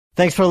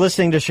Thanks for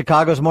listening to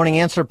Chicago's Morning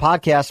Answer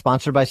podcast,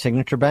 sponsored by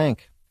Signature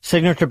Bank.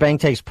 Signature Bank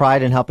takes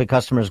pride in helping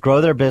customers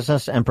grow their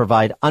business and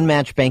provide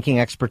unmatched banking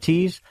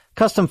expertise,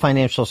 custom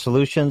financial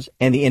solutions,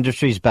 and the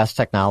industry's best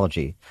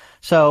technology.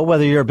 So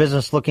whether you're a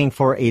business looking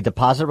for a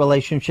deposit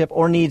relationship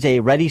or needs a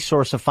ready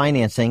source of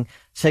financing,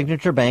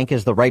 Signature Bank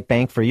is the right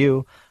bank for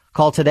you.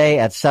 Call today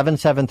at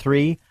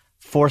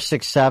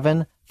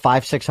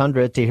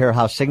 773-467-5600 to hear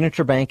how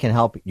Signature Bank can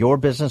help your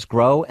business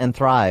grow and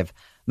thrive.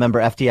 Member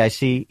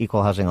FDIC,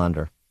 Equal Housing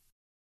Lender.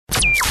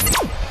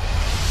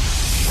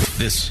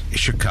 This is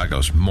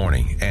Chicago's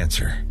Morning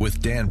Answer with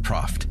Dan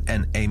Proft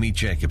and Amy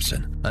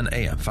Jacobson on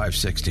AM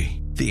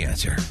 560. The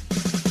Answer.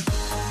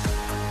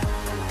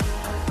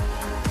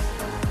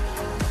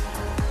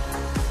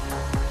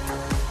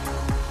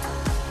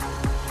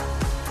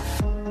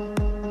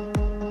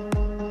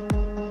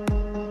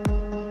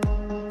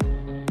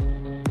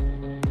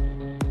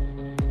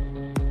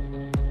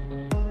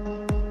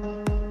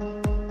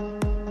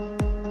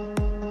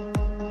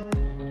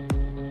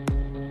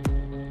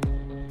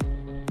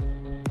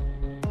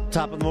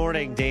 Top of the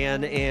morning,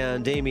 Dan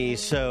and Amy.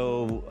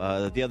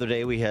 So the other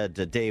day we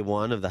had day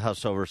one of the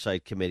House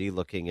Oversight Committee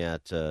looking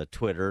at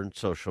Twitter and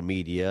social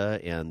media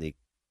and the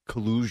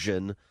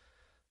collusion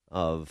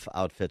of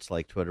outfits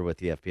like Twitter with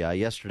the FBI.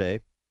 Yesterday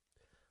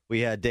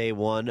we had day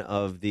one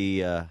of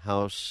the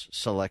House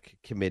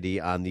Select Committee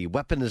on the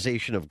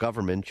Weaponization of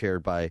Government,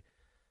 chaired by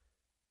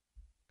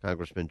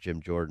Congressman Jim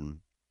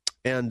Jordan.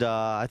 And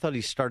I thought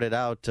he started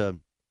out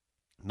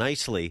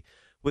nicely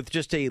with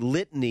just a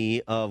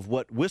litany of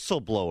what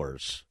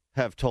whistleblowers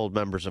have told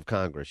members of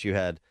Congress. You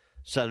had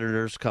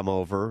senators come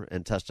over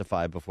and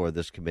testify before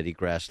this committee,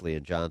 Grassley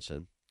and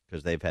Johnson,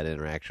 because they've had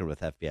interaction with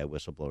FBI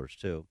whistleblowers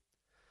too.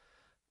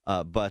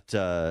 But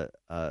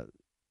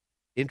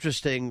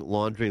interesting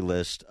laundry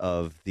list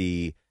of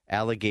the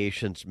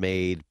allegations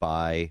made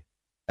by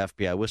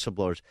FBI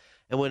whistleblowers.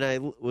 And when I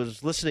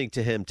was listening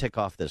to him tick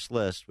off this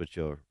list, which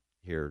you'll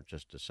hear in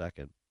just a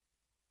second,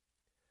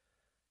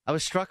 I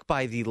was struck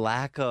by the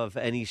lack of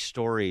any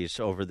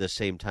stories over the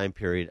same time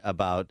period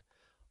about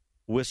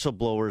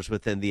whistleblowers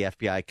within the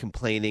FBI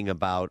complaining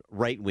about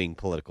right-wing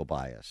political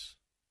bias.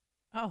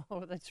 Oh,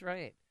 that's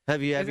right.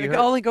 Have you it heard,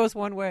 only goes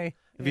one way.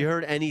 Have you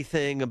heard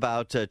anything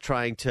about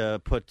trying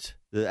to put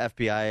the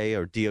FBI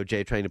or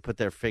DOJ trying to put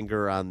their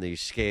finger on the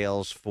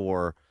scales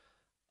for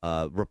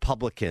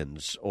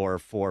Republicans or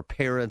for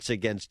parents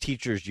against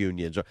teachers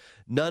unions, or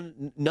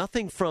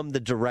nothing from the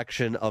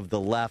direction of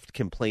the left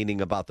complaining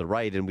about the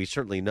right? And we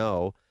certainly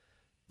know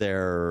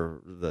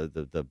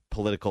the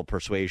political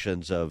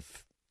persuasions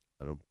of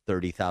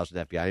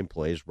 30,000 FBI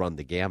employees run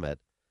the gamut.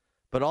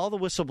 But all the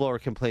whistleblower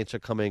complaints are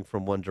coming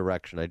from one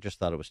direction. I just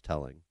thought it was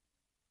telling.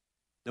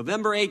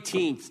 November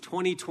 18th,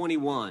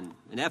 2021,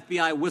 an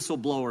FBI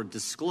whistleblower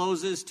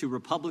discloses to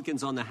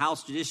Republicans on the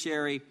House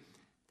Judiciary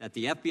that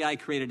the FBI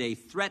created a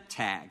threat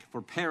tag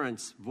for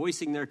parents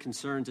voicing their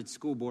concerns at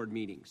school board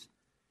meetings.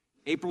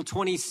 April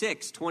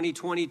 26,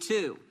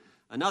 2022,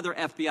 another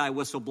FBI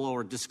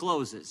whistleblower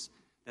discloses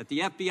that the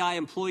FBI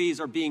employees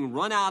are being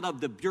run out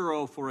of the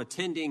Bureau for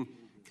attending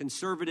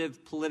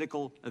conservative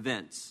political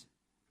events.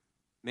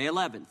 May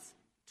 11th,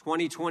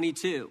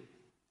 2022,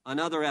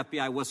 another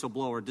FBI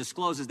whistleblower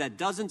discloses that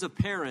dozens of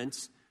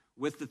parents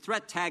with the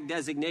threat tag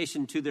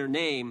designation to their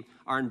name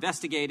are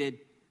investigated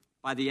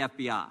by the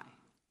FBI.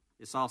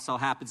 This also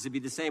happens to be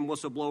the same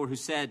whistleblower who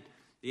said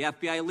the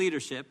FBI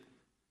leadership,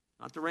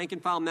 not the rank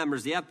and file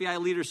members, the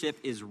FBI leadership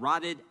is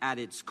rotted at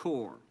its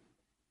core.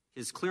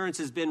 His clearance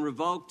has been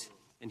revoked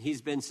and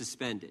he's been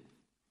suspended.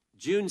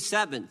 June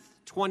 7th,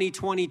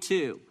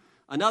 2022,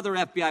 another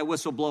FBI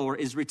whistleblower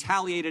is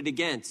retaliated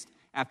against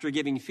after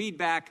giving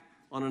feedback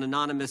on an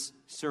anonymous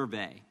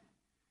survey.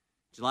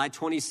 July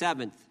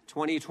 27th,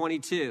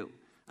 2022,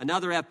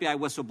 another FBI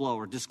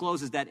whistleblower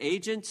discloses that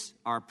agents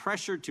are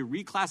pressured to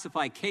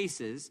reclassify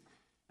cases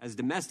as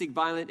domestic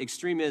violent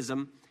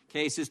extremism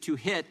cases to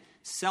hit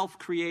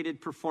self-created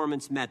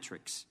performance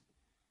metrics.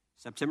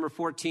 September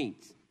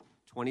 14th,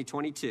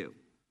 2022,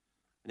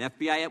 an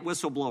FBI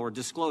whistleblower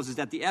discloses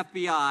that the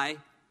FBI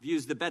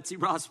views the Betsy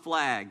Ross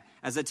flag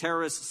as a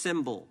terrorist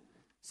symbol.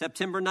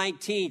 September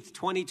 19th,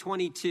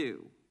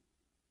 2022,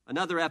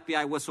 another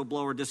FBI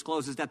whistleblower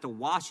discloses that the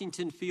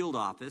Washington field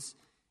office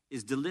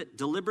is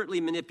deliberately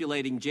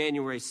manipulating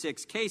January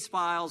 6 case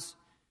files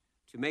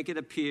to make it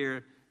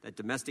appear that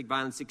domestic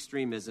violence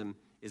extremism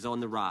is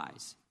on the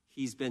rise.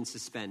 He's been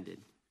suspended.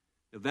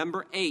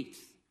 November 4th,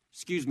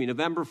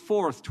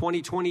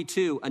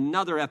 2022,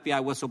 another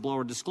FBI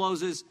whistleblower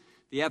discloses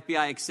the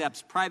FBI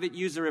accepts private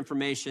user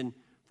information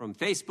from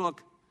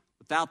Facebook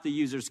without the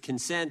user's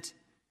consent,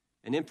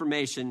 and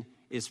information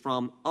is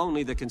from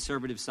only the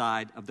conservative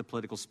side of the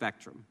political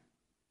spectrum.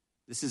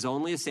 This is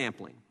only a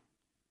sampling.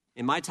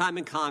 In my time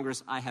in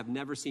Congress, I have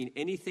never seen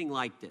anything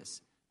like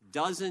this.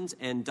 Dozens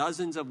and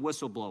dozens of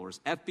whistleblowers,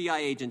 FBI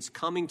agents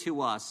coming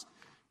to us,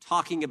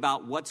 talking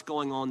about what's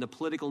going on, the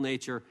political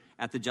nature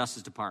at the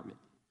Justice Department.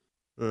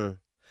 And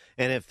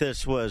if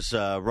this was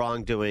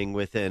wrongdoing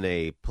within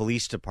a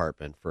police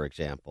department, for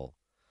example,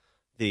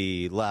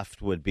 the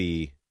left would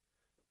be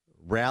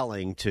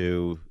rallying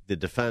to the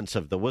defense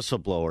of the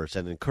whistleblowers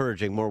and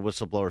encouraging more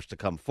whistleblowers to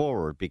come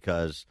forward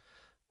because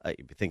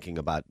thinking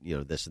about,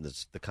 this in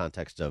the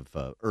context of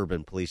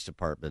urban police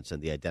departments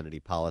and the identity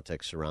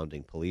politics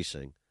surrounding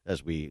policing,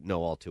 as we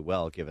know all too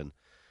well, given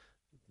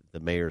the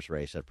mayor's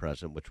race at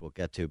present, which we'll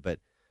get to. But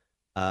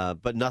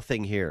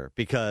nothing here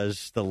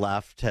because the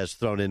left has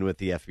thrown in with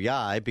the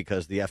FBI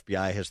because the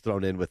FBI has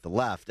thrown in with the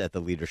left at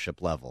the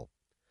leadership level.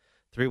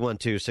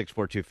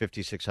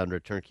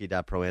 312-642-5600,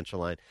 turnkey.pro answer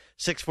line,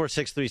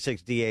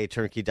 64636DA,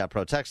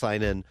 turnkey.pro text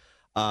line. And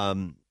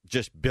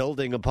just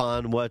building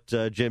upon what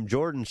Jim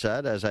Jordan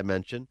said, as I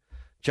mentioned,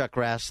 Chuck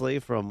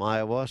Grassley from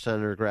Iowa,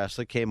 Senator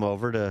Grassley, came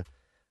over to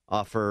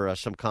offer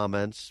some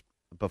comments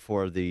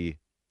before the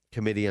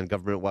Committee on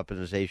Government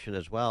Weaponization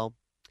as well.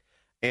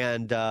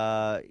 And,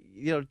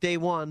 day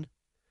one,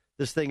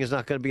 this thing is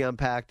not going to be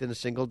unpacked in a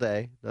single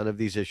day. None of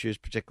these issues,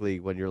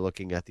 particularly when you're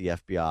looking at the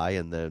FBI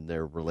and then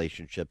their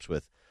relationships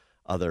with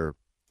other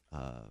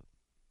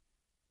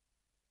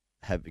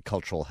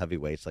cultural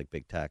heavyweights like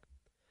big tech.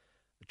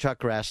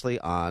 Chuck Grassley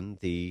on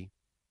the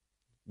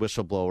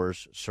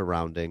whistleblowers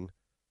surrounding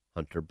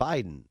Hunter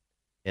Biden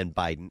and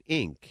Biden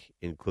Inc.,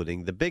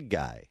 including the big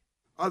guy.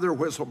 Other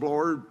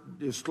whistleblower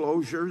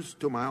disclosures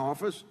to my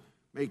office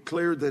make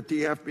clear that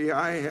the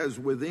FBI has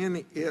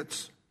within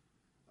its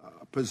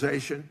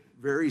possession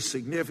very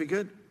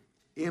significant,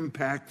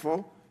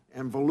 impactful,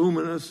 and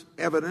voluminous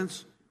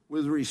evidence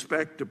with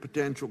respect to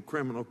potential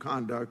criminal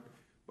conduct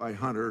by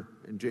Hunter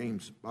and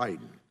James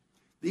Biden.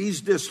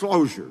 These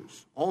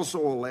disclosures also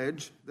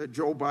allege that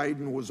Joe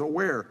Biden was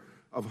aware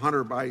of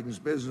Hunter Biden's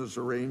business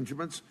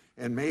arrangements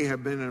and may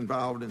have been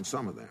involved in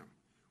some of them.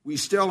 We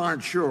still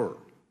aren't sure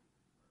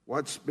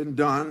what's been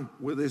done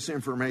with this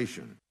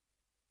information.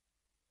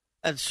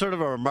 That's sort of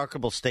a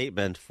remarkable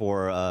statement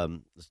for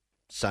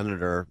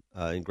Senator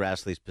in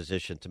Grassley's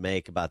position to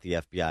make about the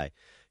FBI.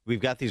 We've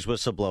got these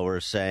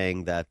whistleblowers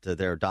saying that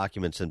there are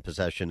documents in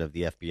possession of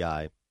the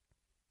FBI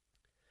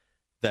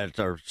that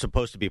are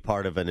supposed to be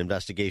part of an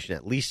investigation,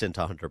 at least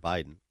into Hunter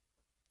Biden.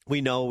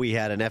 We know we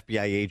had an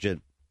FBI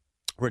agent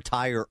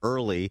retire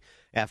early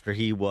after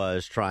he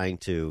was trying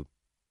to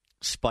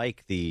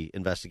spike the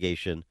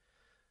investigation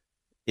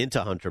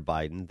into Hunter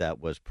Biden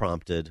that was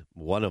prompted,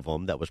 one of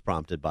them that was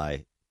prompted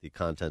by the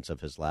contents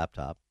of his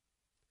laptop.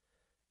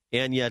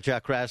 And yet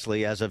Jack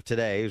Grassley, as of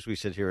today, as we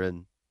sit here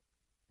in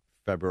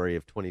February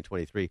of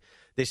 2023,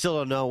 they still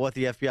don't know what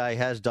the FBI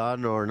has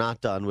done or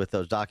not done with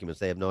those documents.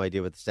 They have no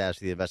idea what the status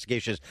of the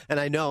investigation is. And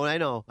I know.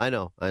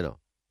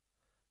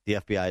 The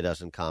FBI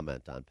doesn't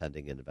comment on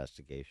pending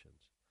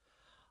investigations.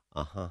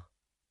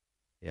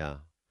 Yeah.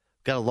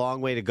 Got a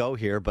long way to go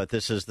here, but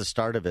this is the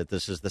start of it.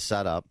 This is the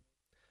setup.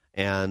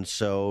 And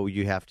so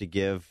you have to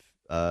give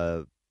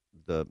the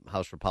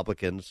House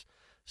Republicans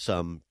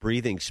some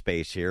breathing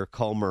space here. Jim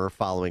Comer,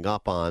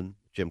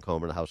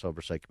 the House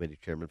Oversight Committee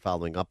chairman,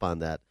 following up on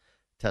that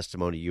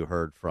testimony you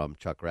heard from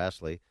Chuck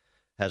Grassley,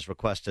 has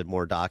requested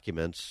more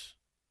documents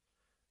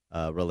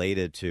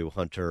related to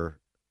Hunter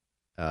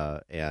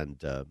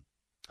and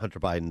Hunter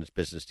Biden's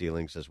business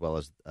dealings, as well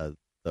as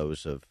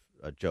those of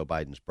Joe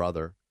Biden's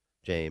brother,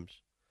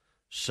 James.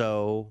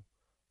 So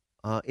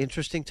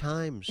interesting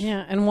times.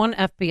 Yeah, and one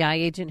FBI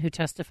agent who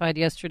testified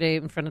yesterday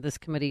in front of this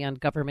Committee on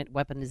Government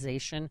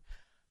Weaponization,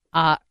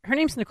 her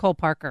name's Nicole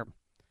Parker,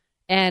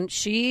 and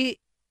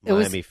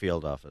Miami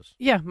Field Office.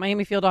 Yeah,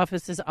 Miami Field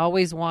Office has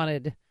always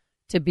wanted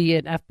to be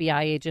an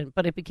FBI agent,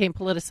 but it became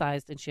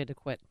politicized and she had to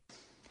quit.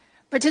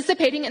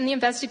 Participating in the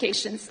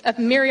investigations of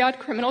myriad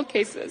criminal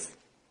cases.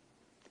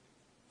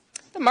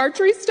 The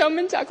Marjorie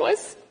Stoneman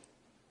Douglas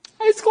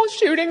high school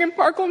shooting in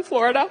Parkland,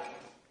 Florida.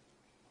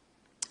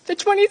 The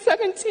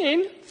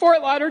 2017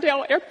 Fort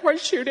Lauderdale airport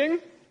shooting.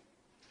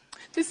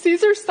 The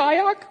Cesar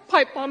Sayoc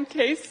pipe bomb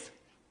case.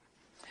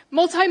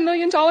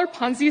 Multi-million-dollar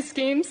Ponzi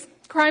schemes.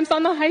 Crimes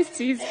on the high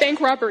seas, bank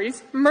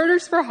robberies,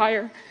 murders for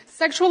hire,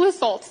 sexual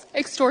assaults,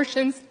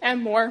 extortions,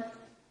 and more.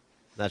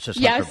 That's just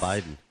Yes,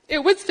 Hunter Biden. It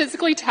was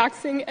physically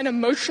taxing and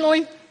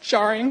emotionally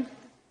jarring.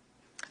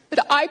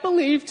 But I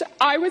believed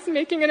I was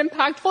making an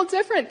impactful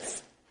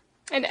difference.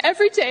 And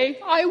every day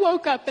I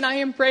woke up and I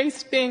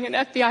embraced being an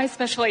FBI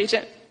special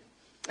agent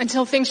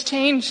until things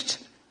changed.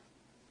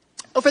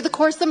 Over the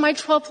course of my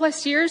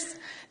 12-plus years,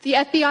 the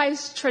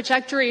FBI's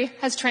trajectory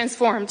has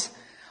transformed.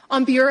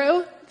 On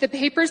Bureau,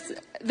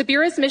 the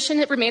Bureau's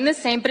mission remained the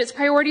same, but its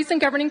priorities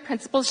and governing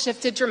principles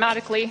shifted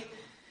dramatically.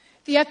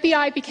 The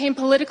FBI became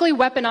politically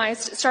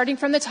weaponized, starting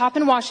from the top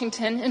in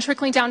Washington and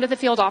trickling down to the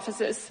field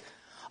offices.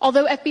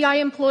 Although FBI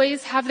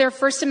employees have their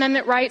First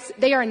Amendment rights,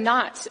 they are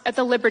not at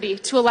the liberty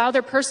to allow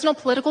their personal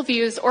political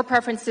views or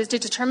preferences to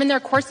determine their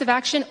course of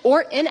action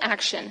or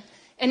inaction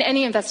in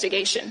any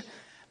investigation.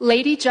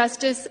 Lady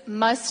Justice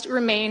must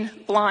remain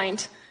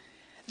blind.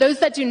 Those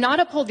that do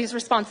not uphold these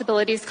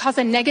responsibilities cause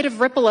a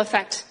negative ripple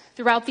effect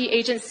throughout the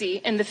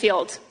agency in the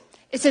field.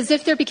 It's as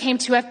if there became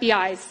two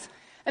FBIs.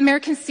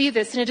 Americans see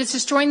this, and it is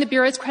destroying the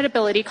Bureau's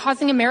credibility,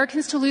 causing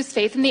Americans to lose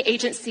faith in the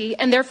agency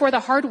and therefore the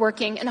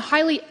hardworking and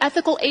highly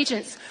ethical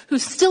agents who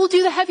still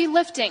do the heavy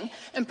lifting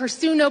and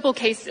pursue noble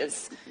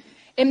cases.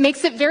 It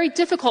makes it very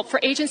difficult for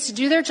agents to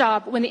do their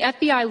job when the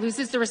FBI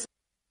loses the respect.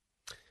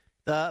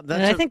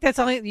 I think that's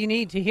all you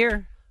need to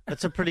hear.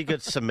 That's a pretty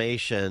good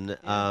summation.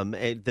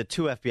 The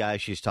two FBI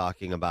she's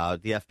talking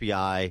about, the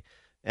FBI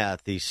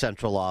at the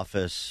central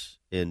office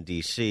in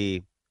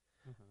D.C.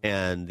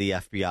 and the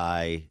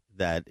FBI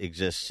that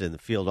exists in the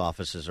field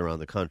offices around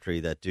the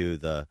country that do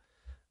the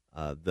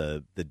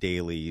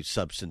daily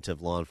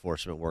substantive law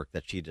enforcement work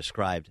that she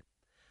described.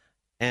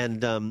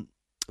 And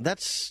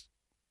that's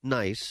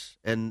nice,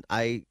 and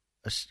I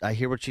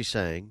hear what she's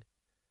saying,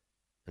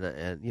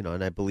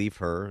 and I believe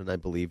her, and I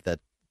believe that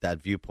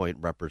viewpoint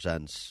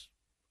represents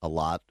a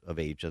lot of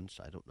agents.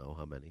 I don't know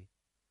how many,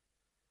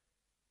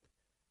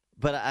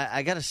 but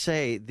I got to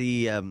say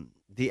the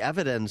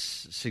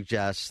evidence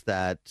suggests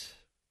that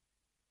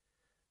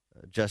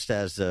just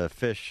as the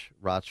fish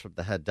rots from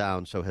the head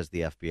down, so has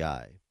the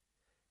FBI,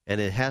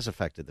 and it has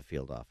affected the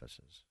field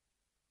offices.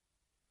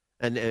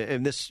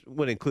 And this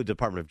would include the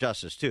Department of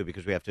Justice, too,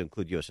 because we have to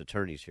include U.S.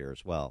 attorneys here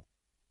as well.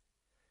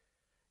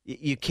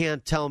 You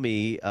can't tell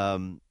me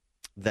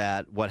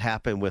that what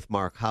happened with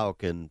Mark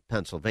Houck in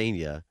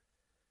Pennsylvania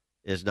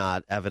is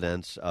not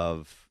evidence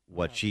of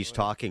what she's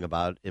talking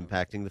about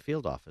impacting the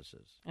field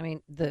offices. I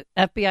mean, the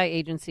FBI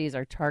agencies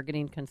are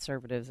targeting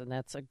conservatives, and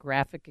that's a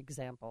graphic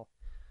example.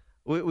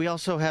 We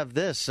also have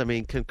this,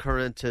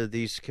 concurrent to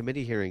these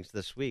committee hearings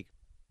this week.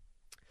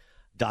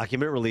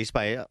 Document released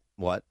by an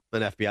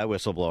FBI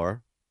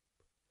whistleblower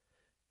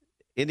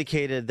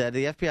indicated that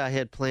the FBI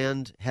had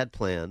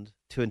planned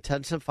to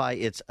intensify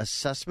its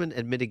assessment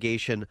and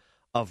mitigation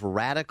of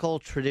radical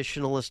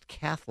traditionalist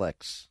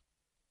Catholics.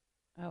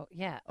 Oh,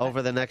 yeah.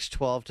 Over the next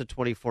 12 to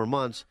 24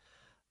 months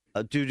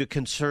due to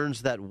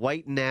concerns that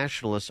white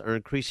nationalists are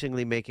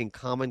increasingly making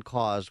common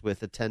cause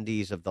with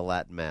attendees of the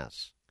Latin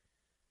Mass.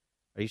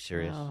 Are you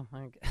serious? Oh,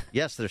 my God.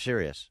 Yes, they're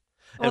serious.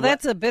 Well,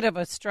 that's a bit of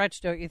a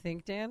stretch, don't you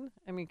think, Dan?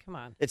 I mean, come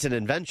on. It's an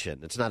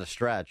invention. It's not a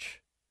stretch.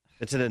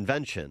 It's an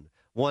invention.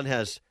 One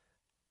has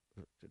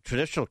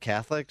traditional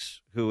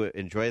Catholics who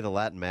enjoy the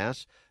Latin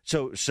Mass.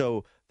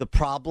 So the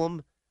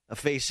problem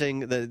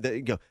facing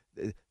the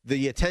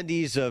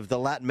attendees of the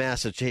Latin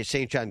Mass at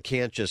St. John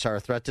Cantius are a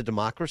threat to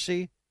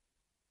democracy.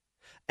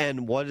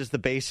 And what is the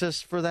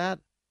basis for that?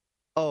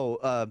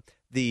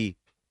 The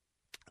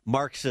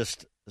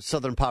Marxist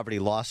Southern Poverty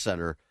Law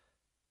Center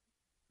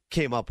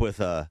came up with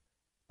a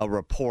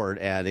report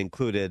and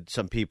included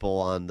some people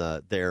on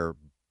their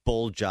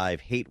Bull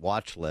Jive hate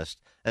watch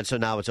list, and so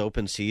now it's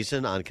open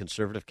season on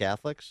conservative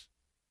Catholics.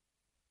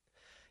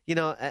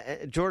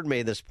 Jordan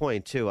made this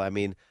point too. I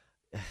mean,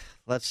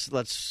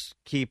 let's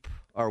keep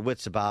our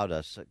wits about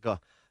us.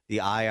 The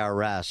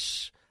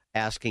IRS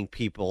asking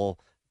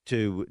people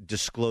to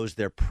disclose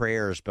their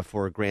prayers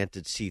before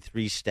granted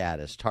C3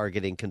 status,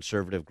 targeting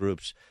conservative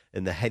groups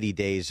in the heady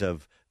days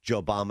of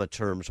Joe Obama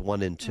terms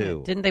 1 and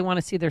 2. Didn't they want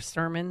to see their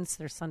sermons,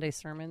 their Sunday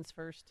sermons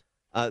first?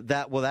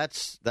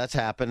 That's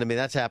happened. I mean,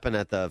 that's happened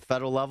at the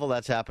federal level.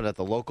 That's happened at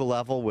the local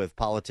level with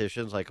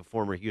politicians like a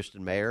former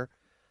Houston mayor.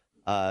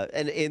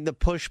 And in the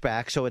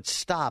pushback, so it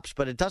stops,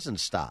 but it doesn't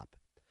stop.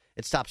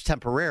 It stops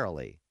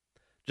temporarily,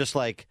 just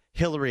like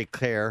Hillary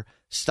Care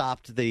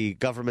stopped the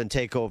government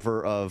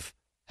takeover of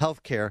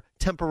health care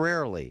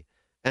temporarily,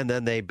 and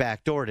then they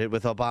backdoored it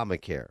with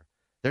Obamacare.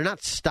 They're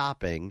not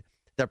stopping.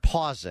 They're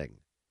pausing.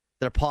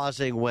 They're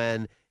pausing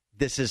when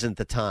this isn't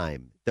the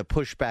time. The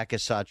pushback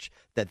is such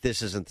that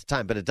this isn't the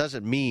time. But it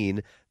doesn't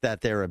mean that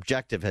their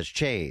objective has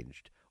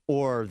changed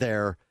or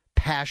their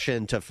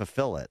passion to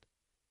fulfill it.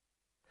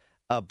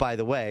 By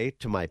the way,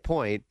 to my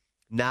point,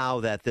 now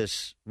that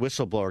this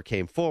whistleblower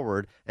came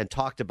forward and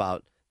talked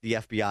about the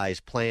FBI's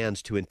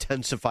plans to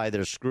intensify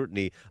their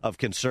scrutiny of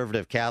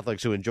conservative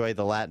Catholics who enjoy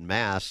the Latin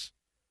Mass,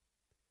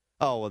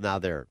 now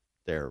they're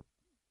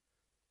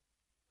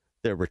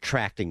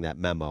retracting that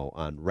memo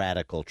on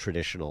radical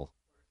traditional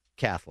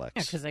Catholics.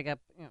 Yeah, because they got,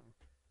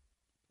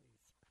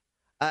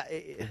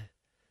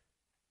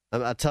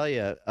 I'll tell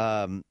you.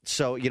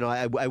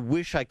 I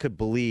wish I could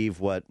believe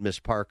what Miss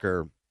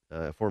Parker,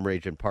 former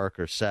Agent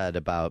Parker, said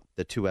about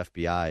the two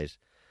FBIs,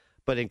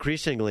 but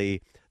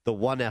increasingly the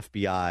one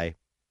FBI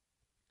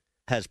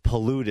has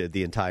polluted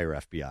the entire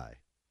FBI,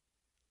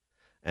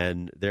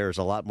 and there's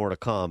a lot more to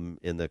come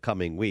in the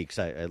coming weeks.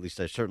 At least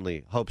I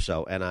certainly hope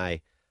so, and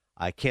I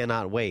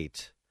cannot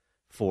wait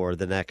for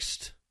the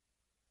next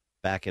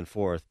back and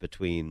forth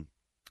between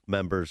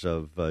members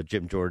of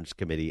Jim Jordan's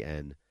committee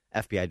and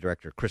FBI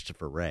Director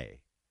Christopher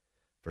Wray.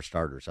 For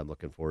starters, I'm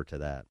looking forward to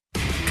that.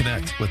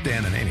 Connect with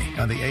Dan and Amy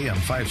on the AM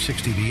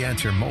 560 The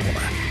Answer mobile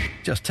app.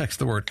 Just text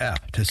the word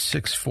app to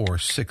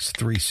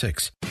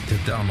 64636 to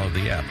download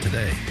the app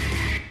today.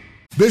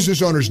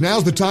 Business owners,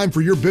 now's the time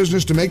for your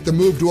business to make the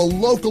move to a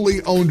locally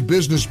owned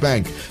business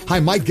bank. Hi,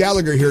 Mike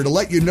Gallagher here to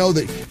let you know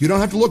that you don't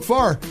have to look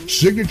far.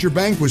 Signature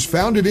Bank was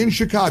founded in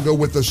Chicago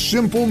with a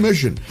simple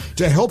mission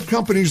to help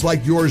companies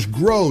like yours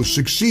grow,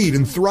 succeed,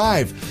 and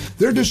thrive.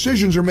 Their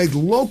decisions are made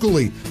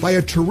locally by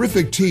a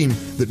terrific team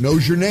that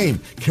knows your name,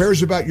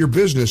 cares about your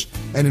business,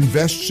 and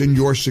invests in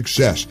your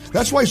success.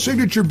 That's why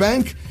Signature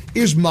Bank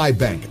is my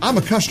bank. I'm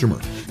a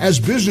customer. As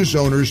business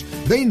owners,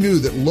 they knew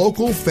that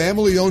local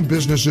family-owned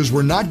businesses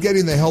were not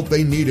getting the help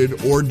they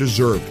needed or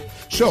deserved.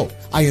 So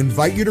I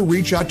invite you to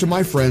reach out to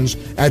my friends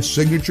at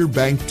Signature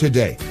Bank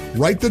today.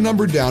 Write the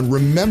number down.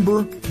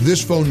 Remember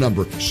this phone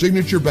number,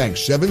 Signature Bank,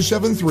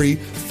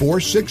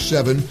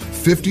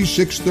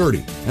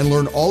 773-467-5630, and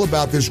learn all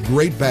about this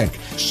great bank,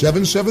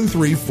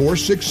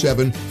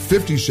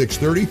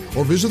 773-467-5630,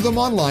 or visit them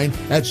online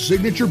at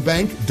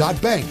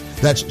signaturebank.bank.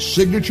 That's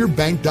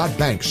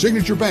signaturebank.bank.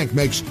 Signature Bank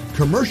makes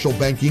commercial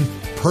banking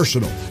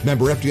personal.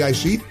 Member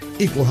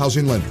FDIC, equal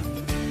housing lender.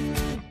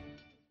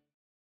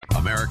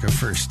 America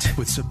First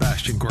with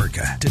Sebastian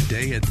Gorka.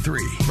 Today at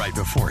 3, right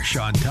before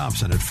Sean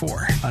Thompson at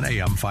 4 on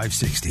AM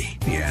 560.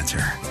 The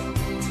Answer.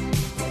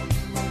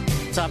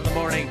 Top of the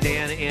morning,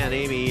 Dan and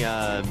Amy.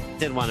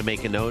 Didn't want to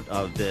make a note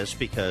of this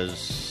because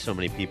so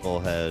many people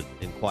had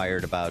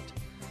inquired about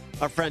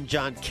our friend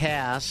John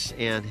Cass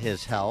and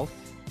his health.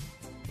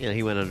 You know,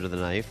 he went under the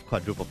knife,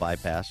 quadruple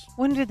bypass.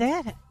 When did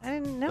that? I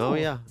didn't know. Oh,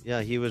 yeah.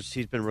 Yeah,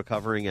 he's been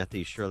recovering at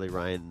the Shirley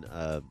Ryan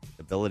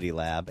Ability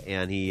Lab,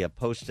 and he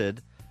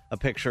posted a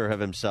picture of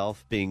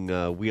himself being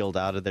wheeled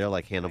out of there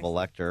like Hannibal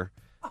Lecter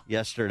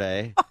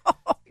yesterday.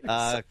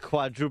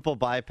 Quadruple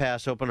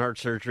bypass, open heart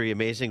surgery,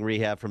 amazing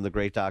rehab from the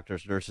great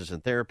doctors, nurses,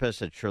 and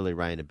therapists at Shirley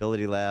Ryan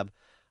Ability Lab.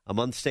 A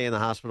month stay in the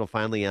hospital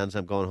finally ends.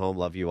 I'm going home.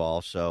 Love you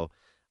all. So,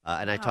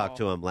 and I talked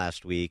to him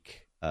last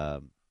week.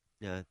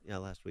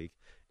 Last week.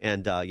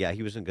 And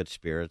he was in good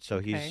spirits. So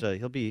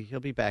he'll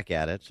be back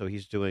at it. So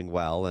he's doing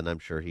well, and I'm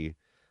sure he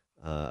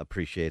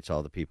appreciates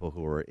all the people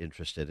who are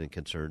interested and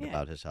concerned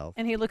about his health.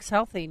 And he looks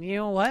healthy. And you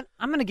know what?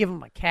 I'm going to give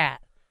him a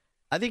cat.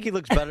 I think he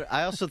looks better.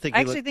 I also think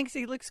he thinks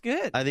he looks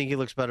good. I think he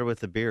looks better with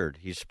the beard.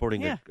 He's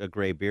sporting a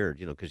gray beard,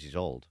 because he's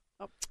old.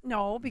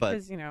 No,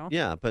 because,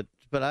 Yeah, but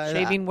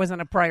shaving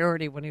wasn't a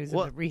priority when he was in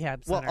the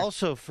rehab center. Well,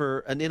 also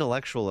for an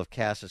intellectual of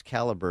Cass's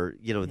caliber,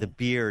 the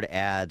beard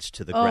adds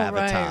to the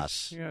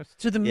gravitas. Right. Yes.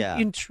 To the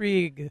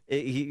intrigue.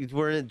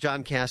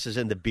 John Cass is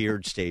in the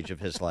beard stage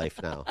of his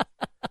life now.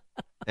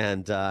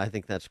 And I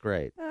think that's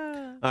great.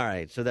 All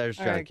right, so there's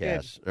John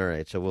Cass. Good. All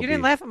right, so you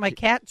didn't laugh at my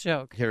cat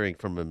joke. Hearing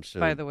from him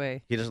soon. By the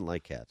way, he doesn't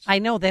like cats. I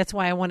know. That's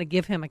why I want to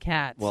give him a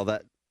cat. Well,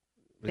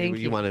 Thank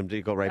you. Want him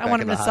to go right I back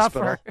want in him the to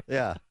hospital. Suffer.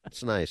 Yeah,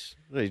 it's nice.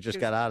 He just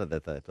got out of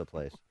the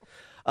place.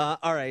 All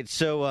right,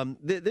 so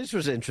this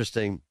was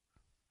interesting.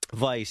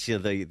 Vice,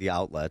 the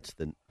outlet,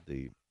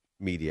 the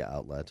media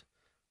outlet,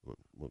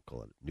 we'll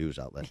call it a news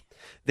outlet.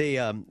 They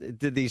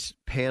did these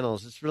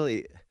panels.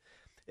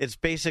 It's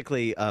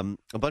basically a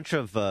bunch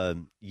of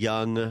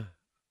young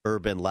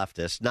urban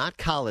leftists, not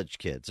college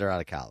kids. They're out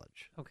of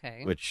college.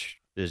 Okay. Which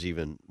is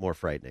even more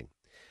frightening.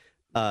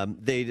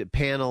 They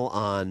panel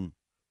on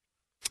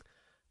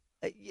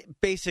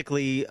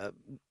basically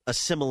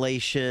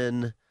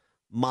assimilation,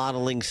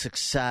 modeling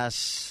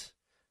success,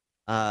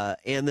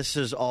 and this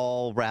is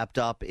all wrapped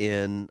up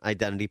in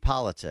identity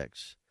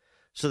politics.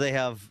 So they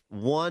have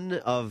one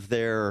member of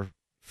the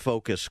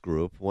focus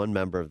group,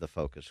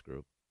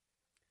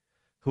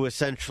 who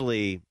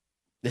essentially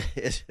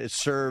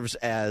serves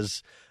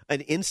as an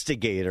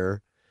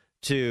instigator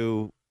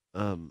to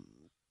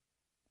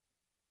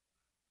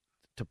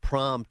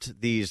prompt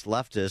these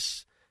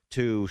leftists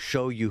to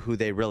show you who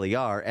they really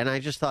are. And I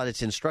just thought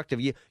it's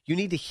instructive. You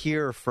need to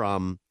hear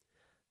from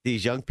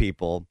these young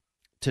people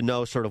to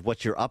know sort of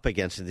what you're up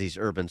against in these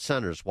urban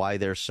centers, why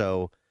they're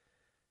so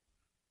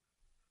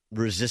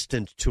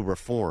resistant to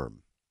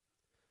reform,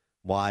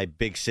 why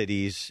big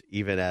cities,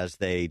 even as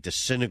they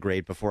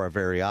disintegrate before our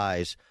very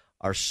eyes,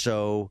 are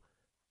so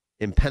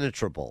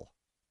impenetrable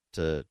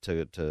to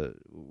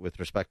with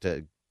respect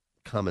to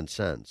common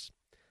sense.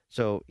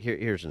 So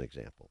here's an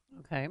example.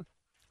 Okay.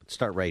 Let's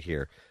start right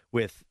here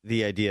with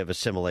the idea of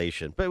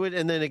assimilation.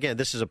 And then again,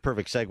 this is a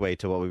perfect segue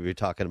to what we were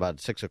talking about at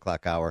 6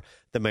 o'clock hour,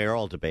 the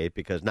mayoral debate,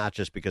 because not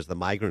just because of the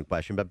migrant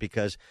question, but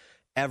because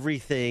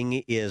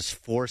everything is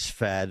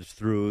force-fed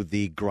through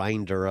the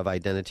grinder of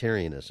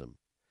identitarianism.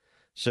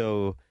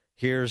 So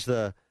here's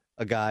a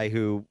guy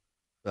who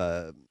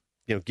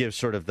gives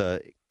sort of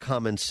the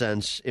common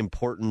sense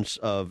importance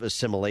of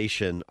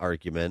assimilation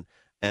argument,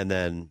 and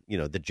then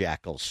the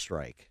jackals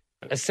strike.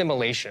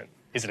 Assimilation.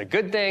 Is it a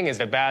good thing? Is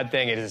it a bad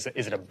thing? Is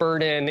it a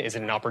burden? Is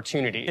it an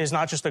opportunity? It's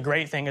not just a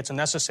great thing, it's a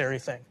necessary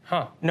thing.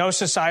 Huh. No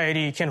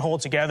society can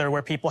hold together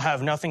where people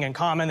have nothing in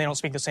common, they don't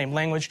speak the same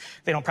language,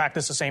 they don't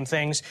practice the same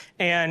things.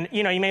 And,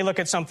 you may look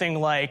at something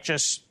like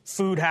just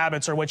food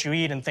habits or what you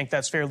eat and think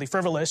that's fairly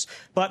frivolous.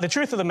 But the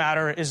truth of the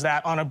matter is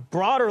that on a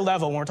broader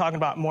level, when we're talking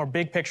about more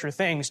big picture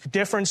things,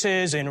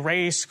 differences in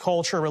race,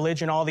 culture,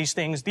 religion, all these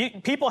things,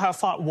 people have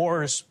fought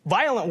wars,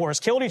 violent wars,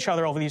 killed each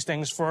other over these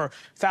things for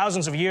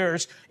thousands of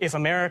years. If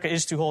America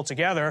is to hold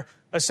together,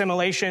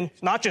 assimilation,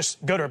 not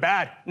just good or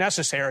bad,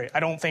 necessary. I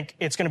don't think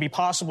it's going to be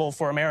possible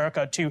for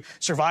America to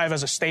survive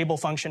as a stable,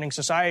 functioning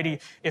society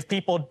if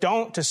people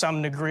don't, to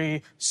some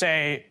degree,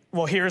 say,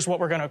 well, here's what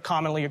we're going to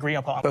commonly agree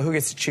upon. But who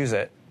gets to choose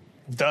it?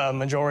 The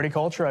majority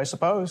culture, I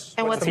suppose.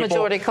 And what's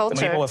majority culture?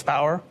 The people with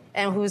power.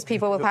 And who's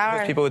people with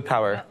power? People with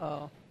power.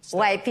 Uh-oh.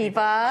 White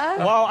people.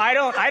 Well, I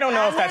don't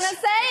know if that's. I'm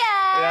gonna say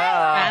it.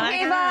 Yeah.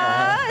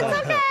 White people. It's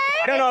okay.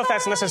 I don't know if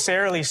that's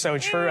necessarily so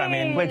true. I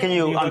mean, Wait, can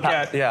you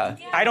unpack? Yeah.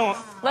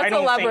 Let's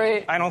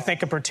elaborate. I don't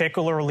think a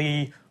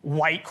particularly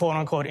white, quote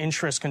unquote,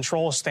 interest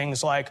controls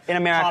things like in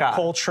America. Pop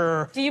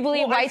culture. Do you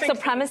believe white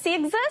supremacy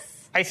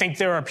exists? I think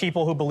there are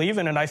people who believe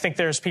in it. I think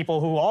there's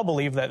people who all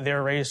believe that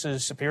their race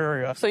is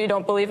superior. So you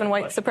don't believe in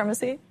white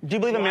supremacy? Do you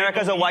believe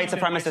America is a white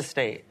supremacist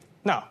state?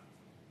 No,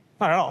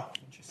 not at all.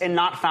 And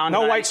not found.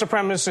 No white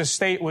supremacist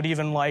state would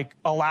even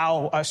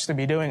allow us to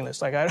be doing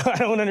this. I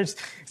don't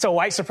understand. So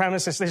white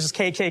supremacists, there's just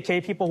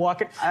KKK people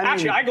walking.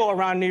 Actually, I go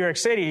around New York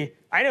City.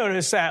 I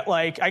notice that,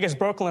 I guess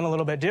Brooklyn a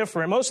little bit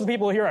different. Most of the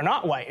people here are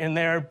not white, and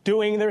they're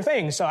doing their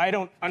thing. So I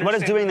don't understand. What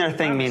does doing their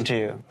thing mean to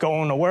you?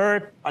 Going to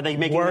work. Are they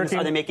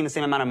making the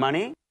same amount of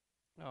money?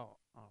 No.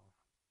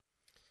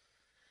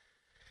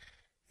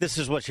 This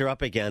is what you're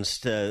up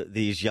against.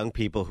 These young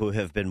people who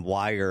have been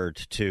wired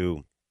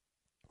to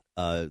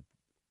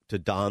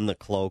don the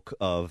cloak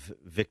of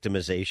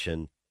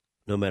victimization,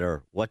 no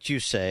matter what you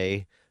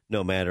say,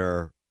 no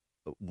matter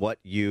what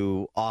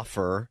you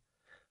offer.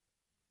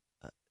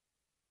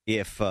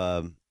 If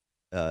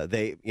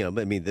they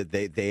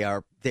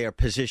are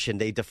positioned,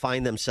 they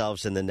define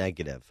themselves in the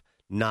negative.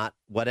 Not,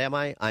 what am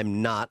I?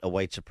 I'm not a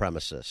white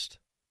supremacist.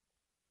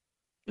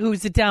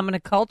 Who's the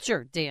dominant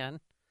culture, Dan?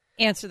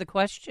 Answer the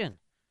question.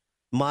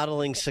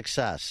 Modeling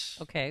success.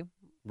 Okay.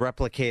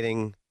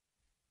 Replicating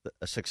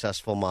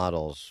successful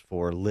models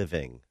for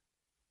living.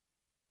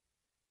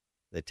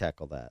 They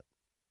tackle that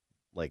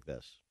like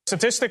this.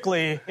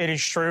 Statistically, it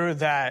is true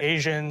that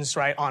Asians,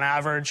 on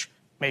average,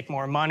 make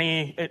more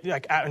money,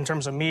 in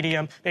terms of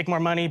medium, make more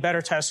money,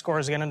 better test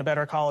scores, get into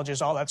better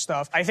colleges, all that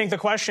stuff. I think the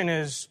question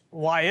is,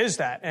 why is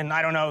that? And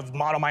I don't know,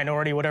 model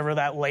minority, whatever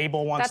that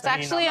label wants to mean.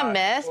 That's actually a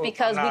myth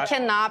because we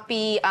cannot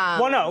be...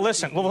 Well, no,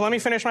 listen. Well, let me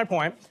finish my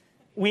point.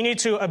 We need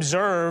to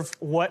observe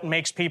what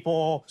makes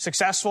people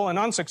successful and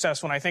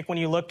unsuccessful. And I think when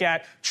you look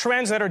at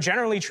trends that are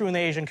generally true in the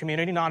Asian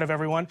community, not of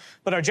everyone,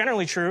 but are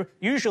generally true,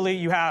 usually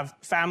you have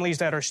families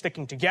that are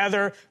sticking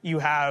together. You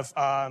have,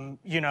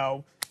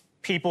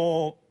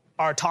 people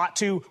are taught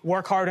to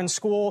work hard in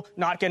school,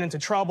 not get into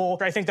trouble.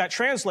 I think that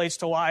translates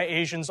to why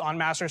Asians en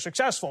masse are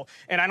successful.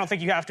 And I don't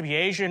think you have to be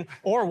Asian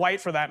or white,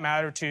 for that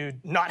matter, to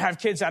not have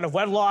kids out of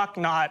wedlock,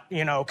 not,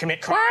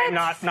 commit crime,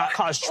 not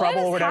cause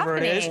trouble, whatever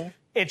it is.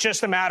 It's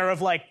just a matter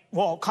of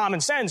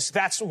common sense.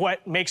 That's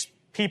what makes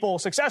people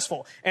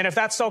successful. And if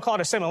that's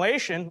so-called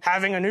assimilation,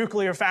 having a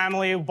nuclear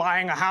family,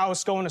 buying a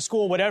house, going to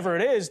school, whatever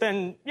it is,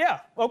 then yeah,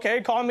 okay,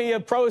 call me a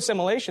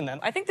pro-assimilation then.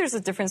 I think there's a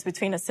difference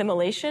between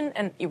assimilation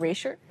and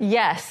erasure.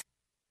 Yes.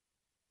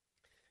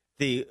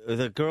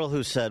 The girl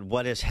who said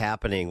what is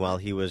happening while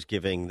he was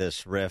giving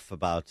this riff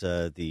about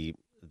the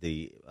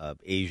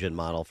Asian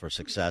model for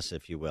success,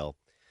 if you will,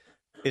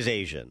 is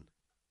Asian.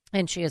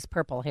 And she has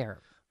purple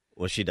hair.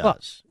 Well, she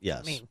does,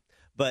 yes.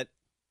 But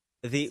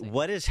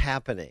what is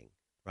happening,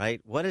 right?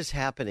 What is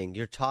happening?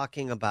 You're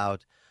talking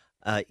about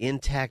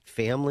intact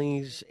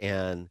families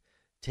and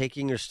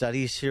taking your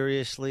studies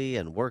seriously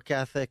and work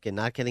ethic and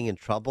not getting in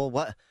trouble.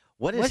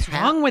 What's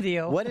wrong with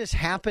you? What is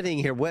happening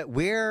here? What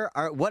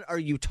are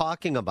you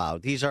talking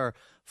about? These are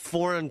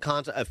foreign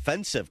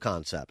offensive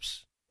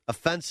concepts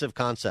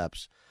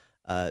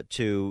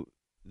to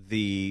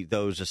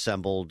those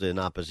assembled in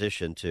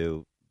opposition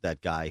to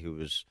that guy who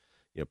was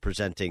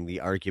presenting the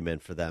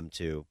argument for them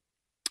to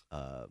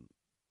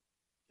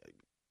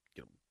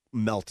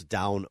melt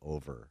down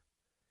over.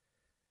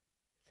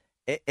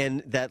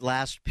 And that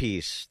last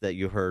piece that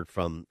you heard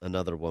from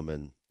another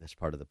woman as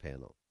part of the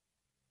panel,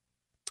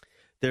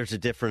 there's a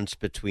difference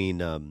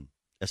between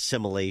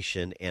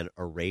assimilation and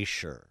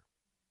erasure.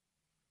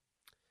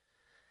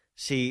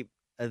 See,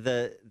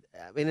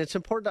 it's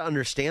important to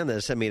understand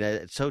this.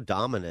 It's so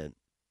dominant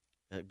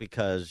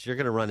because you're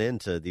going to run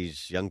into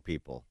these young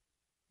people.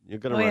 You're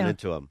going to run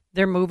into them.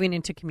 They're moving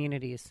into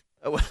communities.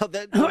 Well,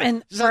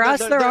 and for us,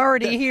 they're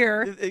already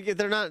here.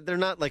 They're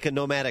not like a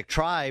nomadic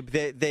tribe.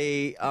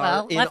 They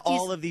are in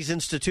all of these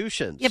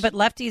institutions. Yeah, but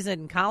lefties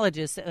in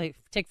colleges,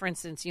 take for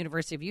instance,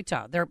 University of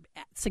Utah, they're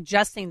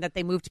suggesting that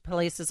they move to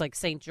places like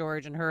St.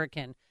 George and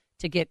Hurricane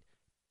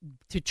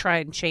to try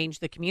and change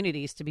the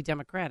communities to be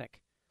democratic.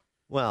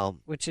 Well,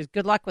 which is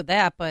good luck with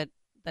that, but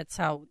that's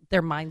how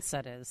their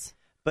mindset is.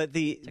 But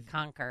to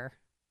conquer,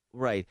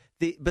 right?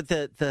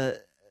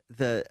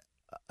 The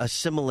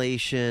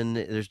assimilation,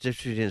 there's a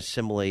difference between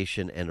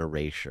assimilation and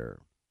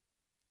erasure.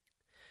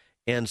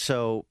 And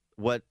so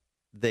what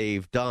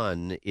they've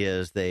done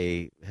is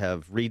they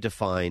have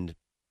redefined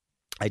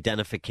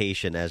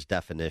identification as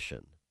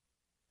definition.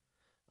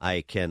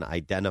 I can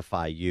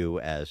identify you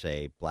as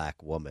a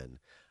black woman,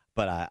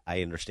 but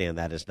I understand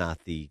that is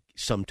not the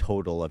sum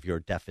total of your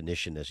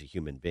definition as a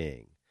human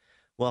being.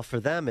 Well, for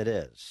them it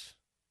is.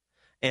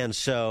 And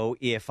so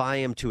if I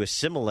am to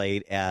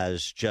assimilate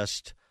as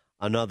just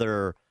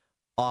another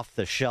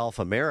off-the-shelf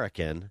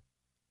American,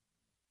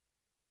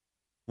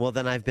 well,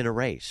 then I've been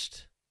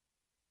erased.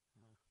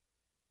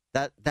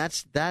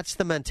 That's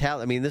the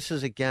mentality. I mean, this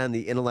is, again,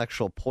 the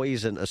intellectual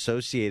poison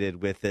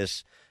associated with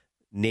this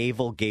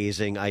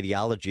navel-gazing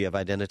ideology of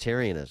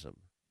identitarianism.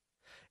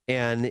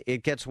 And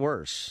it gets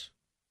worse.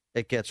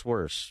 It gets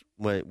worse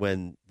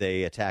when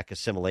they attack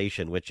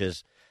assimilation, which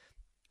is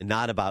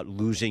not about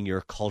losing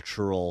your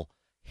cultural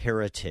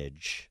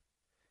heritage.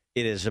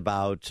 It is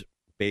about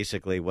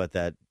basically what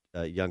that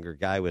younger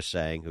guy was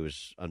saying, who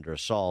was under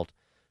assault,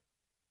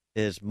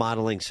 is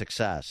modeling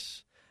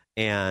success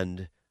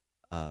and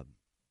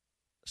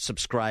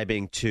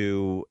subscribing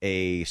to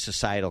a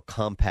societal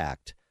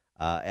compact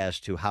as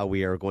to how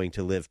we are going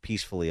to live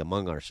peacefully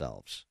among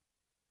ourselves.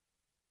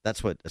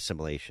 That's what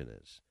assimilation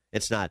is.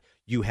 It's not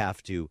you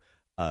have to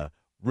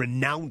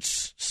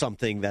renounce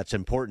something that's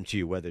important to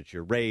you, whether it's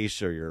your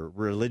race or your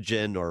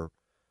religion or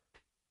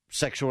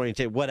sexual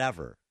orientation,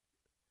 whatever.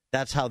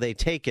 That's how they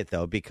take it,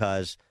 though,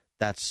 because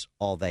that's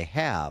all they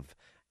have,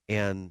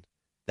 and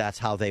that's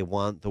how they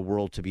want the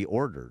world to be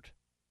ordered.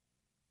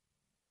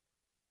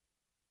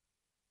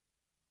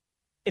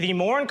 The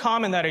more in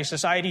common that a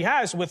society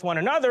has with one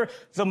another,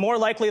 the more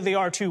likely they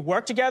are to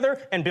work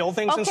together and build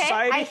things in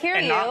society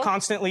and not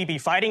constantly be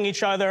fighting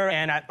each other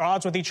and at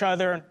odds with each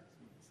other.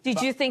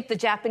 Did you think the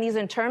Japanese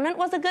internment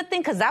was a good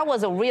thing? Because that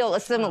was a real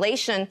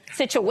assimilation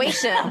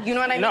situation. You know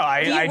what I mean? No,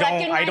 I Do you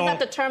recognize don't. that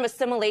the term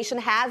assimilation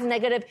has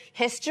negative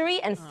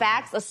history and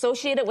facts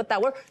associated with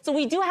that word? So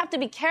we do have to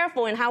be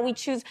careful in how we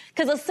choose,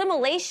 because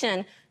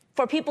assimilation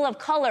for people of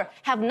color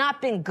have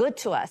not been good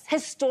to us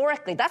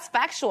historically. That's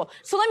factual.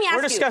 So let me ask you.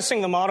 We're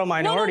discussing the model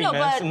minority myth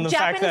but and the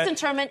Japanese fact that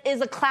internment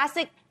is a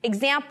classic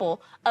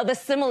example of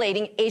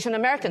assimilating Asian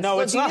Americans. No,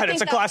 so it's not.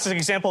 It's a classic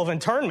example of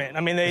internment.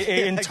 I mean,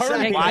 they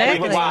intern people.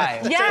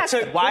 Why? Yes.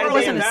 Why did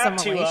they intern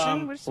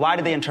them? Why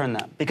did they intern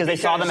them? Because they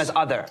saw them as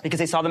other. Because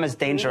they saw them as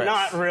dangerous.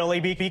 Not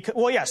really.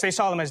 Well, yes, they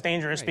saw them as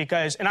dangerous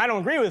because, and I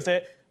don't agree with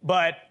it,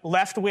 but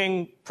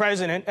left-wing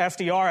president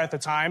FDR at the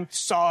time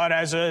saw it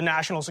as a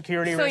national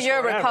security risk. So you're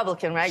a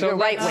Republican, right? You're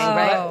right-wing,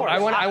 right?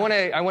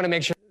 I want to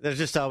make sure. There's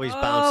just always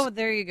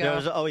there you go.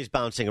 There's always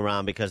bouncing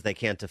around because they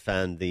can't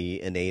defend the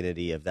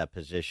inanity of that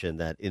position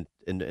that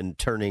in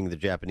turning the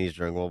Japanese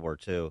during World War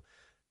II,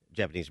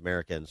 Japanese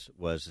Americans,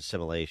 was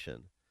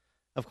assimilation.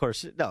 Of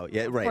course, no,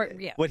 yeah,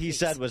 right. What he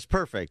said was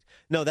perfect.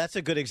 No, that's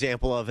a good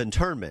example of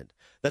internment.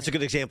 That's a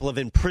good example of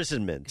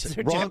imprisonment,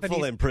 wrongful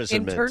Japanese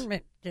imprisonment.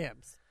 Internment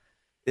camps.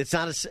 It's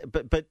not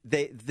but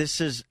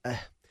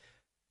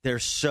they're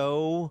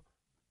so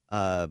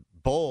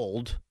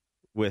bold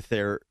with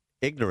their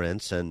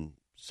ignorance, and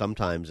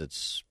sometimes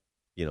it's,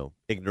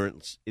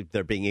 ignorance.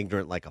 They're being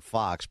ignorant like a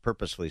fox,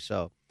 purposely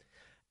so,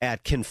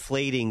 at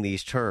conflating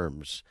these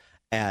terms,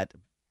 at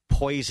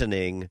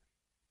poisoning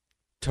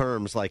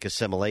terms like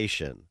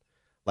assimilation,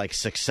 like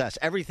success.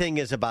 Everything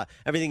is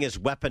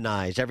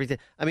weaponized. Everything.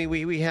 I mean,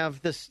 we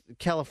have this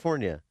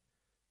California's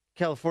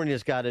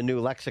got a new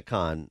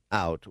lexicon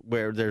out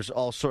where there's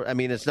all sort. I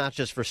mean, it's not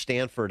just for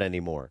Stanford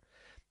anymore.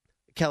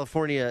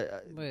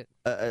 California,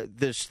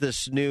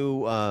 this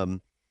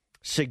new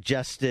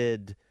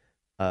suggested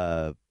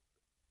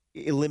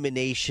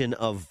elimination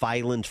of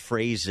violent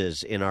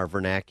phrases in our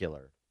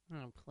vernacular.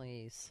 Oh,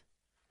 please.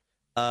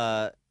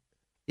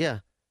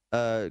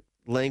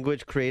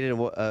 Language created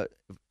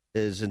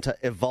is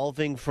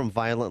evolving from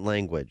violent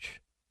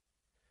language.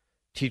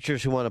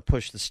 Teachers who want to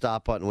push the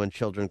stop button when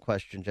children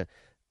question.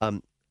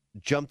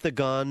 Jump the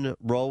gun,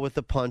 roll with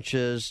the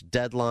punches,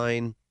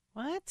 deadline.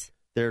 What?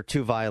 They're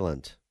too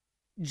violent.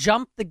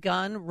 Jump the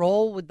gun,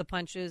 roll with the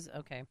punches.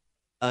 Okay.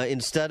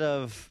 Instead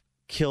of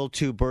kill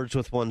two birds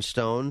with one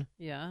stone,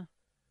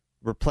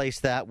 replace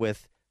that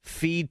with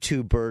feed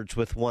two birds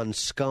with one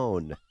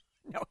scone.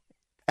 No.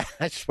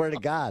 I swear to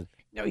God.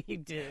 No, you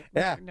did.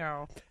 Yeah.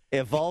 No.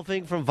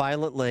 Evolving from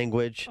violent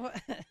language.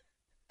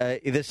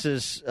 This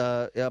is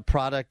a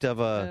product of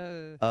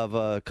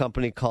a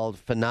company called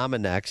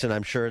Phenomenex, and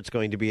I'm sure it's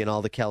going to be in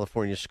all the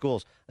California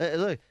schools.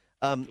 Look,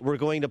 we're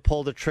going to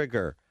pull the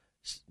trigger.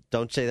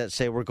 Don't say that.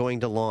 Say we're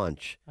going to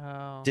launch.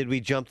 Oh. Did we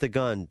jump the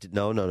gun?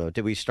 No.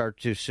 Did we start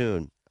too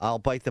soon? I'll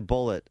bite the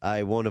bullet.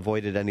 I won't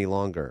avoid it any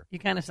longer. You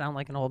kind of sound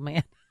like an old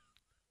man.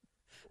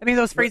 I mean,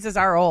 those phrases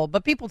are old,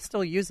 but people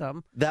still use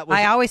them.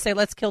 I always say,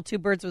 let's kill two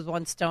birds with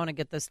one stone and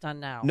get this done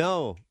now.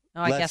 No.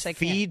 I guess I Let's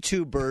feed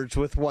two birds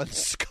with one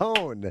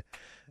scone.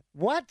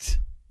 What?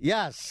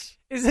 Yes.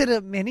 Is it a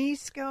mini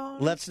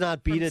scone? Let's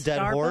not beat a dead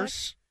Starbucks?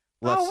 horse.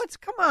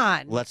 Come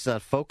on. Let's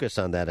not focus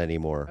on that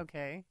anymore.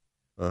 Okay.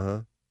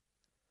 Uh-huh.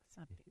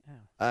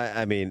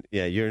 I mean,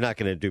 yeah, you're not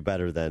going to do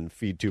better than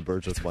feed two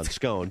birds with one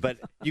scone, but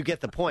you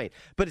get the point.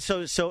 But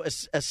so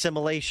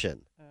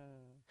assimilation.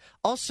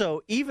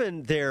 Also,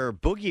 even their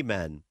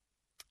boogeymen,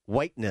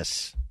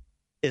 whiteness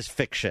is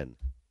fiction.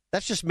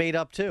 That's just made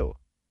up, too.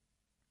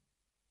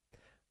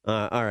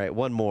 All right,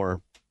 one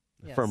more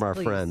from our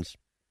friends.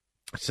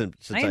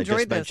 Since I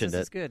just mentioned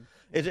this is good.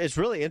 It's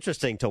really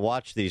interesting to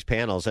watch these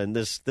panels, and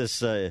this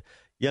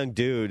young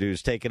dude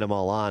who's taken them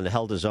all on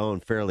held his own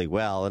fairly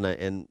well,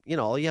 and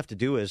all you have to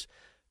do is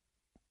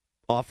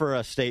offer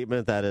a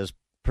statement that is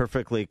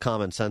perfectly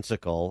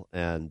commonsensical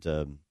and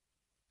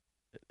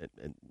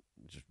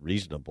just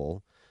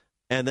reasonable,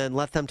 and then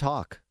let them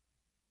talk.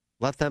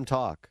 Let them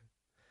talk.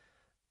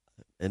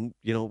 And,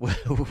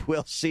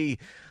 we'll see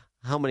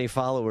how many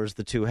followers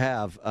the two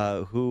have,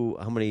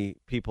 how many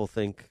people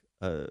think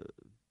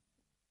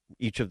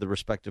each of the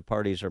respective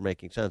parties are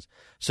making sense.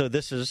 So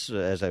this is,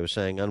 as I was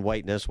saying, on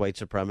whiteness, white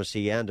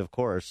supremacy, and, of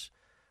course,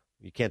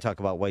 you can't talk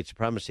about white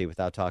supremacy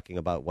without talking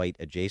about white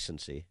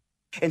adjacency.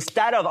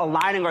 Instead of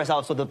aligning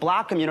ourselves with the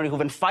black community who've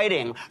been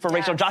fighting for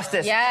racial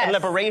justice and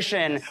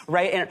liberation,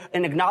 right,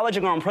 and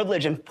acknowledging our own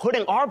privilege and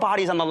putting our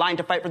bodies on the line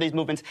to fight for these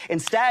movements,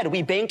 instead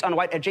we banked on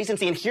white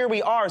adjacency, and here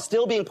we are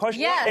still being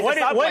pushed.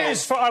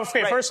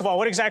 First of all,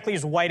 what exactly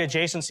is white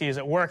adjacency? Is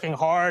it working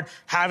hard,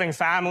 having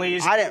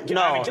families? I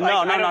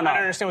don't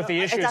understand what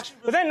the issue is.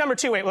 But then number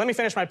two, let me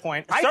finish my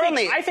point.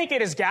 I think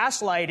it is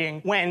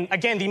gaslighting when,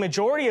 again, the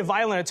majority of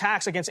violent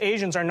attacks against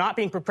Asians are not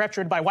being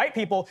perpetrated by white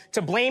people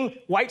to blame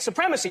white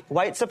supremacy.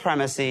 White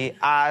supremacy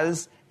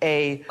as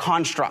a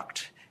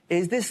construct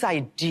is this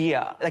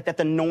idea that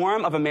the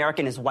norm of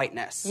American is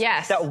whiteness.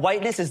 Yes. That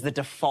whiteness is the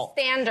default.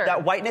 Standard.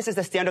 That whiteness is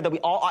the standard that we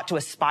all ought to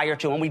aspire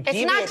to. And we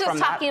deviate from that. It's not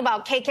just talking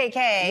about KKK.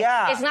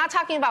 Yeah. It's not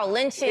talking about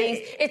lynchings.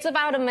 It's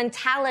about a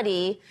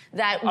mentality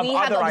that we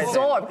have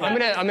absorbed. I'm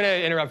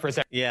gonna interrupt for a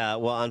second. Yeah,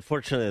 well,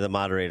 unfortunately, the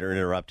moderator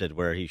interrupted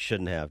where he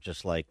shouldn't have,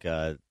 just like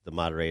one of the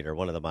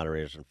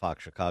moderators in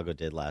Fox Chicago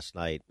did last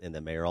night in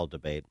the mayoral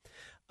debate.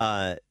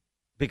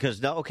 Because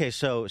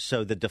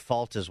so the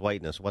default is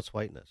whiteness. What's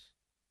whiteness?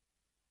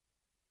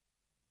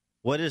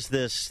 What is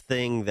this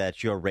thing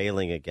that you're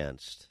railing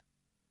against?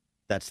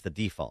 That's the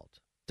default.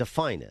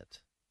 Define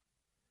it.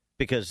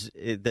 Because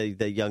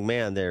the young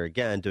man there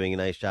again doing a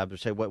nice job to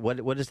say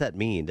what does that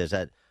mean?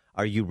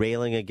 Are you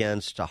railing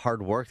against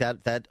hard work?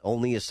 That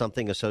only is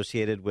something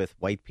associated with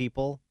white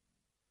people.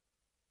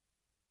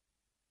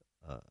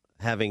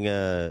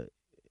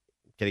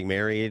 Getting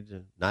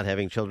married, not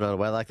having children out of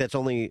wedlock, that's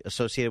only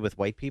associated with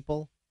white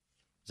people?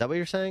 Is that what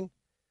you're saying?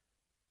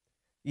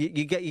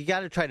 You got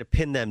to try to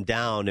pin them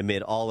down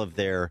amid all of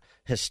their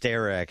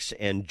hysterics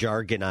and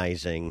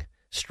jargonizing,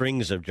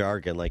 strings of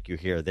jargon like you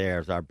hear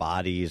there, our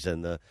bodies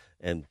and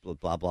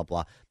blah, blah,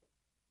 blah.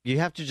 You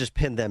have to just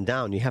pin them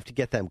down. You have to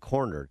get them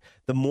cornered.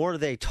 The more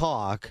they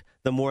talk,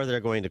 the more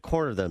they're going to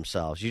corner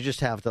themselves. You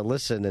just have to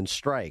listen and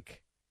strike.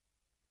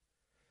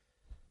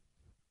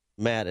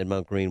 Matt in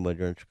Mount Greenwood,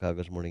 you're in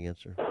Chicago's Morning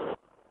Answer.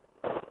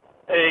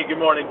 Hey, good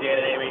morning, Dan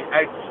and Amy.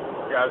 I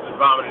was just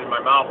vomiting in my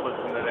mouth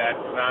listening to that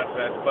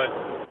nonsense. But,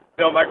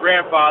 my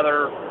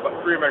grandfather,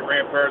 three of my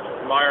grandparents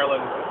were from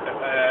Ireland.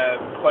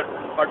 But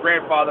my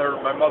grandfather,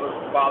 my mother's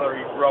father,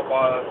 he grew up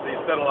they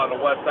settled on the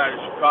west side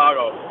of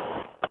Chicago.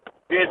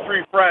 He had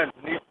three friends,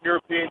 an Eastern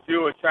European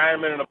Jew, a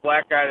Chinaman, and a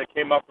black guy that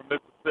came up from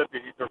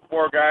Mississippi. These are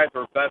four guys that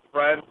were best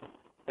friends.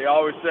 They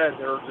always said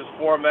there were just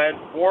four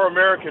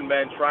American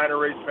men trying to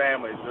raise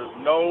families. There's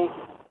no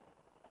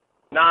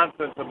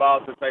nonsense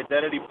about this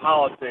identity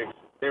politics.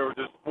 They were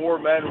just four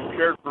men who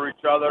cared for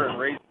each other and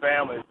raised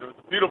families. It was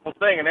a beautiful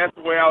thing, and that's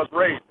the way I was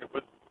raised.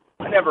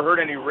 I never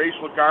heard any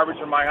racial garbage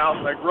in my house,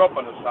 and I grew up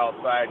on the South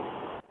Side.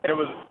 And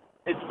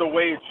it's the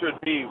way it should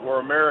be.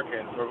 We're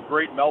Americans. We're a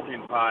great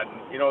melting pot.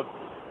 And,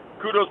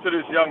 kudos to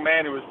this young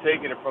man who was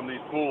taking it from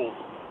these fools.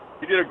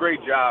 He did a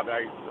great job.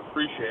 I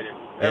appreciate it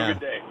every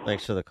day.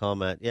 Thanks for the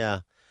comment.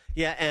 Yeah.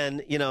 Yeah,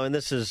 and, and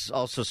this is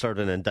also sort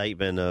of an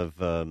indictment of,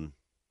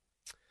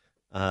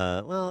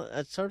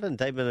 it's sort of an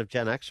indictment of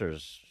Gen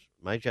Xers,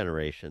 my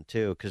generation,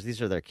 too, because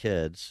these are their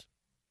kids.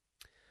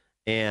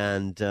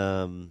 And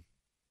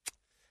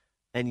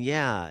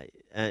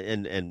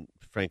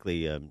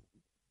frankly,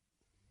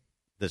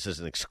 this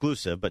isn't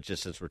exclusive, but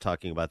just since we're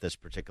talking about this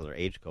particular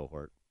age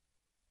cohort,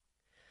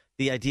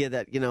 the idea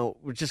that,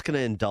 we're just going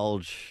to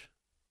indulge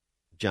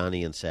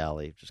Johnny and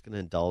Sally, just going to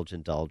indulge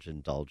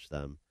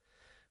them.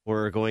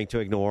 We're going to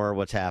ignore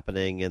what's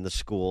happening in the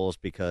schools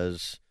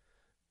because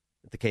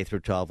at the K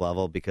through 12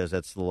 level, because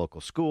that's the local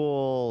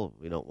school.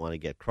 We don't want to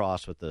get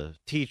cross with the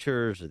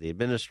teachers or the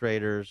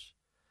administrators.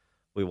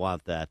 We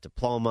want that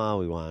diploma.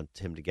 We want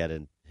him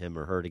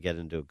or her to get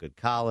into a good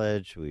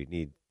college. We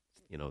need,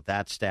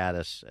 that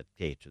status at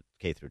K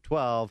through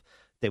 12.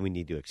 Then we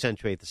need to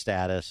accentuate the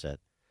status at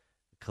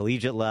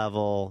collegiate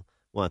level.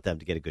 Want them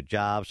to get a good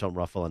job, so don't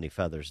ruffle any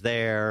feathers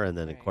there. And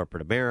then in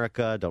corporate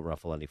America, don't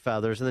ruffle any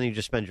feathers. And then you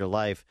just spend your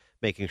life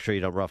making sure you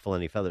don't ruffle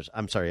any feathers.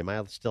 I'm sorry, am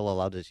I still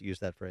allowed to use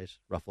that phrase?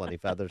 Ruffle any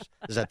feathers?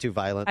 Is that too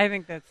violent? I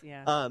think that's,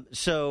 yeah.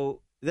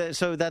 So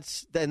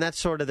that's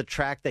sort of the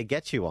track they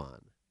get you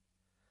on.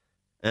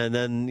 And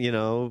then,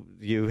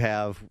 you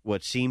have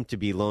what seemed to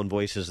be lone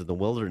voices in the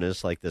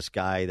wilderness, like this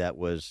guy that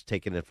was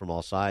taking it from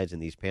all sides in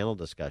these panel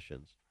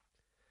discussions.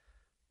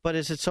 But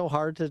is it so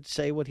hard to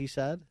say what he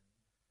said?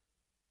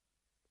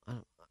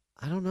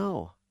 I don't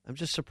know. I'm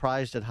just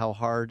surprised at how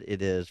hard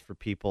it is for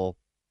people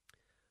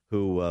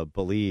who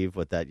believe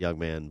what that young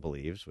man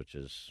believes, which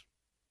is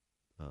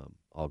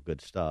all good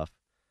stuff,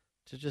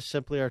 to just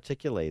simply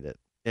articulate it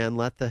and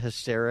let the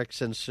hysterics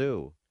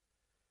ensue.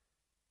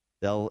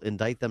 They'll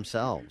indict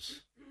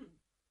themselves.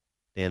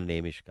 Dan and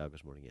Amy,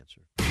 Chicago's Morning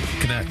Answer.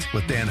 Connect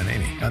with Dan and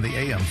Amy on the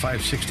AM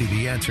 560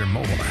 The Answer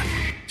mobile app.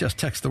 Just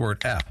text the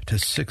word app to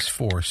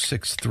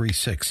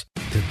 64636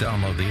 to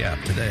download the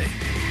app today.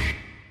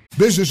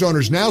 Business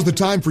owners, now's the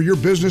time for your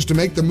business to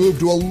make the move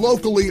to a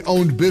locally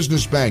owned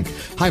business bank.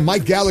 Hi,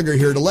 Mike Gallagher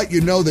here to let you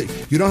know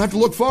that you don't have to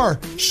look far.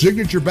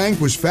 Signature Bank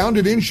was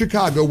founded in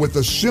Chicago with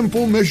a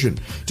simple mission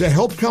to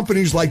help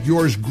companies like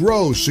yours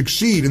grow,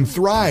 succeed, and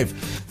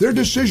thrive. Their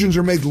decisions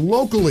are made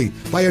locally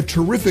by a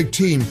terrific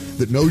team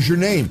that knows your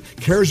name,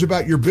 cares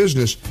about your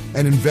business,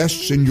 and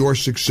invests in your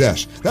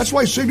success. That's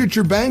why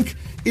Signature Bank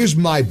is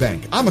my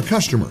bank. I'm a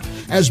customer.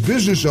 As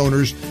business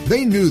owners,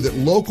 they knew that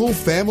local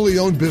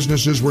family-owned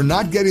businesses were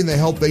not getting the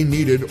help they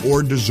needed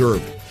or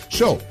deserved.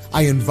 So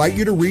I invite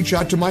you to reach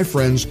out to my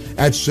friends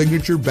at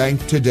Signature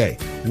Bank today.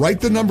 Write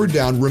the number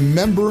down.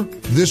 Remember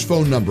this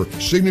phone number,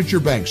 Signature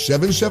Bank,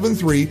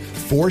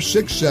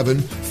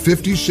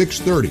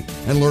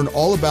 773-467-5630, and learn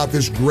all about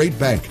this great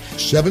bank,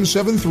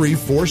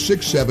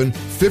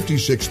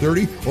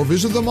 773-467-5630, or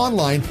visit them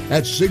online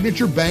at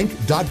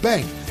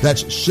signaturebank.bank.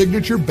 That's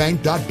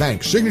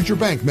signaturebank.bank. Signature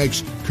Bank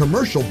makes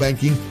commercial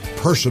banking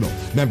personal.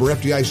 Member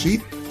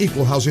FDIC,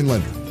 equal housing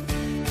lender.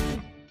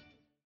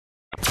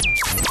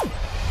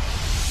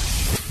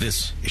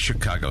 This is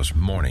Chicago's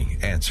Morning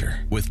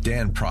Answer with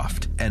Dan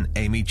Proft and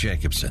Amy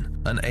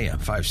Jacobson on AM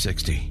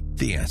 560.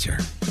 The Answer.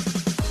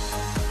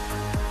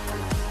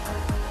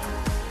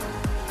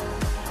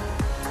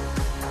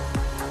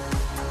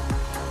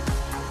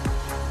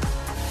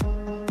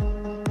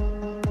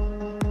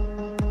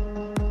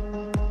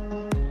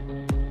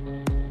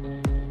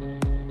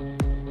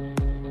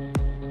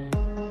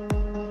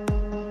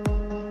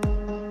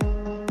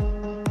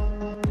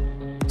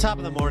 Top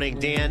of the morning,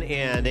 Dan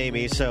and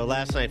Amy. So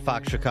last night,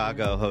 Fox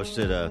Chicago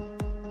hosted a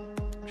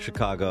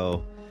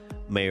Chicago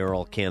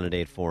mayoral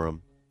candidate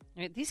forum.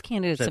 I mean, these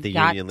candidates at have the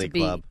got Union to League be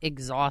Club.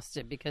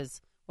 exhausted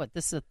because,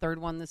 this is the third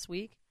one this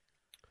week?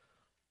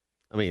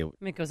 I mean,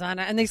 it goes on,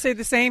 and they say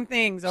the same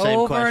things same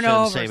over questions, and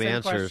over. same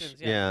answers.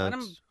 Questions. Yeah, Let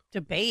them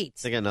debate.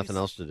 They got nothing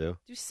else to do.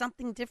 Do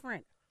something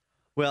different.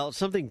 Well,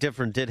 something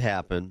different did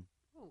happen.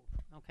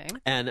 Okay.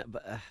 And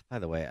by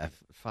the way,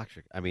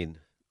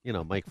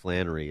 Mike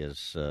Flannery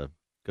is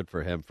good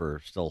for him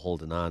for still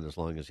holding on as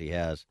long as he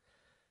has.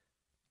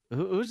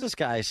 Who's this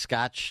guy,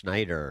 Scott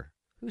Schneider?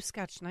 Who's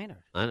Scott Schneider?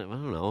 I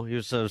don't know. He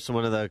was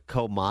one of the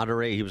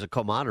co-moderator. He was a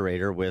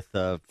co-moderator with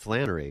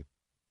Flannery.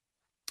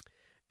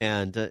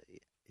 And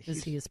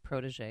is he his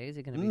protege? Is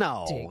he going to be?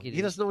 No, diggity?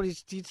 he doesn't know what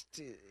he's is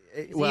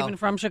he even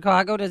from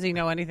Chicago? Does he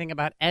know anything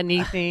about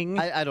anything?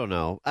 I don't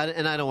know,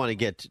 and I don't want to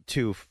get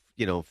too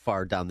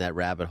far down that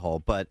rabbit hole.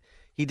 But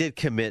he did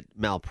commit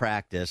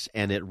malpractice,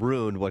 and it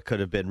ruined what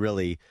could have been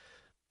really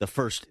the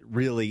first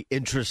really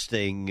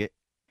interesting,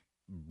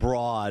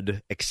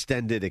 broad,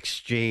 extended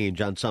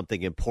exchange on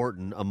something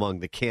important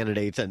among the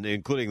candidates, and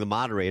including the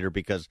moderator,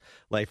 because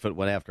Lightfoot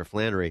went after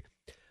Flannery,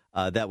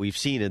 that we've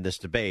seen in this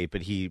debate.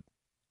 But he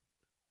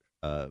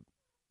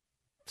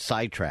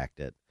sidetracked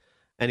it.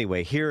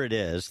 Anyway, here it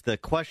is. The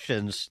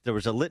questions, there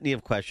was a litany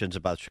of questions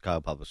about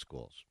Chicago Public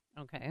Schools.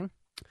 Okay.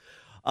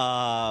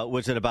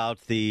 Was it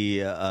about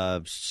the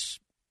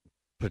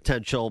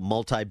potential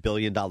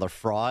multi-billion-dollar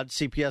fraud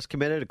CPS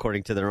committed,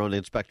 according to their own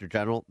Inspector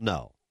General?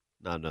 No.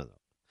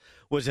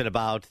 Was it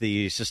about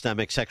the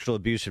systemic sexual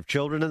abuse of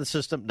children in the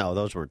system? No,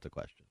 those weren't the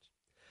questions.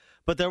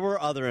 But there were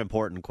other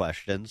important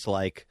questions,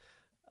 like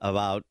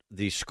about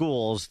the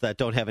schools that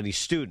don't have any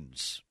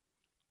students,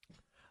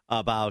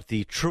 about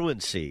the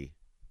truancy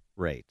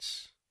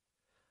rates,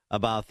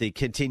 about the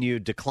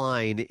continued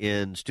decline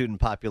in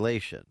student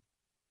population.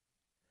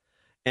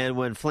 And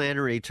when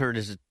Flannery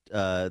turned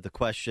the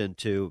question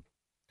to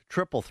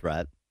Triple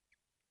Threat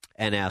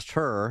and asked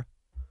her,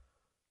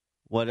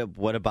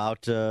 what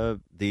about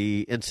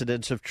the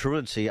incidents of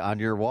truancy on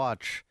your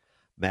watch,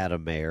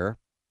 Madam Mayor?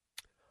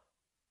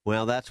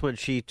 Well, that's when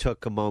she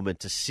took a moment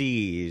to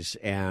seize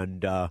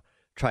and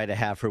try to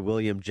have her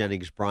William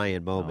Jennings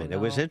Bryan moment. Oh, no.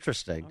 It was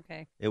interesting.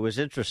 Okay. It was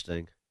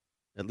interesting.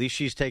 At least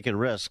she's taking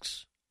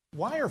risks.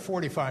 Why are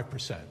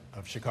 45%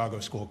 of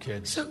Chicago school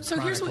kids So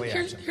chronically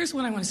absent? here's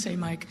what I want to say,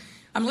 Mike.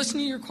 I'm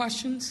listening to your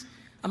questions.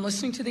 I'm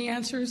listening to the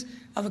answers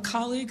of the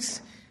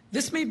colleagues.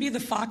 This may be the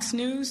Fox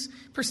News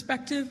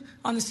perspective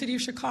on the city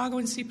of Chicago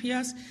and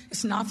CPS.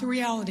 It's not the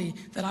reality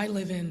that I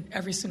live in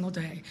every single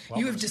day.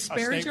 Well, you have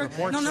disparaged our...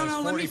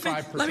 No. Let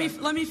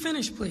me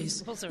finish,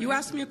 please. You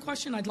asked me a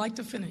question. I'd like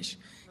to finish.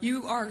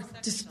 You are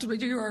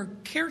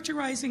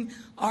characterizing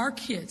our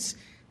kids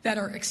that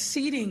are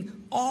exceeding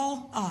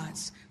all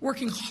odds,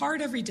 working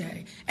hard every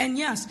day. And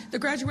yes, the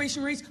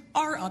graduation rates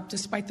are up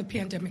despite the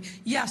pandemic.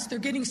 Yes, they're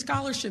getting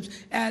scholarships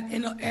at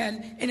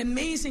an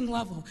amazing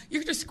level.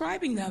 You're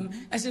describing them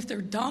as if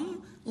they're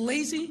dumb,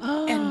 lazy,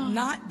 and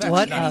not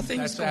doing anything.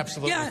 That's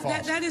absolutely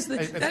false. That is the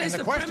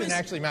question, premise.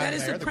 actually,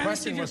 Madam Mayor, the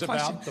question was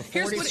about the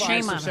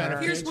 45%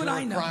 of kids who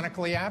are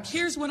chronically absent.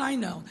 Here's what I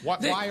know.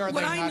 Why are they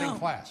not in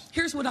class?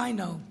 Here's what I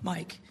know,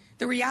 Mike.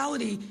 The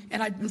reality,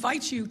 and I'd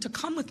invite you to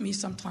come with me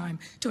sometime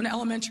to an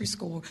elementary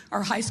school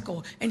or high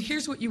school, and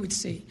here's what you would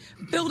see.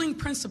 Building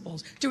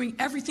principals, doing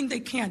everything they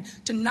can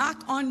to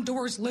knock on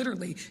doors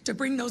literally to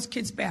bring those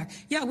kids back.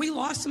 Yeah, we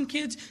lost some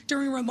kids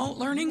during remote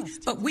learning,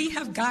 but we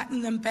have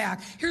gotten them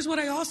back. Here's what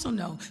I also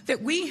know,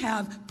 that we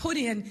have put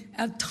in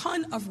a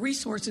ton of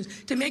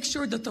resources to make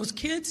sure that those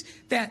kids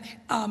that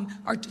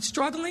are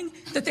struggling,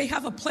 that they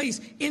have a place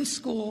in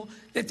school,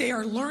 that they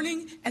are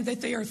learning, and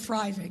that they are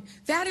thriving.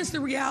 That is the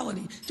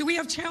reality. Do we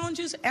have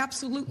challenges?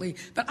 Absolutely.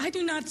 But I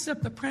do not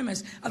accept the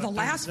premise of the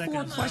last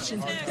four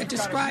questions that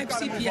describe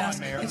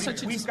CPS in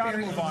such a We've got to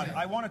move on.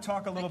 I want to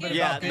talk a little bit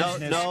about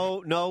business.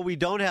 No, we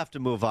don't have to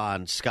move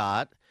on,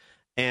 Scott.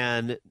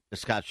 And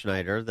Scott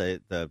Schneider,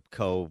 the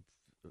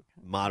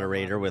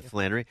co-moderator with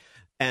Flannery.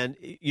 And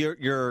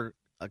your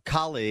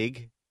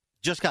colleague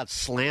just got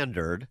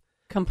slandered.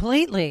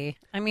 Completely.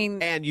 I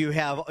mean, and you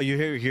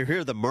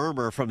hear the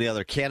murmur from the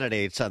other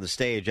candidates on the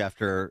stage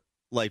after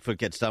Lightfoot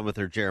gets done with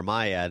her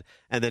Jeremiah ad,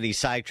 and then he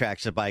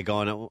sidetracks it by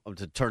going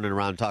to turn it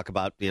around and talk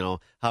about,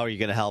 how are you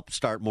going to help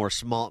start more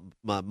small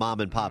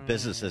mom and pop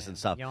businesses and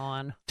stuff.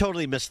 Yawn.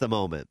 Totally missed the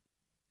moment.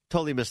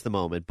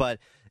 But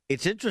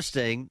it's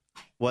interesting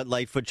what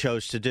Lightfoot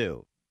chose to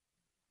do.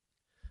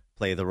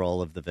 Play the role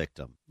of the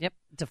victim. Yep.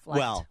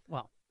 Deflect.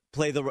 Well.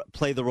 Play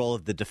the role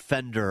of the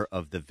defender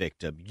of the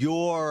victim.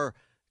 You're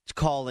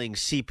calling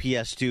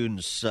CPS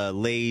students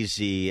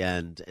lazy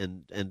and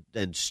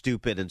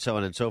stupid and so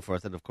on and so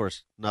forth, and of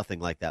course nothing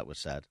like that was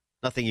said.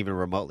 Nothing even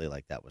remotely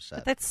like that was said.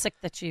 But that's sick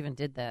that she even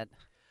did that.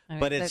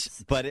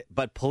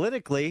 But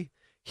politically,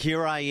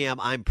 here I am.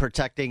 I'm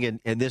protecting,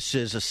 and this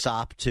is a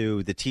sop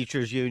to the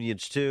teachers'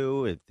 unions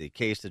too. In the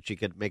case that she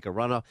could make a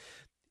runoff,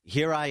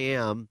 here I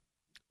am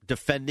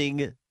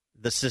defending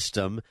the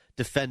system,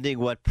 defending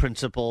what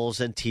principals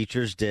and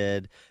teachers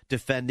did,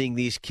 defending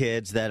these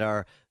kids that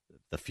are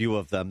the few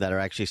of them that are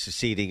actually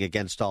succeeding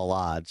against all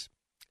odds,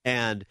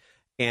 and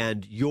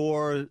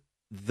you're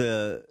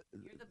the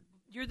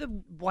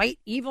white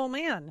evil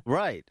man,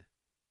 right,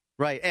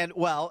 and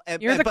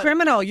you're the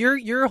criminal.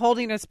 You're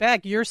holding us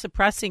back. You're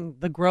suppressing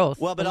the growth,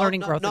 the learning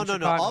growth. No.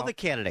 All the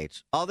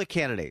candidates.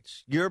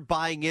 You're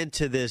buying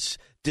into this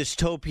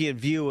dystopian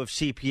view of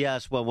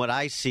CPS when what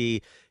I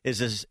see is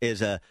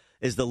the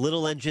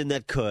little engine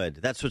that could.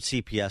 That's what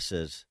CPS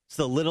is. It's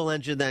the little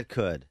engine that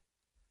could.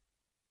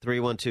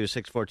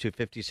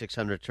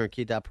 312-642-5600,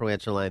 turnkey.pro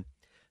answer line.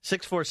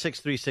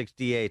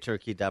 64636DA,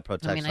 turnkey.pro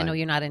text line. I mean, I know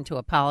you're not into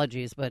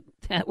apologies, but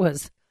that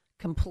was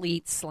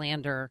complete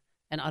slander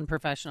and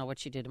unprofessional what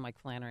she did to Mike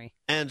Flannery.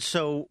 And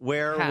so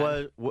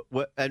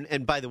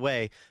and by the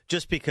way,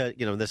 just because,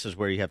 this is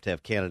where you have to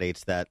have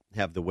candidates that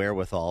have the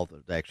wherewithal,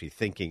 actually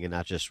thinking and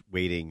not just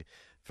waiting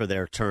for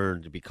their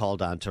turn to be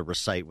called on to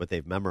recite what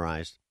they've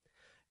memorized.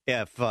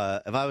 If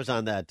I was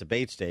on that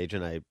debate stage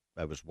and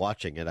I was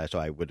watching it,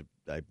 I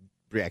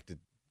reacted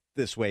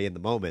this way in the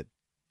moment.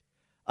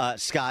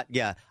 Scott,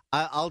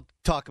 I'll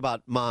talk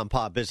about mom and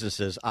pop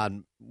businesses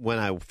on when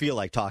I feel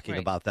like talking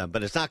about them,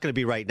 but it's not going to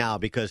be right now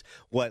because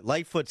what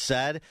Lightfoot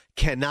said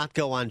cannot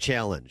go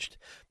unchallenged.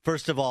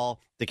 First of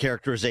all, the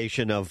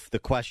characterization of the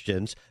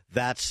questions,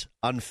 that's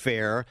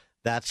unfair,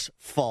 that's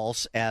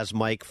false, as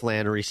Mike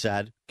Flannery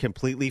said,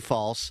 completely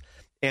false.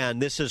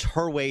 And this is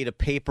her way to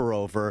paper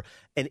over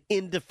an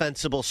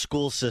indefensible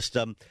school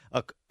system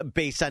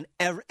based on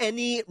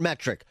any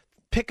metric.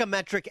 Pick a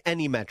metric,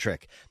 any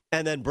metric.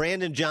 And then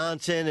Brandon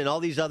Johnson and all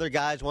these other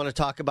guys want to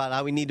talk about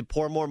how we need to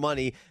pour more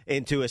money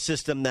into a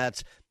system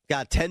that's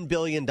got $10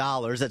 billion,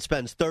 that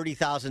spends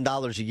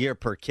 $30,000 a year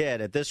per kid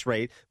at this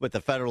rate with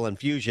the federal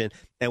infusion.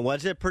 And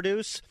what does it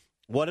produce?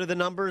 What are the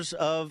numbers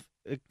of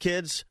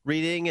kids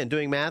reading and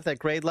doing math at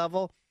grade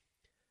level?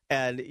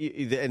 And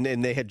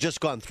they had just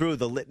gone through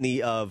the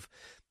litany of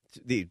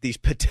these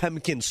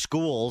Potemkin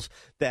schools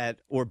that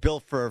were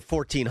built for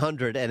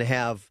 1,400 and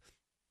have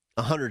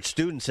 100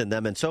 students in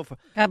them and so forth.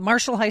 At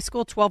Marshall High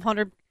School,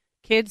 1,200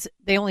 kids.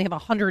 They only have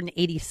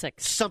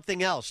 186.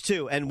 Something else,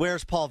 too. And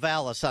where's Paul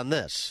Vallis on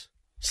this?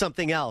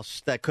 Something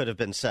else that could have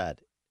been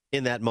said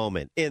in that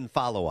moment, in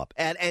follow-up,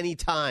 at any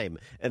time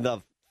in the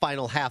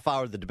final half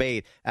hour of the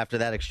debate after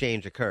that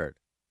exchange occurred.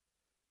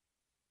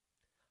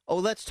 Oh,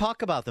 let's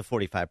talk about the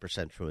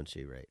 45%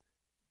 truancy rate.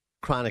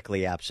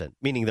 Chronically absent,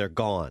 meaning they're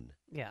gone.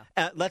 Yeah.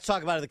 Let's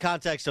talk about it in the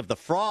context of the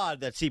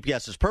fraud that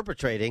CPS is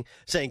perpetrating,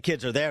 saying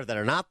kids are there that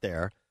are not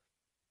there.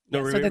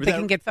 So that they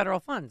can get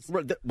federal funds.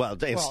 Well,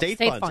 state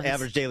funds,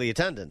 average daily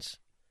attendance.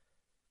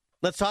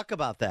 Let's talk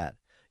about that.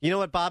 You know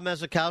what Bob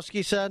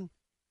Mazikowski said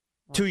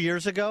 2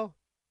 years ago?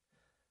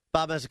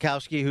 Bob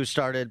Mazikowski, who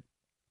started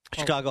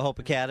Chicago Hope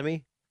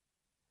Academy.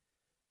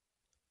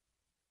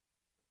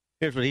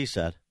 Here's what he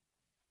said.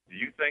 Do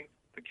you think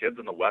the kids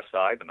on the west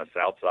side and the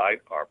south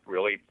side are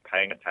really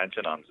paying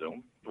attention on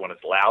Zoom when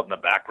it's loud in the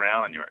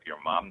background and your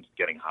mom's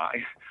getting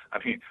high? I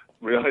mean,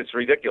 really, it's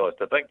ridiculous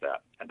to think that.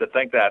 And to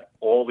think that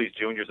all these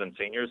juniors and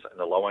seniors in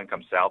the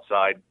low-income south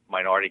side,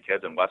 minority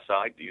kids and west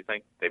side, do you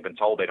think they've been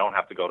told they don't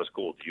have to go to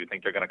school? Do you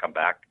think they're going to come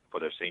back for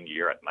their senior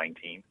year at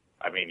 19?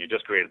 I mean, you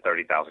just created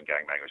 30,000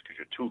 gangbangers because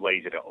you're too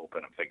lazy to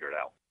open and figure it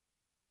out.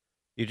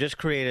 You just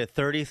created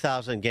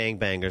 30,000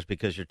 gangbangers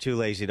because you're too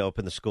lazy to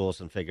open the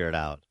schools and figure it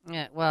out.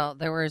 Yeah, well,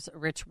 there was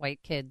rich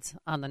white kids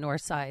on the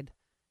north side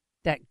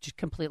that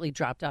completely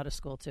dropped out of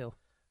school, too.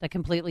 That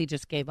completely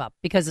just gave up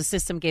because the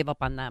system gave up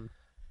on them.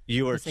 They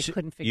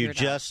couldn't figure it out.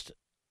 You just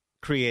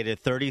created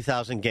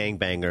 30,000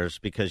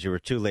 gangbangers because you were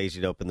too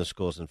lazy to open the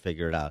schools and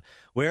figure it out.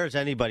 Where is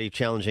anybody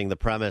challenging the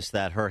premise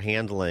that her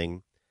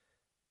handling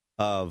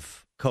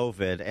of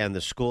COVID and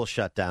the school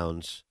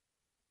shutdowns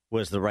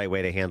was the right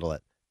way to handle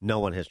it? No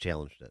one has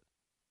challenged it.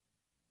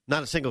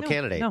 Not a single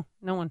candidate.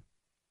 No one.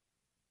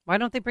 Why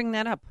don't they bring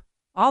that up?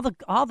 All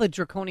the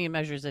draconian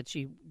measures that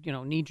she,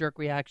 knee-jerk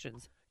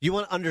reactions. You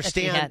want to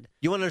understand?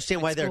 You want to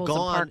understand why they're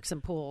gone? And parks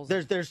and pools.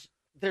 There's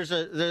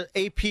the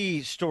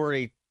AP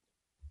story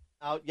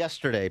out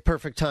yesterday.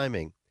 Perfect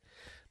timing.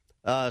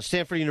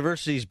 Stanford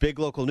University's big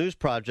local news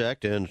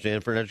project and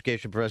Stanford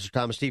education professor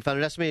Thomas T. found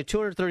an estimated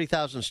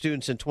 230,000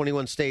 students in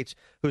 21 states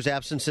whose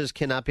absences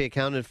cannot be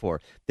accounted for.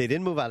 They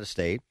didn't move out of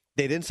state.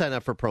 They didn't sign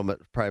up for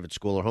private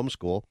school or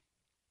homeschool.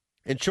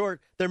 In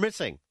short, they're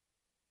missing.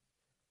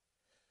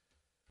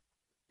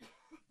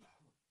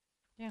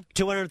 Yeah.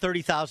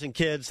 230,000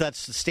 kids.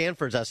 That's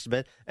Stanford's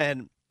estimate.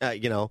 And,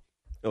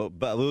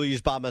 we'll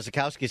use Bob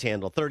Mazikowski's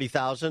handle.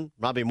 30,000,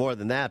 probably more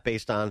than that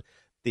based on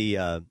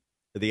the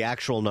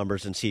actual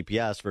numbers in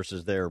CPS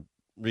versus their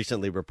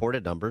recently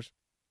reported numbers.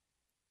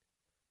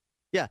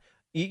 Yeah,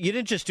 you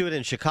didn't just do it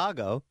in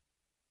Chicago.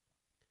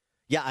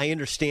 Yeah, I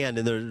understand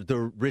in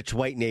the rich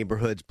white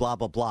neighborhoods, blah,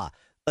 blah, blah.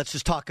 Let's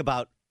just talk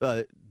about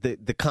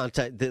the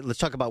content. Let's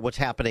talk about what's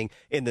happening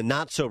in the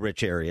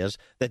not-so-rich areas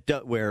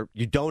where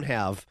you don't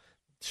have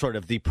sort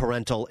of the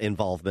parental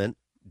involvement,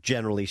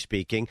 generally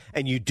speaking,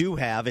 and you do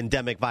have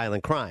endemic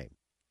violent crime.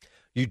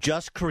 You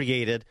just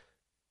created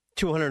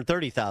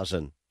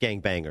 230,000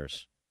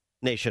 gangbangers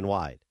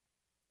nationwide.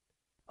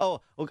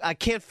 Oh, I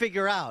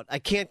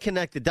can't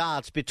connect the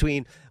dots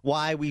between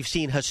why we've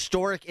seen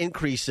historic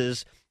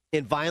increases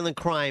in violent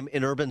crime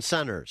in urban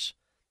centers.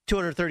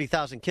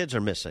 230,000 kids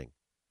are missing.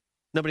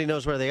 Nobody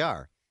knows where they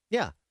are.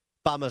 Yeah,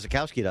 Bob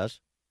Mazikowski does,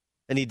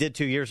 and he did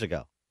 2 years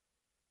ago.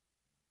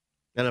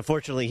 And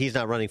unfortunately, he's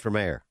not running for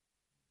mayor.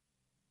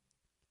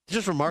 It's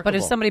just remarkable. But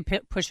if somebody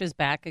pushes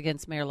back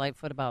against Mayor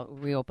Lightfoot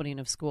about reopening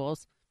of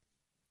schools,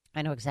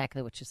 I know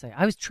exactly what you say.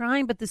 I was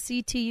trying, but the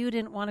CTU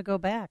didn't want to go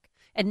back.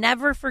 And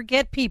never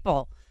forget,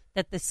 people,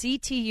 that the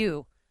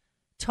CTU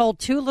told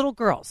two little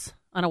girls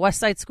on a West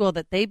Side school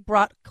that they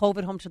brought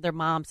COVID home to their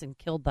moms and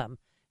killed them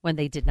when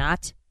they did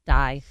not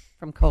die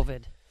from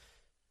COVID.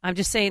 I'm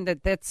just saying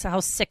that's how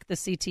sick the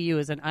CTU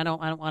is, and I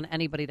don't want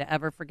anybody to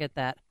ever forget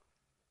that.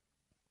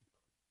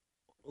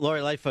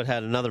 Lori Lightfoot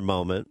had another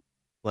moment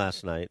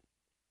last night.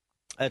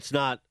 It's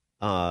not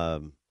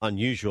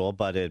unusual,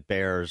 but it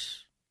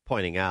bears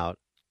pointing out.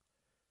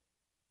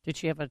 Did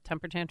she have a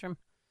temper tantrum?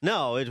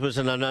 No, it was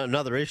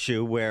another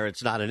issue where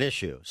it's not an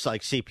issue. It's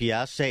like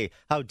CPS. Hey,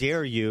 how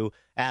dare you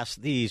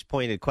ask these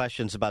pointed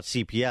questions about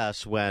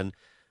CPS when,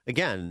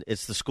 again,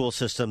 it's the school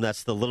system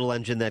that's the little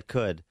engine that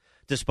could,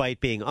 despite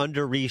being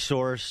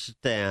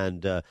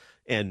under-resourced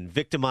and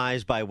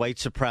victimized by white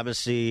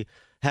supremacy,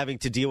 having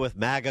to deal with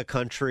MAGA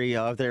country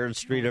out there in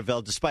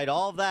Streeterville. Despite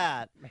all of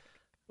that,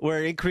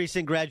 we're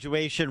increasing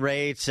graduation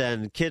rates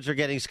and kids are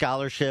getting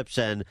scholarships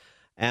and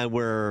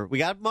we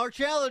got more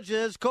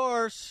challenges, of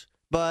course,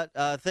 but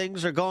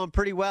things are going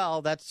pretty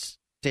well. That's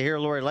to hear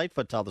Lori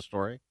Lightfoot tell the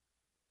story.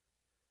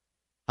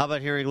 How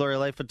about hearing Lori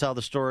Lightfoot tell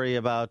the story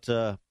about,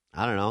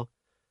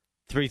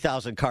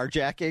 3,000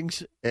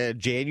 carjackings in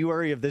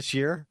January of this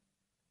year?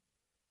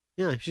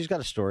 Yeah, she's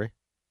got a story.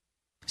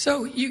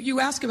 So you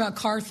ask about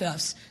car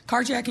thefts.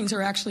 Carjackings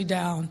are actually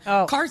down.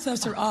 Oh. Car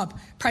thefts are up,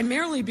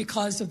 primarily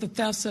because of the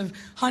thefts of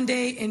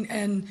Hyundai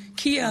and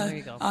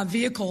Kia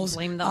vehicles.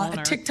 Blame the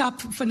owner. A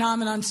TikTok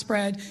phenomenon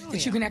spread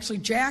that you can actually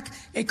jack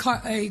a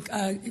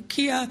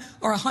Kia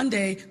or a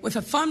Hyundai with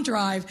a thumb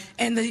drive,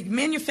 and the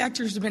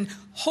manufacturers have been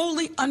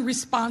wholly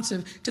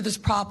unresponsive to this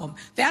problem.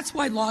 That's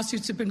why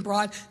lawsuits have been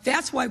brought.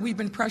 That's why we've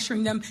been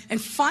pressuring them.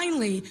 And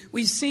finally,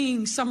 we've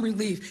seen some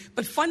relief.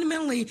 But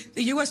fundamentally,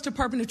 the U.S.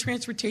 Department of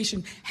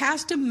Transportation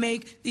has to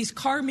make these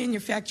car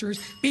manufacturers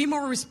be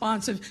more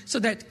responsive so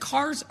that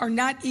cars are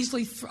not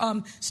easily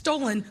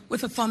stolen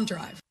with a thumb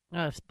drive.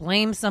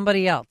 Blame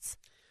somebody else.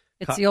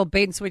 It's the old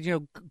bait and switch.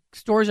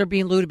 Stores are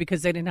being looted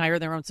because they didn't hire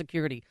their own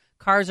security.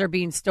 Cars are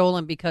being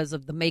stolen because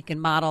of the make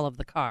and model of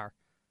the car.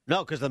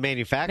 No, because the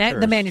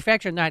manufacturers. The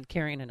manufacturer not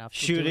carrying enough.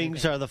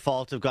 Shootings are the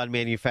fault of gun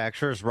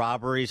manufacturers.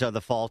 Robberies are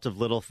the fault of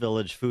little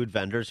village food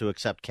vendors who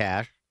accept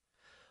cash.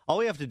 All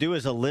we have to do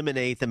is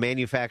eliminate the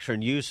manufacture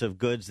and use of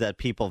goods that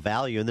people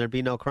value, and there'd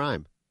be no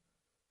crime.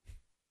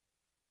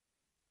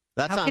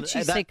 How could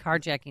she say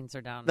carjackings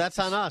are down? That's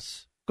on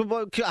us.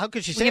 How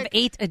could she say? We have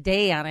 8 a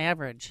day on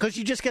average. Because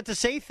you just get to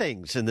say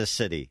things in this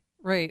city.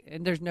 Right,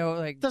 and there's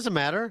no Doesn't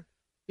matter.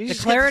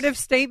 Declarative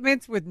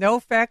statements with no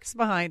facts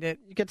behind it.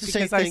 You get to say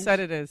things. Because I said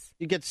it is.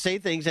 You get to say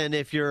things, and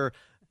if you're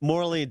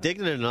morally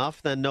indignant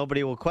enough, then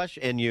nobody will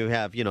question. And you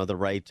have, the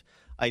right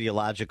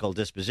ideological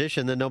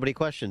disposition, then nobody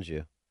questions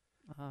you.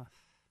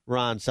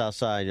 Ron,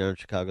 Southside, you're on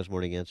Chicago's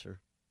Morning Answer.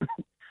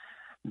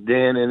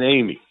 Dan and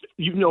Amy,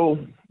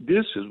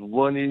 this is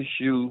one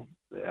issue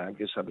that I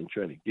guess I've been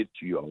trying to get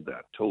to you all that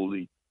I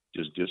totally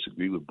just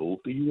disagree with both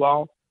of you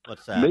all.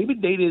 What's that? Maybe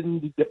they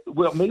didn't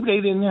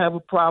have a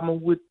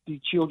problem with the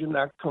children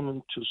not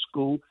coming to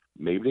school.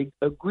 Maybe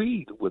they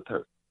agreed with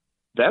her.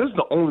 That is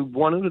the only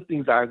one of the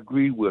things I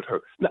agree with her.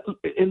 Now,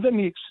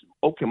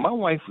 and my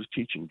wife was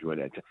teaching during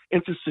that time.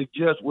 And to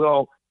suggest,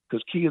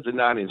 because kids are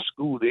not in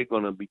school, they're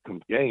going to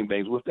become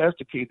gangbangers. Well, if that's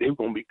the case, they're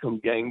going to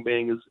become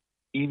gangbangers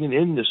even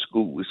in the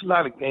school. It's a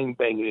lot of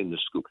gangbanging in the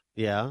school.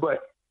 Yeah. But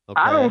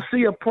okay. I don't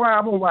see a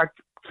problem like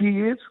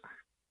kids.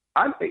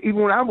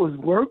 Even when I was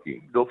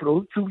working, for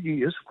those 2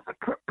 years,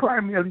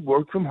 primarily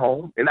worked from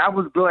home, and I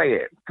was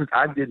glad because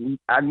I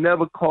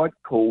never caught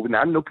COVID. And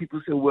I know people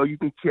say, well, you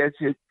can catch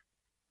it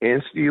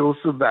and still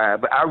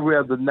survive, but I'd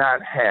rather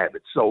not have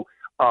it. So,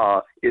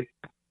 so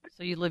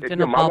you lived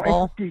in a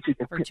bubble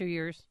for 2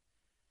 years?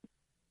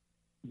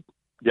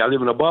 Yeah, I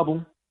live in a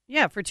bubble.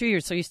 Yeah, for 2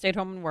 years. So you stayed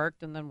home and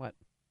worked, and then what?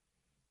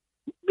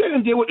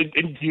 Then did what it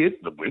did.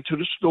 I went to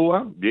the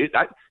store.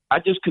 I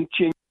just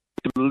continued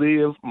to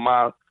live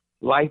my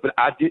life, but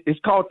it's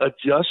called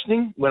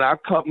adjusting. When our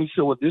company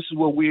said, well, this is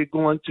what we're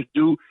going to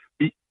do,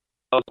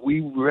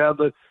 we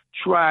rather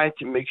try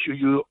to make sure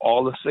you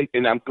all are safe,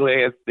 and I'm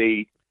glad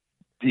they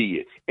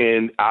did.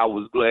 And I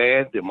was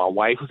glad that my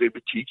wife was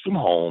able to teach from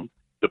home.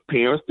 The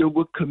parents that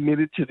were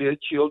committed to their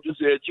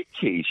children's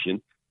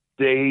education,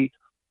 they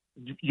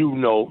just made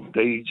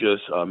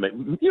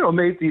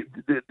the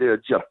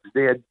adjustments.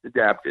 They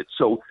adapted.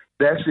 So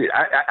that's it.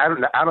 I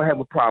don't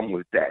have a problem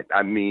with that.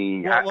 I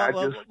mean,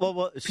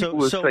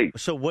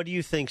 so what do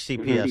you think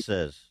CPS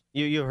is?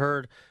 You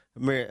heard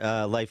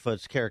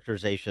Lightfoot's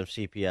characterization of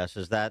CPS.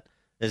 Is that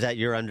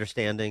your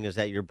understanding? Is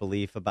that your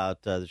belief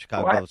about the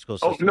Chicago public school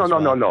system?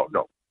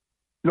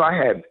 No, I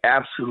have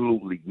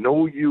absolutely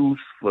no use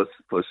for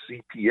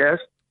CPS.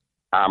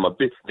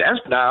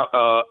 That's now,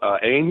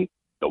 Amy.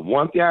 The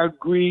one thing I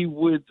agree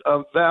with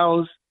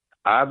Val is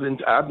I've been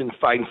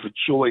fighting for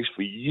choice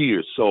for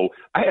years, so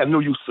I have no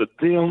use for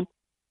them.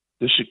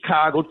 The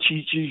Chicago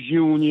Teachers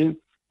Union,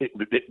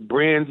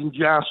 Brandon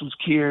Johnson's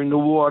carrying the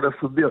water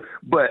for them.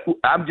 But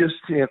I'm just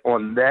saying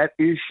on that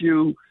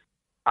issue,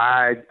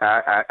 I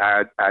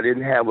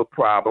didn't have a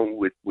problem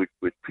with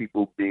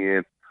people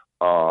being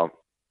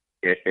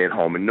at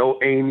home. And no,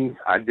 Amy,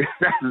 I did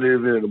not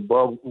live in a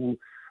bubble.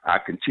 I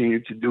continue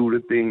to do the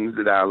things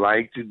that I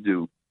like to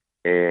do.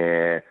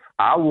 And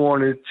I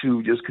wanted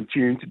to just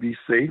continue to be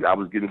safe. I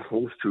was getting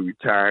close to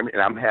retirement,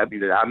 and I'm happy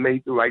that I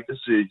made the right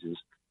decisions,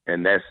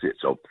 and that's it.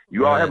 So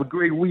you all have a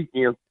great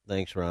weekend.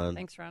 Thanks, Ron.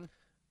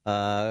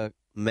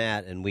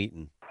 Matt and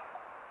Wheaton.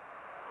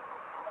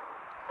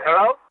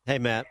 Hello? Hey,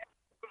 Matt.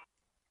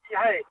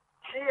 Hey,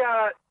 she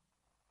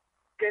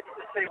gets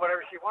to say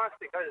whatever she wants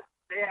because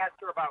they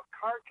asked her about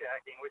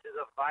carjacking, which is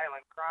a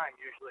violent crime,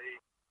 usually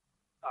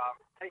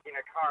taking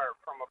a car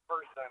from a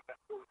person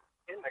who's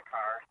in the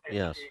car, and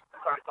yes. She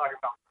started talking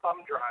about thumb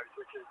drives,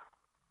 which is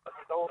a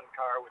stolen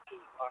car, which is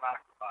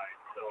unoccupied.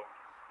 So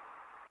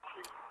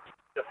she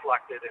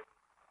deflected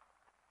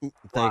and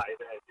lied.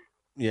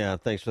 Yeah,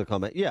 thanks for the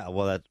comment. Yeah,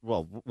 well,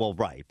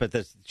 right, but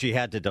she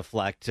had to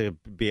deflect to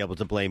be able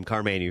to blame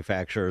car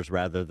manufacturers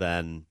rather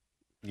than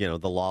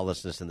the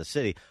lawlessness in the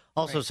city.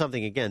 Also, right.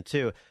 Something again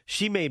too.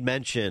 She made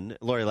mention,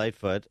 Lori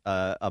Lightfoot,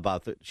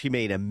 she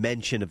made a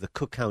mention of the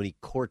Cook County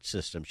court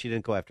system. She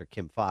didn't go after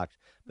Kim Foxx,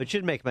 but she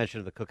did make mention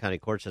of the Cook County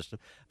court system.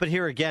 But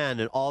here again,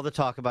 in all the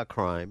talk about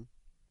crime,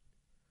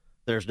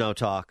 there's no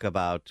talk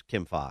about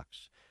Kim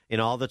Foxx. In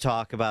all the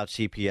talk about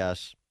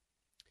CPS,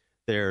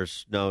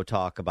 there's no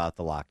talk about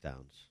the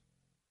lockdowns.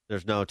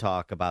 There's no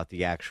talk about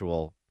the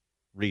actual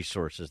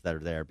resources that are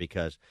there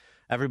because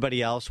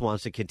everybody else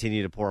wants to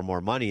continue to pour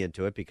more money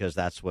into it because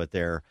that's what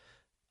their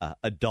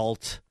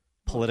adult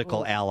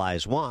political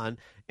allies want.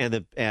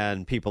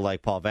 And people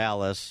like Paul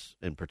Vallis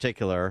in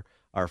particular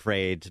are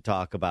afraid to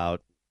talk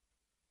about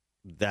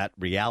that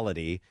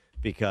reality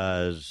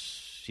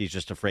because he's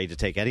just afraid to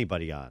take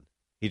anybody on.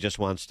 He just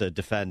wants to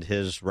defend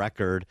his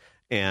record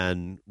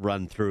and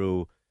run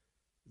through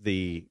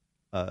the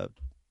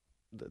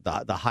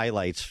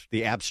highlights,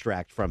 the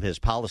abstract from his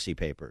policy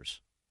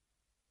papers.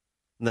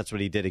 And that's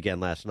what he did again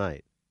last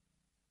night.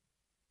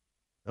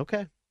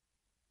 Okay.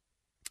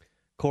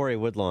 Corey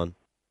Woodlawn.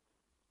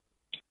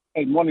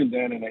 Hey, morning,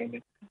 Dan and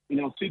Amy.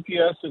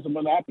 CPS is a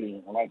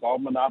monopoly. Like all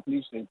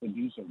monopolies, they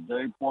produce a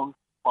very poor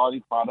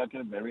quality product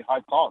at a very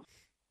high cost.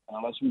 And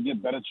unless we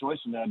get better choice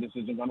in there, this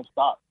isn't going to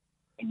stop.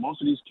 And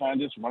most of these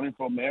candidates running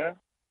for mayor,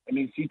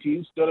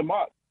 CTU stood them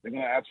up. They're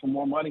going to ask for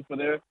more money for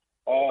their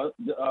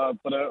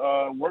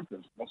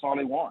workers. That's all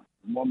they want.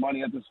 More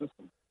money at the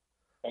system.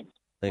 Thanks.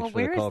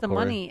 Where is the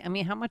money? I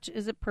mean, how much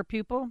is it per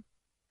pupil?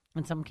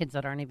 And some kids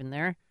that aren't even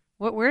there.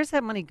 Where is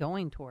that money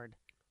going toward?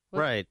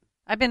 Right.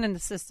 I've been in the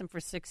system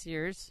for 6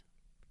 years.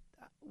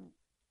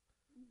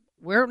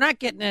 We're not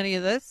getting any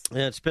of this.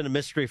 Yeah, it's been a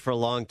mystery for a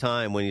long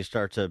time when you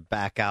start to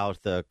back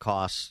out the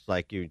costs.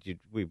 Like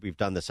we've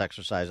done this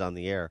exercise on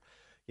the air.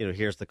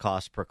 here's the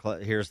cost per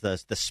here's the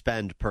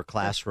spend per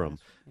classroom,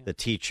 the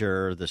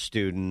teacher, the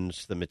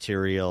students, the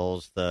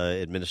materials, the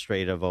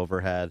administrative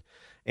overhead,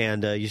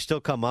 and you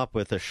still come up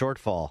with a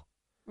shortfall.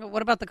 Well,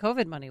 what about the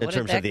COVID money? In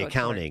terms of the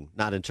accounting,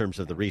 not in terms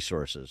of the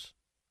resources.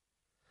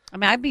 I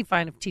mean, I'd be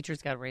fine if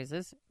teachers got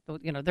raises.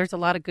 There's a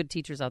lot of good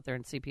teachers out there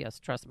in CPS.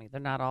 Trust me, they're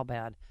not all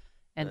bad,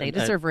 and they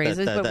deserve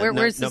raises. But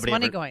where's this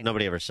money going?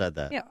 Nobody ever said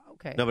that. Yeah,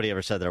 okay. Nobody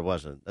ever said there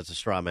wasn't. That's a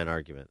straw man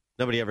argument.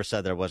 Nobody ever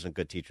said there wasn't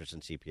good teachers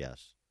in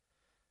CPS.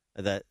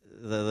 That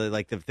the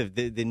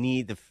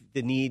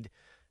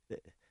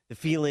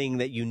feeling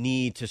that you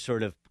need to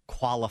sort of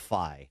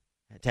qualify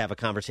to have a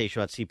conversation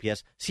about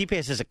CPS.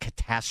 CPS is a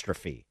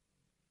catastrophe.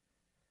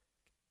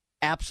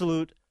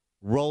 Absolute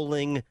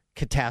rolling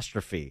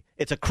catastrophe.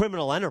 It's a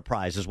criminal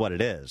enterprise is what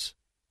it is,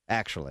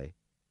 actually.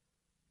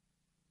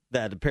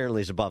 That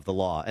apparently is above the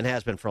law and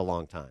has been for a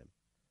long time.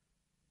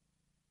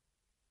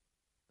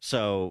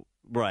 So,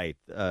 right,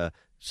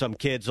 some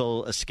kids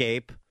will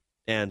escape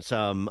and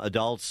some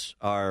adults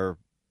are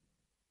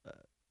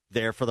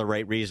there for the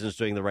right reasons,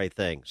 doing the right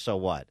thing. So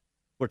what?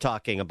 We're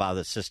talking about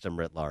the system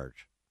writ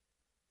large.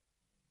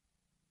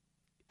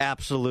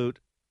 Absolute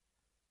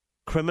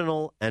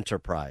criminal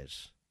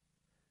enterprise.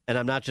 And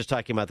I'm not just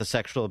talking about the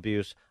sexual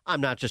abuse. I'm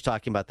not just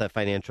talking about the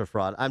financial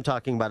fraud. I'm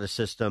talking about a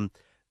system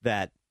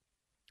that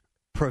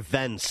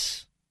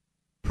prevents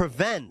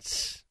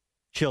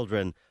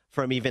children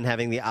from even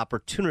having the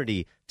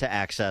opportunity to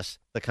access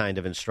the kind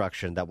of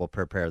instruction that will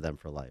prepare them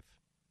for life.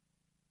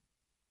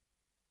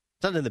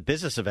 It's not in the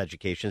business of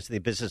education. It's in the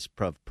business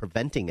of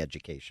preventing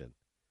education.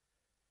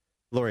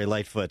 Lori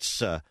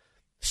Lightfoot's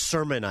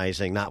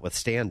sermonizing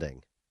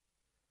notwithstanding.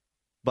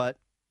 But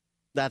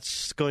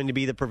that's going to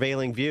be the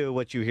prevailing view,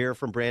 what you hear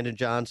from Brandon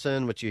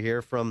Johnson, what you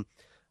hear from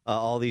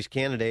all these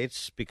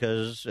candidates,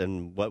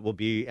 and what will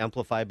be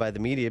amplified by the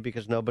media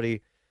because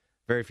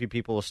very few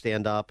people will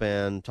stand up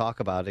and talk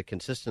about it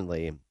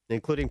consistently,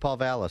 including Paul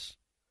Vallas.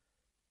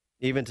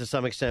 Even to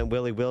some extent,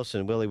 Willie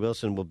Wilson. Willie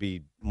Wilson will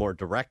be more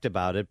direct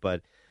about it,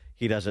 but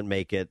he doesn't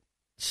make it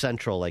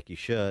central like he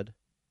should.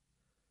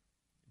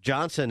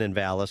 Johnson and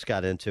Vallas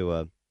got into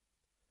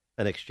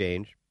an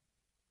exchange.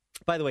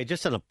 By the way,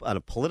 just on a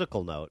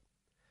political note,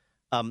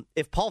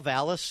 if Paul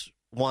Vallas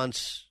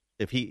wants,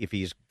 if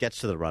he gets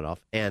to the runoff,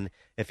 and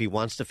if he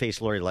wants to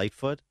face Lori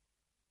Lightfoot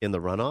in the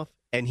runoff,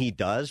 and he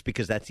does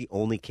because that's the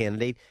only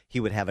candidate he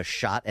would have a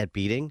shot at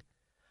beating,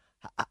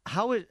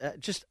 how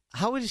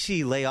does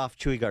he lay off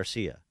Chuy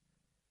Garcia?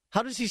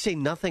 How does he say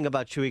nothing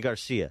about Chuy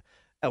Garcia,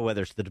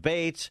 whether it's the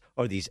debates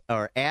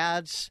or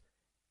ads?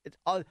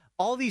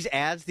 All these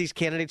ads these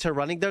candidates are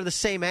running, they're the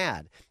same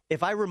ad.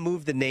 If I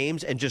removed the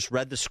names and just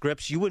read the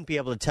scripts, you wouldn't be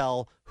able to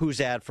tell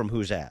whose ad from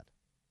whose ad.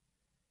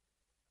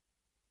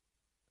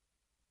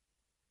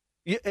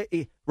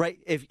 Right?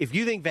 If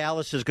you think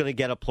Vallas is going to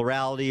get a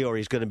plurality or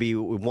he's going to be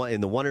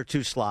in the 1 or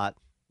 2 slot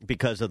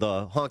because of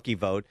the honky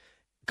vote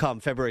come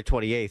February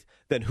 28th,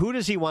 then who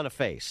does he want to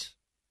face?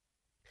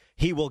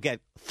 He will get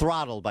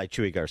throttled by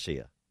Chuy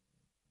Garcia,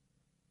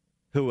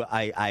 who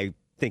I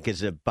think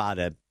is about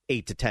a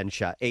 8 to 10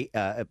 shot.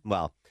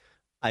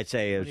 I'd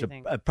say it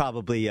was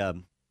probably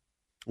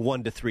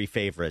 1 to 3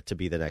 favorite to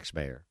be the next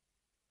mayor.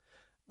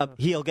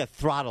 He'll get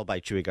throttled by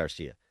Chuy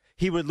Garcia.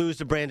 He would lose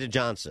to Brandon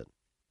Johnson.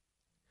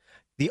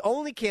 The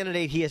only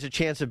candidate he has a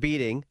chance of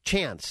beating,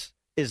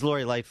 is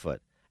Lori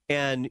Lightfoot.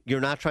 And you're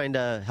not trying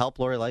to help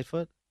Lori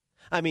Lightfoot?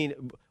 I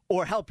mean,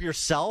 or help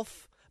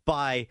yourself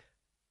by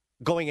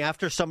going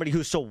after somebody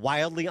who's so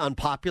wildly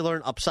unpopular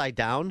and upside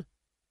down?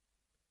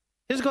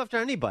 He doesn't go after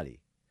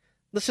anybody.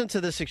 Listen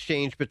to this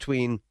exchange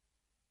between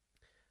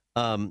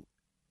Vallas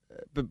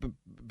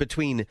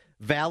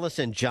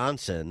and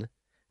Johnson,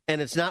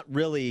 and it's not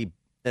really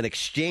an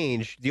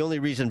exchange. The only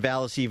reason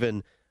Vallas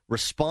even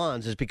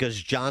responds is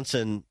because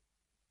Johnson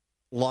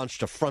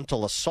launched a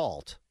frontal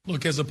assault.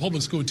 Look, as a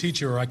public school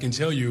teacher, I can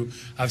tell you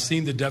I've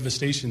seen the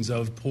devastations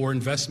of poor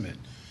investment.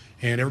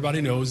 And everybody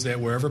knows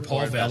that wherever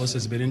Paul Vallas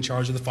has been in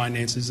charge of the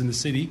finances in the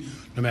city,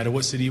 no matter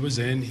what city he was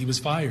in, he was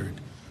fired.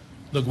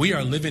 Look, we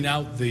are living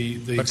out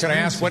the But can I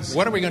ask,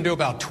 what are we going to do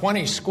about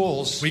 20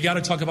 schools we got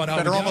to talk about how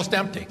that are almost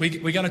empty?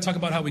 We got to talk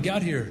about how we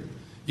got here.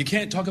 You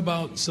can't talk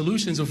about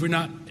solutions if we're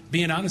not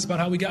being honest about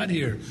how we got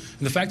here. And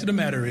the fact of the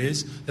matter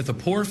is that the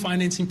poor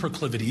financing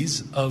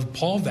proclivities of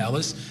Paul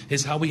Vallas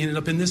is how we ended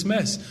up in this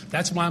mess.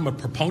 That's why I'm a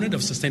proponent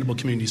of sustainable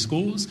community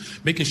schools,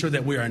 making sure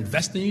that we are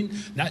investing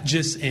not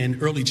just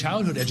in early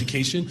childhood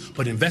education,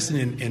 but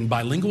investing in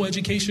bilingual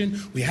education.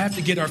 We have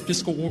to get our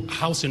fiscal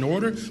house in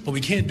order, but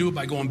we can't do it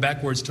by going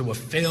backwards to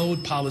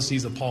failed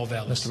policies of Paul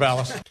Vallas. Mr.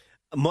 Vallas.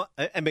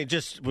 I mean,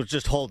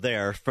 just hold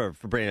there for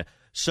Brandon.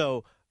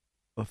 So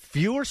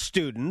fewer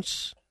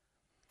students,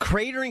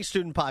 cratering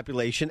student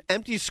population,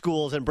 empty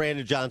schools, and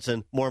Brandon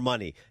Johnson more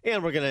money.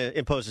 And we're going to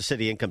impose a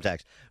city income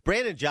tax.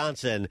 Brandon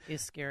Johnson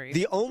is scary.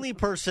 The only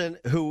person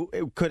who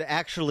could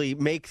actually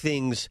make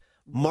things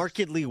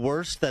markedly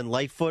worse than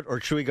Lightfoot or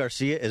Chuy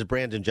Garcia is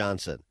Brandon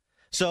Johnson.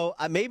 So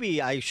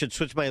maybe I should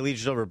switch my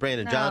allegiance over to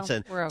Brandon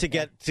Johnson to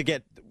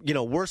get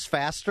worse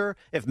faster.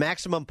 If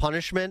maximum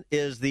punishment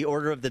is the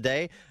order of the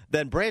day,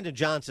 then Brandon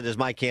Johnson is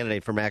my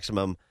candidate for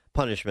maximum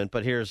punishment.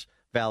 But here's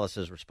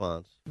Vallis's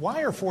response.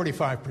 Why are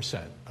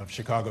 45% of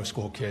Chicago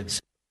school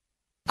kids?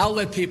 I'll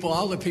let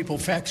people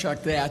fact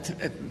check that.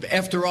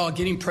 After all,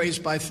 getting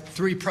praised by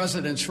 3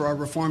 presidents for our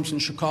reforms in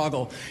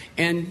Chicago.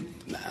 And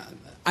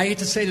I hate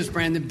to say this,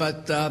 Brandon,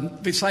 but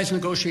besides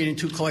negotiating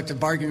 2 collective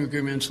bargaining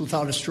agreements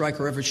without a strike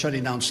or ever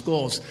shutting down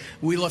schools,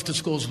 we left the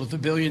schools with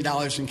 $1 billion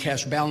in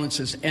cash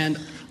balances and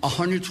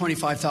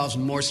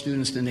 125,000 more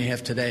students than they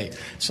have today.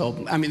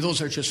 So, I mean,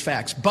 those are just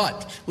facts.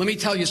 But let me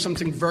tell you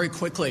something very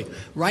quickly.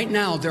 Right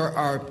now, there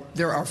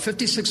are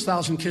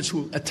 56,000 kids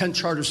who attend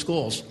charter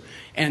schools,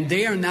 and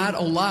they are not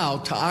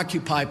allowed to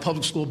occupy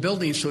public school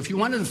buildings. So if you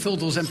wanted to fill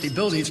those empty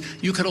buildings,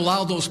 you could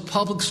allow those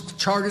public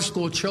charter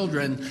school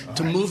children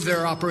to move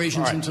their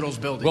operations into those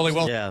buildings. Really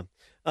well. Yeah.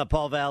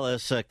 Paul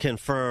Vallis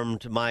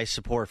confirmed my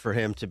support for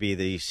him to be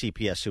the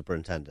CPS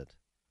superintendent.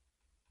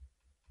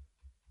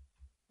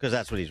 Because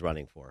that's what he's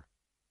running for.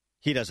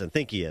 He doesn't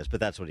think he is, but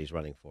that's what he's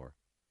running for.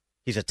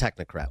 He's a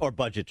technocrat or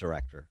budget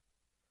director.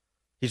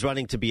 He's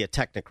running to be a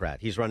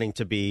technocrat. He's running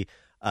to be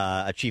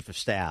a chief of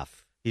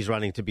staff. He's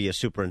running to be a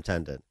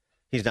superintendent.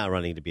 He's not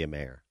running to be a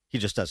mayor. He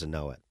just doesn't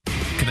know it.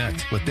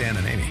 Connect with Dan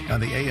and Amy on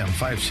the AM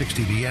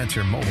 560 The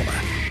Answer mobile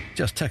app.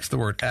 Just text the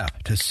word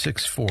app to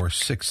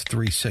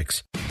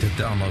 64636 to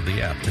download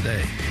the app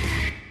today.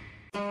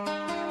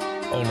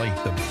 Only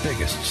the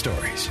biggest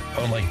stories,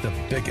 only the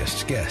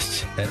biggest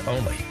guests, and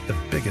only the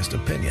biggest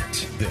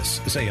opinions.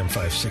 This is AM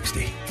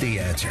 560 The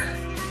Answer.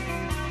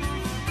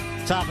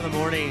 Top of the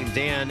morning,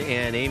 Dan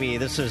and Amy.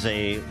 This is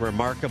a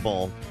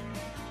remarkable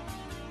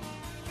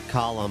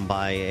column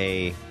by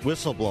a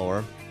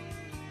whistleblower,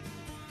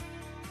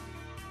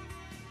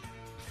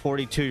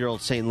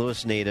 42-year-old St.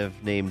 Louis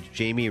native named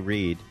Jamie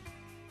Reed.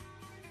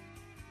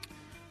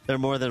 There are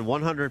more than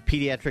 100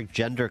 pediatric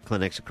gender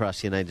clinics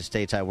across the United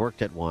States. I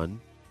worked at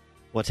one.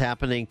 What's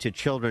happening to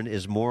children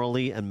is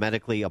morally and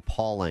medically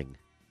appalling.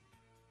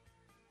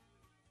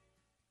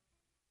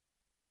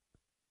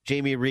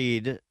 Jamie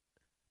Reed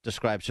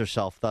describes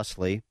herself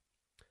thusly: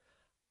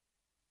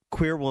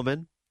 queer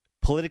woman,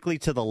 politically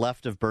to the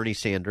left of Bernie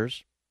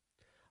Sanders.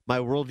 My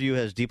worldview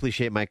has deeply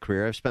shaped my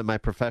career. I've spent my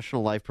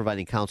professional life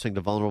providing counseling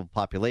to vulnerable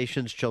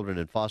populations, children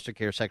in foster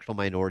care, sexual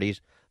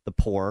minorities, the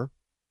poor.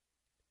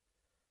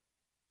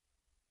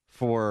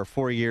 For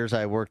 4 years,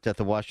 I worked at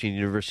the Washington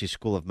University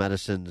School of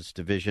Medicine's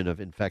Division of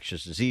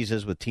Infectious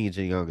Diseases with teens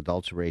and young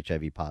adults who were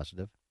HIV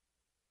positive.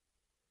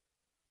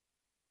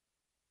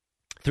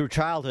 Through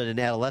childhood and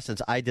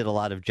adolescence, I did a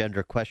lot of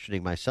gender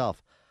questioning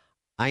myself.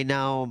 I'm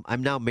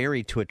now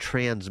married to a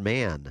trans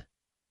man.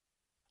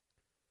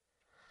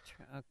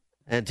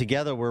 And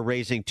together we're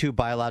raising 2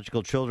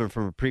 biological children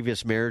from a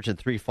previous marriage and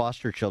 3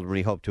 foster children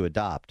we hope to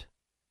adopt.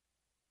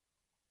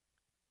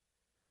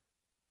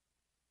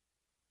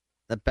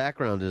 That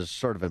background is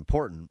sort of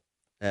important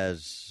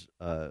as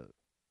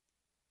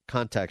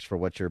context for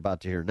what you're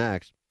about to hear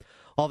next.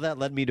 All that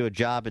led me to a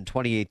job in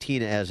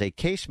 2018 as a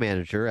case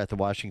manager at the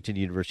Washington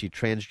University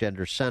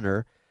Transgender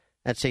Center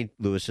at St.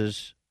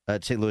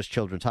 Louis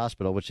Children's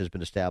Hospital, which had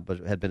been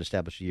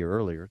established a year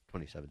earlier,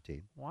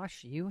 2017.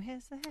 WashU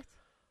has that?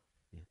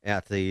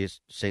 At the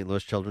St.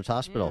 Louis Children's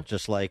Hospital,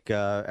 just like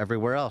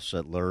everywhere else,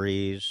 at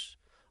Lurie's,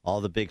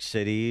 all the big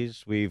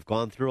cities. We've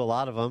gone through a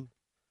lot of them.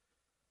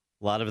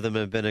 A lot of them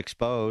have been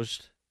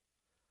exposed.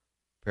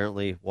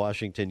 Apparently,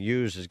 Washington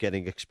U's is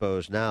getting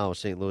exposed now.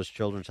 St. Louis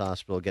Children's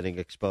Hospital getting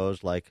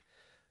exposed, like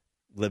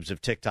Libs of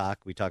TikTok,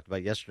 we talked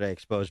about yesterday,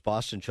 exposed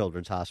Boston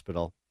Children's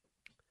Hospital.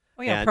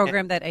 Oh, yeah, a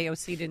program that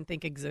AOC didn't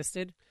think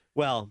existed.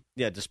 Well,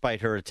 yeah, despite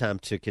her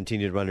attempt to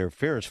continue to run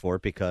interference for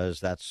it, because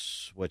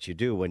that's what you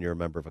do when you're a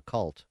member of a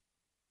cult.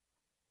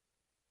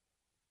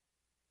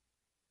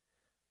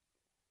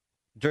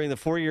 During the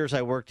 4 years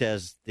I worked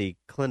at the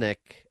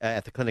clinic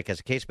as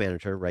a case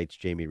manager, writes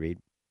Jamie Reed,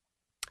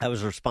 I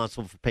was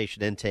responsible for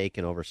patient intake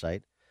and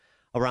oversight.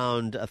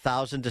 Around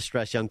 1,000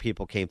 distressed young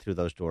people came through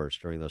those doors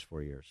during those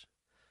 4 years.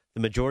 The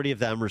majority of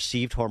them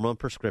received hormone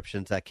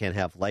prescriptions that can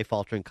have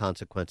life-altering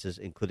consequences,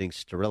 including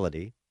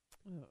sterility.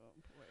 Oh,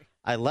 boy.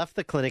 I left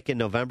the clinic in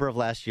November of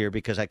last year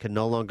because I could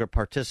no longer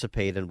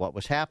participate in what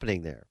was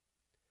happening there.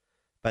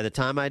 By the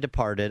time I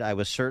departed, I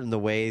was certain the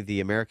way the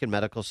American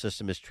medical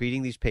system is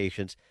treating these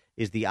patients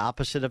is the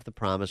opposite of the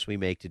promise we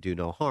make to do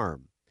no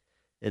harm.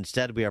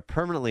 Instead, we are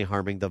permanently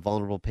harming the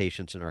vulnerable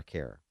patients in our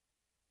care.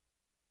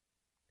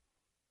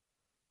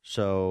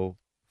 So,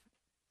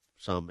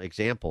 some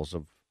examples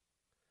of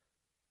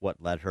what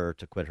led her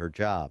to quit her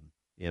job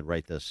and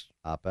write this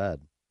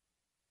op-ed.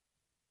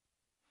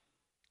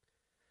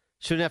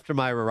 Soon after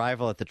my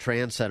arrival at the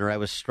Trans Center, I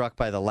was struck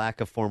by the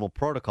lack of formal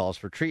protocols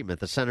for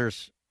treatment. The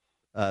center's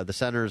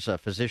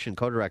physician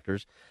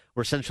co-directors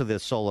were essentially the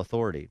sole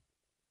authority.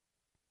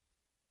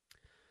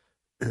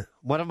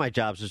 One of my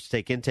jobs was to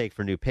take intake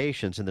for new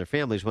patients and their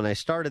families. When I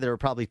started, there were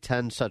probably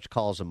 10 such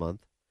calls a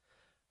month.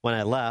 When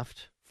I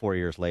left 4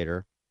 years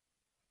later,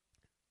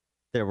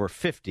 there were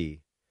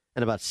 50,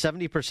 and about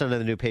 70% of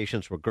the new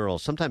patients were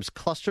girls. Sometimes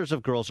clusters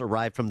of girls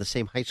arrived from the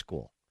same high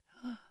school.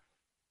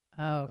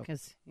 Oh,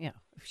 because,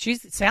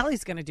 if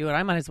Sally's going to do it,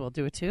 I might as well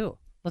do it too.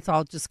 Let's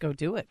all just go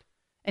do it.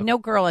 And no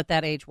girl at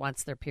that age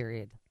wants their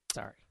period.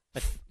 Sorry.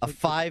 But a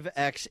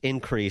 5x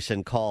increase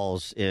in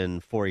calls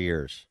in 4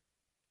 years.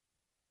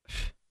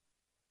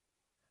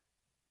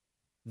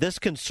 This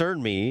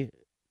concerned me,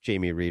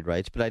 Jamie Reed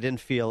writes, but I didn't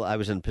feel I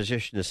was in a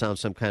position to sound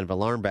some kind of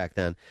alarm back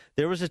then.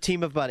 There was a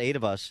team of about 8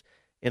 of us,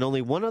 and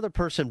only one other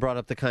person brought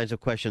up the kinds of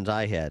questions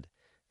I had.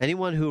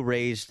 Anyone who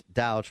raised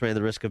doubts ran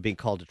the risk of being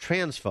called a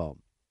transphobe.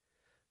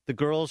 The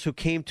girls who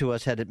came to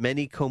us had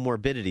many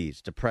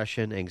comorbidities: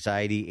 depression,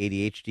 anxiety,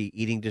 ADHD,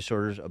 eating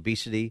disorders,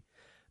 obesity.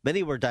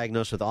 Many were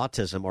diagnosed with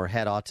autism or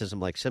had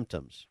autism-like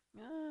symptoms.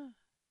 That's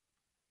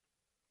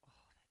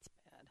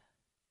bad.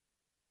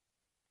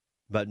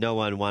 But no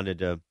one wanted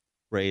to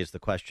raise the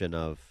question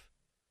of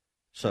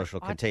social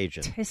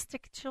contagion.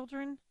 Autistic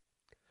children?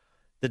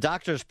 The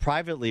doctors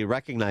privately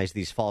recognized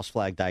these false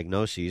flag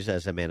diagnoses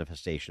as a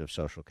manifestation of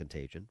social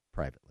contagion,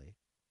 privately.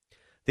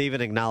 They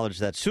even acknowledged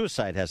that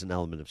suicide has an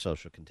element of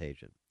social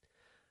contagion.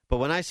 But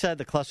when I said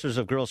the clusters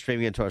of girls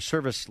streaming into our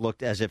service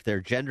looked as if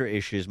their gender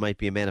issues might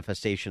be a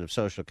manifestation of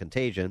social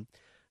contagion,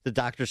 the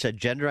doctor said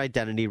gender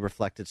identity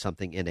reflected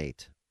something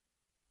innate.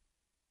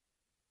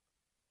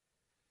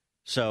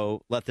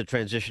 So let the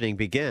transitioning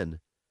begin.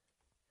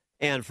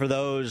 And for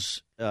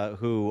those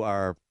who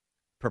are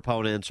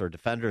proponents or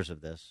defenders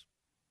of this,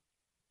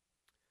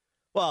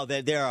 well,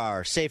 there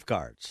are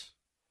safeguards.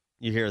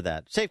 You hear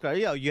that. Safeguard,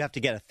 you have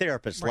to get a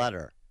therapist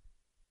letter.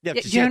 You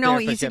have to you know how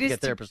therapist, easy you have it to is get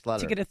a therapist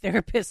letter. to get a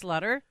therapist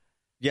letter?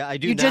 Yeah, I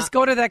do. You just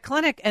go to that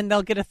clinic and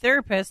they'll get a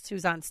therapist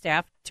who's on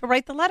staff to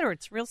write the letter.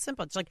 It's real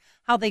simple. It's like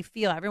how they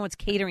feel. Everyone's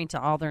catering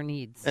to all their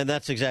needs. And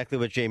that's exactly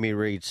what Jamie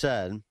Reed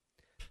said.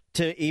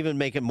 To even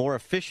make it more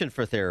efficient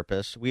for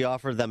therapists, we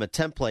offered them a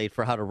template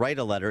for how to write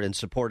a letter in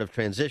support of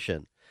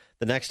transition.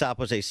 The next stop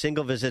was a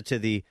single visit to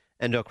the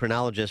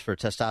endocrinologist for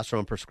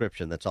testosterone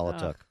prescription. That's all it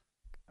took.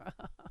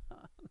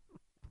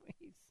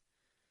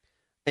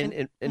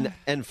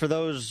 And for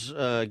those,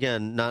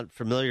 again, not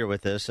familiar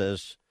with this,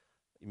 as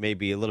you may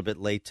be a little bit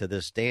late to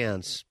this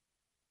dance,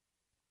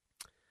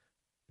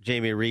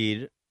 Jamie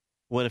Reed,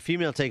 when a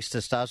female takes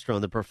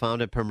testosterone, the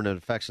profound and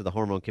permanent effects of the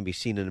hormone can be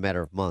seen in a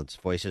matter of months.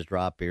 Voices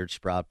drop, beards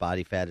sprout,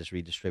 body fat is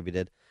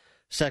redistributed.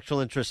 Sexual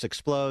interest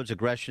explodes,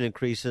 aggression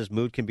increases,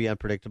 mood can be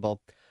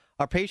unpredictable.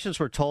 Our patients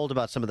were told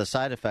about some of the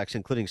side effects,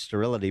 including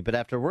sterility, but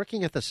after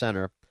working at the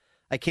center,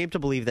 I came to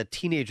believe that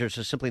teenagers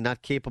are simply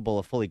not capable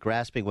of fully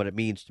grasping what it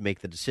means to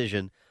make the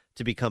decision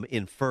to become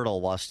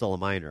infertile while still a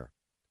minor.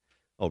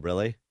 Oh,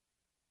 really?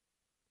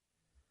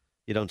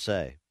 You don't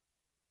say.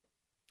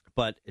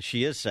 But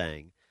she is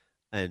saying,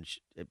 and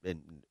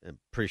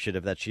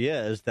appreciative that she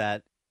is,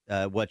 that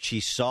what she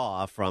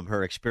saw from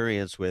her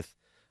experience with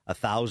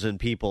 1,000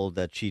 people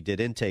that she did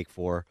intake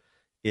for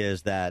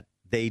is that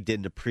they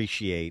didn't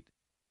appreciate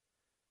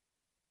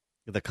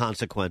the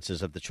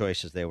consequences of the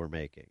choices they were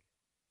making.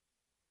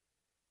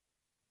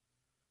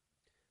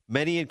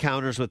 Many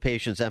encounters with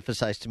patients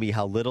emphasized to me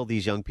how little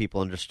these young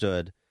people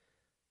understood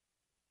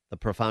the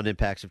profound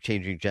impacts of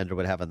changing gender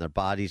would have on their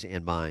bodies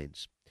and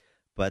minds.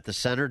 But the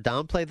center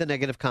downplayed the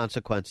negative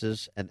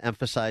consequences and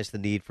emphasized the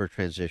need for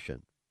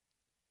transition.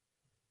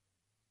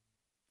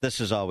 This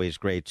is always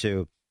great,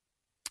 too.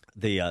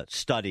 The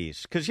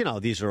studies, because,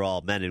 these are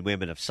all men and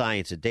women of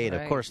science and data.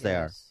 Right, of course they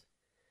are.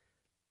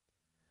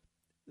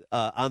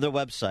 On their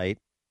website,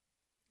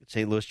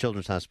 St. Louis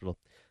Children's Hospital,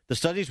 the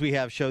studies we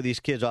have show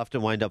these kids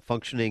often wind up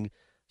functioning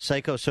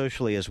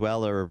psychosocially as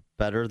well or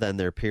better than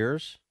their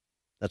peers.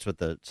 That's what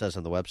it says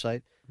on the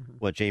website. Mm-hmm.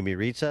 What Jamie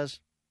Reed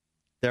says.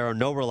 There are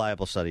no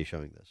reliable studies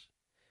showing this.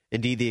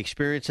 Indeed, the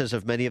experiences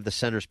of many of the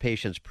center's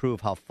patients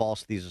prove how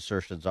false these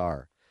assertions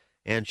are.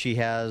 And she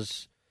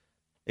has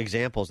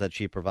examples that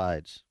she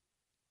provides.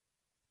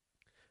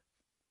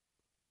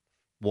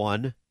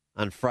 One,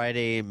 on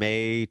Friday,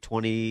 May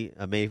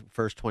 1st,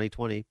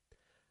 2020,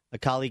 a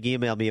colleague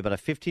emailed me about a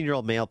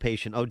 15-year-old male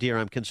patient. Oh, dear,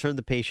 I'm concerned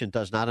the patient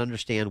does not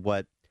understand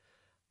what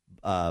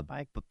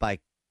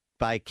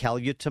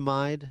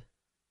bicalutamide,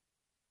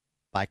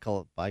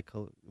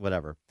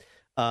 whatever.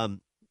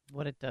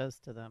 What it does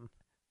to them.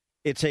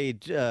 It's a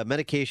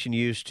medication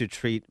used to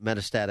treat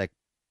metastatic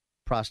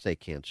prostate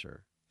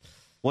cancer.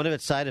 One of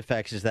its side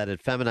effects is that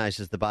it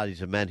feminizes the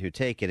bodies of men who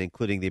take it,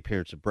 including the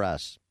appearance of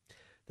breasts.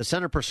 The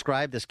center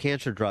prescribed this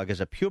cancer drug as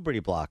a puberty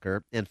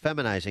blocker and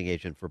feminizing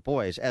agent for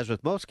boys. As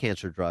with most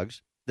cancer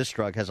drugs, this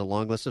drug has a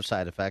long list of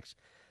side effects,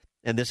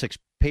 and this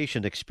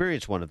patient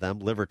experienced one of them,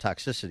 liver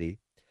toxicity.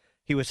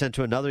 He was sent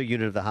to another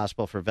unit of the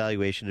hospital for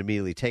evaluation and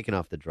immediately taken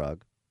off the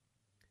drug.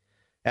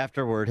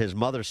 Afterward, his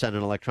mother sent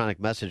an electronic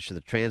message to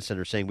the trans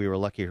center saying we were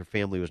lucky her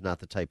family was not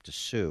the type to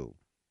sue.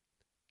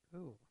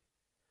 Ooh.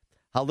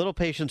 How little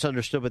patients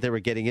understood what they were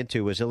getting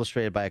into was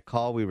illustrated by a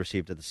call we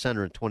received at the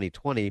center in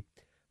 2020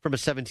 from a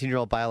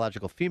 17-year-old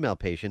biological female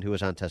patient who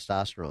was on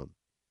testosterone.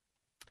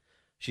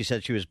 She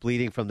said she was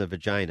bleeding from the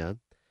vagina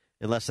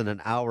In less than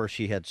an hour,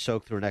 she had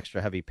soaked through an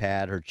extra heavy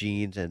pad, her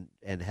jeans, and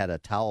had a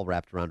towel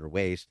wrapped around her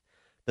waist.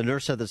 The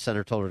nurse at the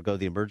center told her to go to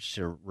the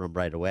emergency room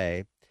right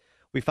away.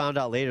 We found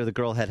out later the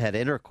girl had had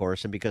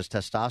intercourse, and because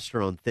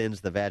testosterone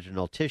thins the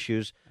vaginal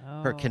tissues,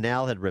 her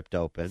canal had ripped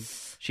open.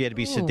 She had to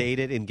be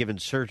sedated and given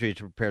surgery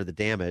to repair the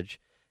damage,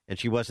 and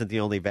she wasn't the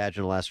only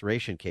vaginal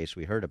laceration case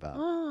we heard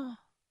about.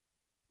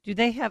 Do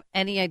they have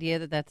any idea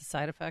that that's a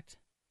side effect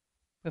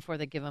before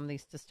they give them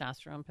these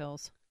testosterone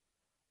pills?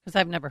 Because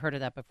I've never heard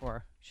of that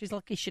before. She's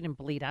lucky she didn't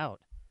bleed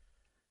out.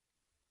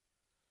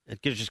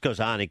 It just goes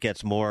on. It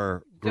gets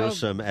more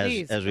gruesome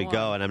as we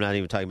go, and I'm not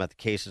even talking about the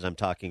cases. I'm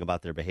talking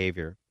about their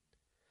behavior.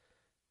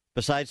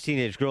 Besides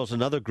teenage girls,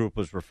 another group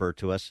was referred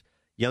to us,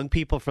 young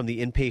people from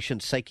the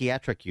inpatient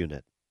psychiatric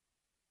unit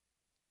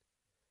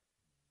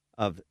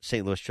of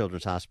St. Louis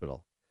Children's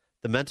Hospital.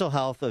 The mental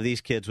health of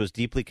these kids was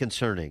deeply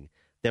concerning.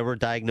 There were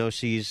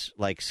diagnoses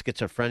like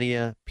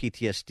schizophrenia,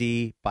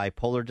 PTSD,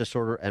 bipolar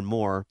disorder, and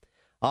more.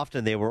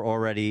 Often they were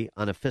already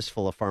on a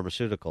fistful of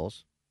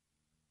pharmaceuticals.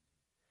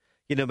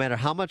 No matter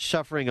how much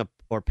suffering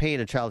or pain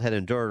a child had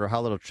endured or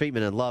how little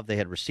treatment and love they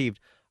had received,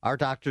 our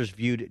doctors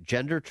viewed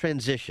gender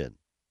transition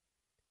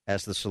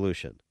as the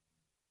solution.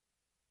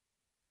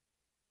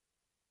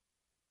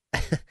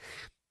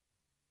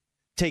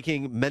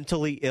 Taking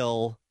mentally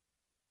ill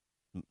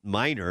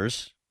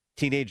minors,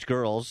 teenage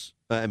girls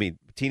and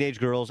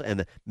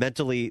the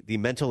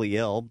mentally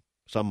ill,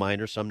 some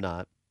minors, some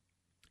not,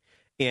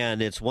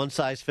 and it's one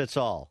size fits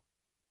all.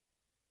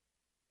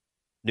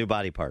 New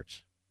body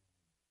parts.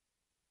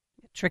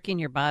 Tricking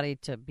your body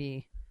to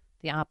be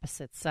the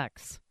opposite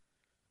sex.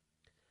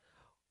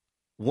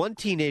 One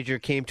teenager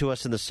came to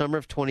us in the summer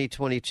of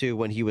 2022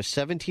 when he was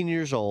 17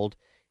 years old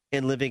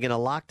and living in a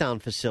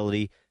lockdown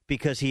facility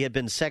because he had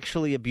been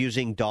sexually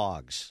abusing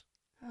dogs.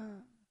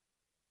 Oh,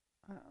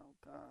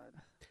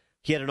 God.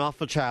 He had an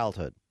awful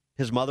childhood.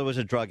 His mother was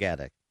a drug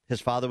addict.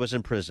 His father was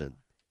in prison.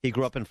 He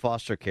grew up in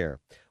foster care.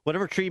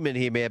 Whatever treatment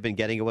he may have been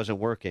getting, it wasn't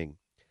working.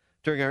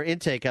 During our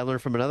intake, I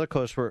learned from another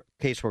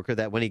caseworker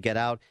that when he got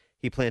out,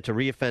 he planned to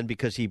reoffend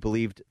because he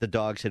believed the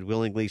dogs had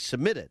willingly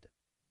submitted.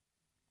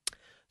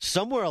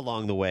 Somewhere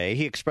along the way,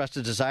 he expressed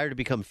a desire to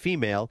become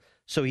female,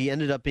 so he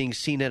ended up being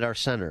seen at our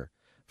center.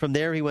 From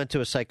there, he went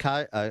to a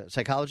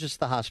psychologist at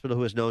the hospital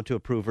who is known to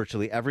approve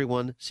virtually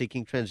everyone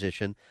seeking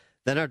transition.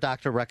 Then our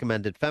doctor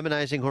recommended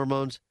feminizing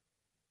hormones.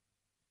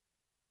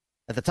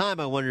 At the time,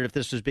 I wondered if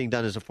this was being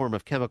done as a form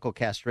of chemical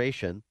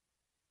castration,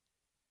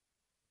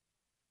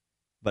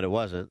 but it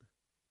wasn't.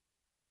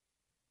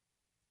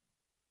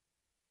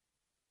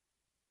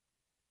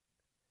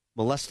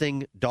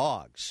 Molesting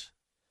dogs.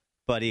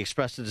 But he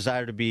expressed a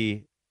desire to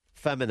be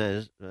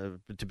feminine,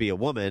 to be a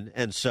woman,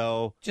 and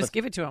so just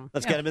give it to him.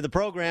 Let's get him in the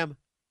program.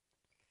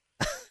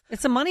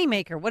 It's a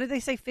moneymaker. What did they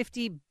say?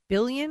 $50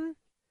 billion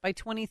by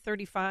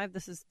 2035.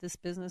 This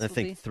business. I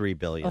think $3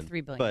 billion. Oh,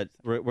 $3 billion. But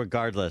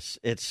regardless,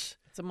 it's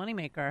a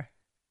moneymaker.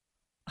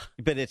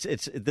 But this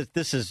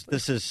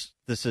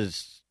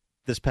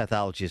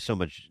pathology is so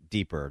much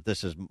deeper.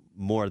 This is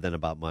more than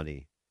about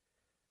money.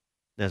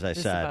 As I said,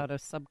 it's about a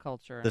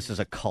subculture. This is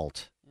a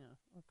cult. Yeah,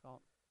 a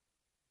cult.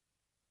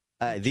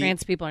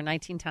 Trans people are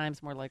 19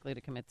 times more likely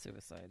to commit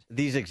suicide.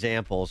 These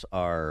examples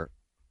are,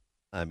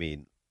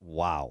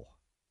 wow.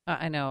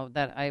 I know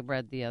that I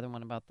read the other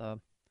one about the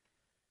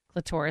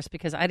clitoris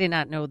because I did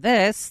not know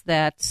this,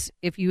 that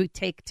if you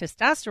take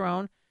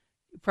testosterone,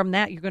 from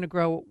that you're going to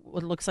grow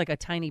what looks like a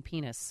tiny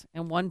penis.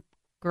 And one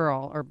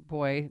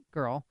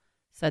girl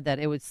said that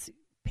it was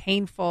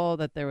painful,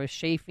 that there was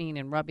chafing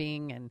and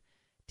rubbing and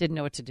didn't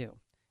know what to do.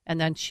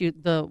 And then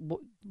the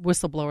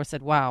whistleblower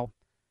said, wow,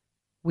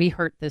 we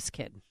hurt this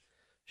kid.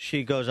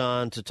 She goes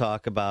on to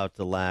talk about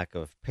the lack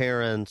of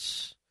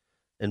parents'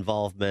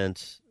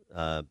 involvement,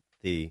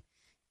 the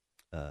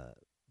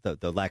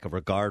lack of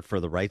regard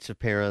for the rights of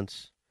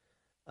parents,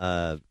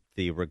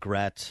 the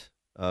regret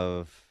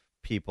of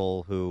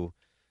people who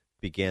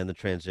began the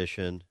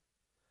transition,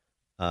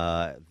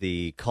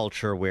 the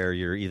culture where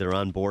you're either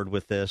on board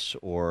with this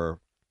or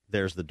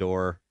there's the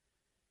door.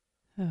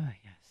 Oh,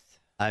 yes.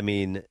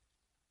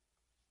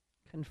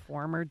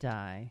 Conform or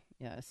die,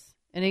 yes.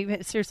 And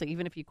even, seriously,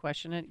 even if you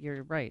question it,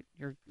 you're right.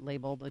 You're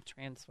labeled a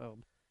transphobe.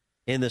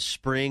 In the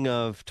spring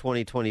of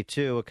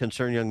 2022, a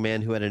concerned young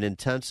man who had an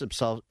intense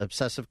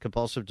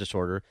obsessive-compulsive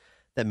disorder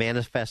that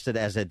manifested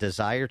as a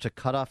desire to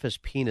cut off his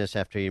penis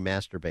after he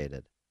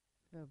masturbated.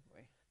 Oh,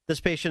 boy.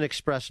 This patient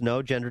expressed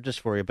no gender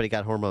dysphoria, but he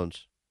got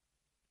hormones.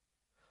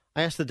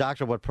 I asked the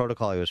doctor what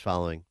protocol he was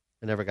following.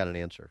 I never got an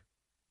answer.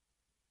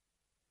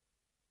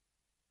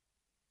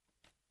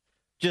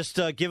 Just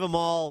give him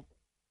all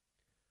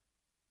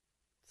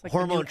like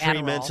hormone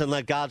treatments and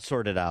let God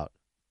sort it out.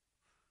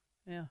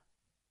 Yeah.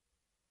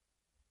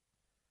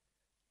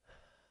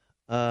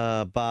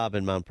 Bob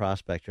in Mount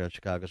Prospect, you're on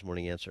Chicago's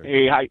Morning Answer.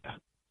 Hey, hi.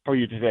 How are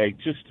you today?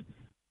 Just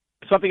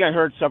something I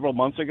heard several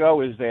months ago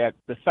is that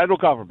the federal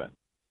government,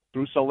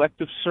 through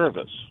selective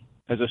service,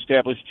 has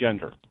established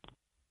gender.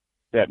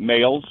 That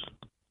males,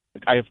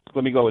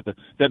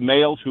 that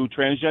males who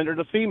transgender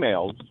to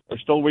females are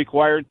still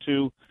required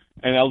to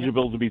and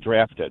eligible to be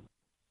drafted.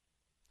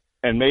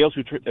 And males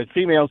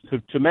females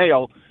to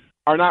male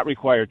are not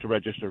required to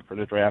register for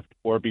the draft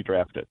or be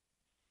drafted.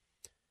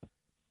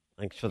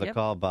 Thanks for the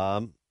call,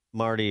 Bob.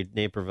 Marty,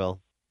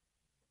 Naperville.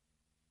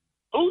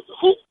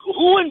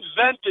 Who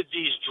invented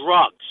these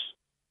drugs?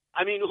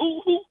 I mean,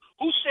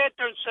 who sat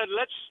there and said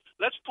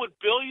let's put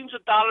billions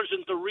of dollars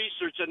into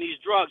research on these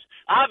drugs?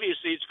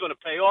 Obviously, it's going to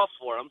pay off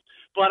for them.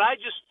 But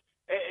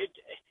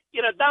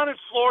down in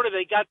Florida,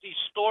 they got these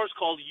stores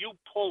called You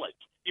Pull It.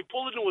 You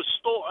pull into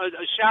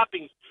a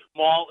shopping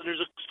mall, and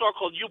there's a store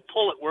called You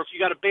Pull It, where if you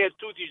got a bad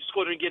tooth, you just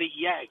go there and get it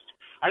yanked.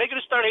 Are they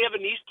going to start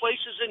having these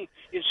places in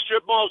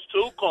strip malls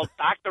too, called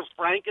Dr.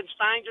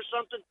 Frankenstein's or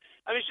something?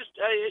 I mean,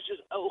 it's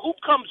just who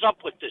comes up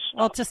with this stuff?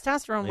 Well,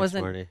 testosterone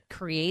wasn't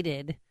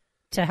created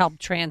to help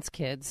trans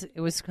kids.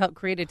 It was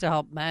created to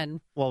help men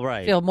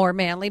feel more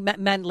manly,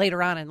 men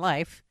later on in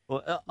life,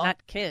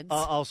 not kids.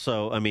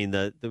 Also, I mean,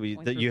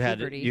 you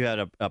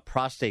had a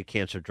prostate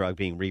cancer drug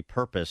being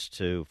repurposed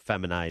to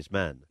feminize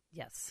men.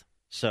 Yes.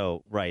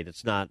 So,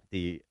 it's not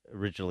the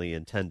originally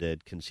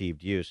intended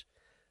conceived use.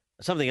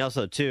 Something else,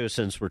 though, too,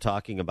 since we're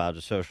talking about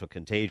a social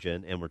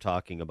contagion and we're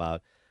talking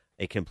about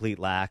a complete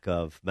lack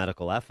of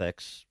medical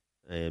ethics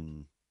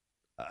in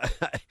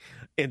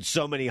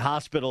so many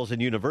hospitals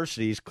and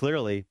universities,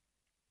 clearly,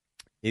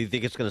 you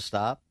think it's going to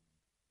stop?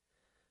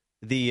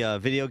 The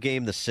video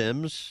game The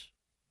Sims,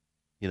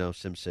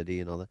 SimCity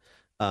and all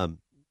that,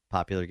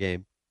 popular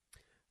game,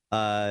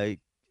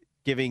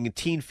 giving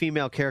teen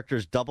female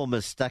characters double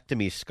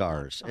mastectomy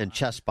scars and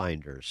chest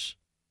binders.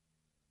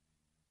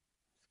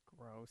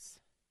 Gross.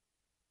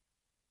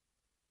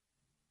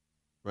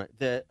 Right.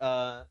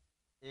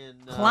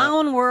 In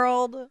Clown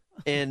World.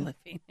 In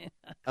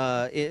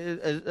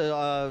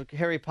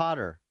Harry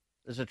Potter.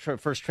 There's a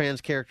first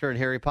trans character in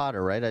Harry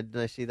Potter, right? Did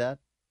I see that?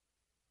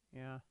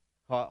 Yeah.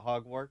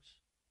 Hogwarts?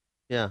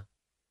 Yeah.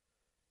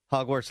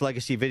 Hogwarts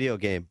Legacy video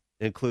game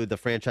include the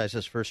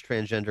franchise's first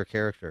transgender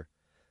character.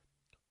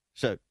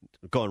 So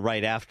going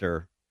right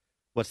after,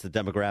 what's the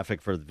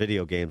demographic for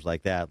video games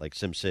like that, like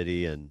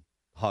SimCity and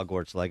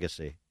Hogwarts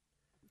Legacy?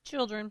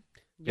 Children.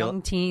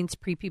 Young teens,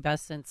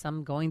 prepubescent,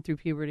 some going through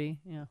puberty.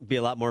 Yeah, be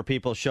a lot more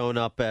people showing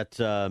up at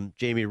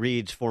Jamie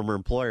Reed's former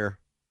employer.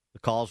 The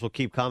calls will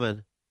keep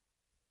coming.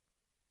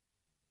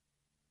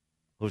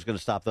 Who's going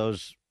to stop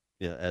those?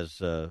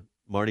 As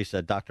Marty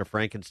said, Dr.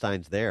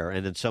 Frankenstein's there,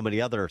 and in so many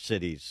other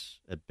cities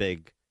at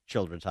big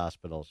children's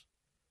hospitals.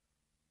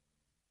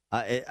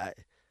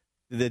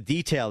 The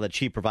detail that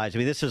she provides. I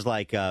mean, this is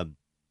like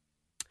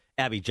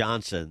Abby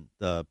Johnson,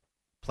 the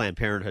Planned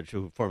Parenthood,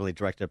 who formerly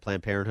directed a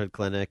Planned Parenthood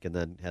clinic and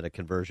then had a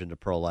conversion to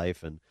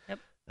pro-life and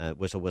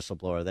was a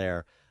whistleblower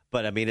there.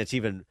 But, I mean, it's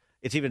even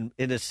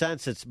in a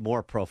sense, it's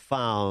more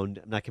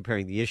profound. I'm not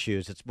comparing the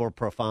issues. It's more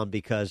profound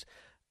because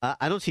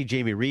I don't see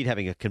Jamie Reed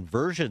having a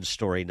conversion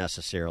story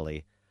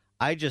necessarily.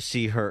 I just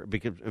see her,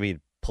 because, I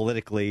mean,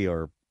 politically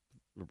or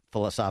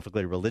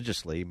philosophically,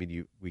 religiously. I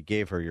mean, we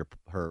gave you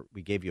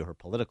her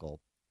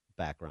political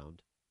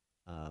background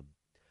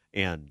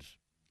and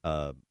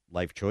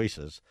life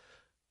choices.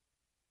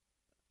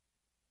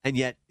 And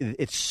yet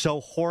it's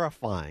so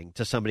horrifying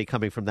to somebody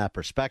coming from that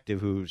perspective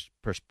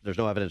there's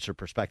no evidence her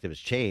perspective has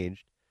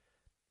changed.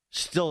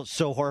 Still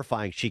so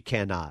horrifying, she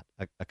cannot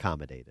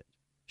accommodate it.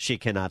 She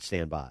cannot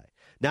stand by.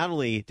 Not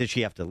only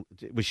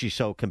was she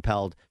so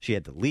compelled she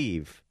had to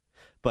leave,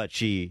 but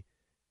she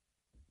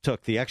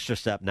took the extra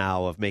step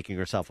now of making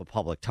herself a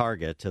public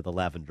target to the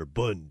Lavender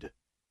Bund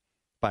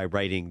by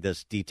writing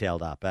this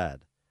detailed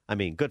op-ed. I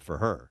mean, good for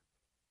her.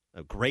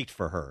 Great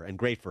for her, and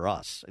great for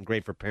us, and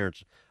great for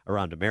parents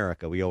around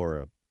America. We owe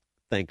her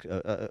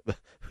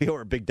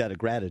a big debt of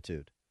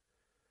gratitude.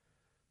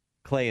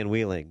 Clay and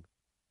Wheeling.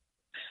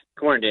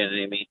 Good morning, Dan and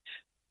Amy.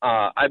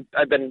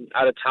 I've been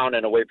out of town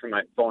and away from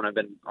my phone. I've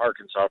been in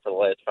Arkansas for the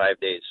last 5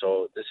 days,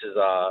 so this is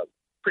a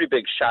pretty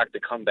big shock to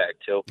come back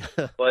to.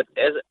 But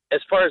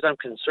as far as I'm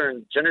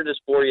concerned, gender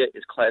dysphoria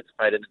is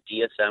classified in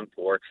the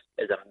DSM-4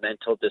 as a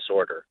mental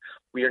disorder.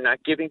 We are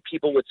not giving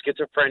people with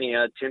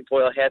schizophrenia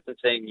tinfoil hats and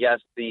saying, yes,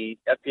 the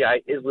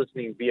FBI is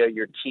listening via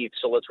your teeth,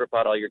 so let's rip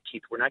out all your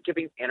teeth. We're not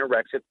giving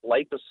anorexic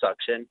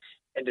liposuction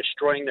and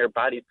destroying their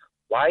bodies.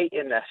 Why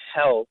in the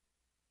hell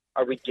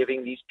are we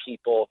giving these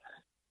people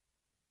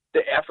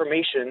the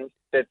affirmation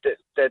that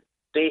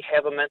they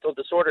have a mental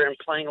disorder and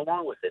playing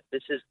along with it?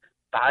 This is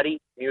body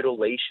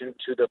mutilation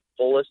to the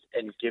fullest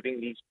and giving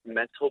these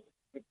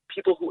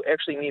people who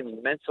actually need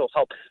mental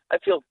help. I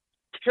feel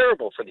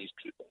terrible for these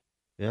people.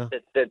 Yeah.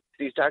 That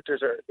these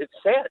doctors it's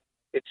sad.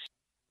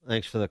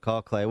 Thanks for the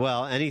call, Clay.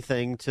 Well,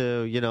 anything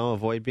to,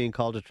 avoid being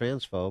called a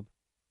transphobe.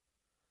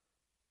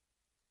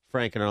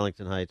 Frank in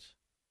Arlington Heights.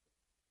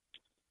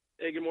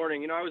 Hey, good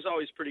morning. I was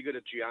always pretty good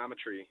at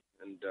geometry,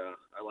 and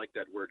I like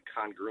that word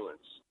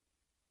congruence.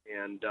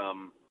 And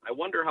I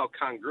wonder how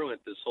congruent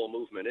this whole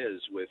movement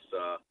is with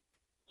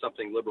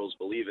something liberals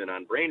believe in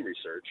on brain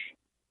research.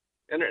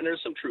 And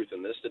there's some truth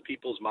in this, that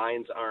people's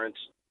minds aren't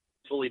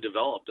fully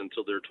developed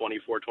until they're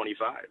 24,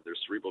 25. Their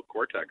cerebral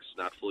cortex is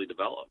not fully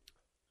developed.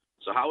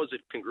 So how is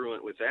it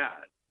congruent with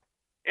that?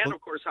 And,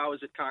 of course, how is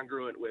it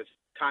congruent with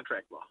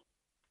contract law?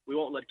 We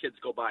won't let kids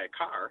go buy a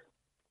car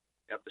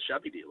at the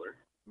Chevy dealer.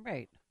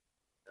 Right.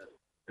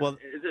 Well,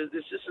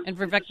 and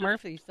Vivek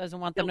Murthy doesn't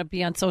want them to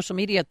be on social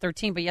media at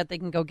 13, but yet they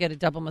can go get a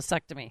double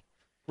mastectomy.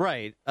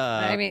 Right,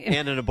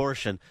 and an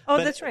abortion.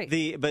 That's right.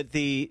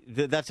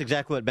 That's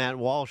exactly what Matt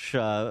Walsh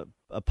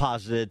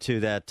posited to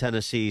that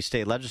Tennessee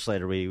state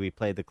legislator. We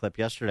played the clip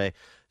yesterday.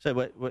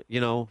 So,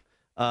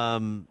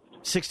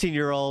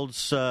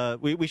 16-year-olds.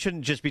 We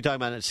shouldn't just be talking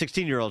about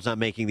 16-year-olds not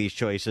making these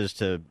choices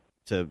to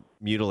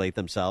mutilate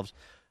themselves.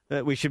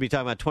 We should be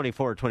talking about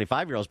 24 or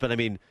 25-year-olds. But I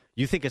mean,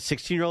 you think a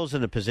 16-year-old's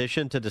in a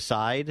position to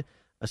decide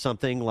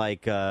something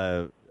like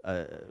the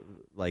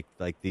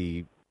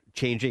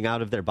changing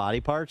out of their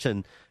body parts,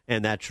 and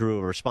that drew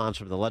a response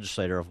from the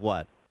legislator of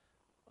what?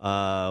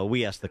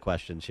 We ask the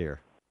questions here,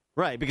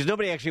 right? Because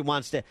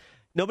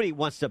nobody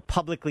wants to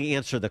publicly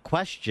answer the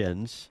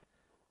questions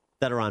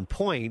that are on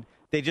point.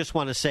 They just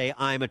want to say,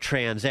 I'm a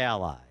trans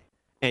ally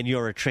and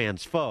you're a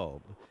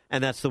transphobe,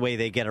 and that's the way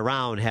they get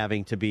around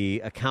having to be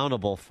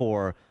accountable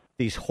for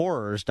these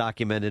horrors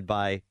documented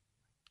by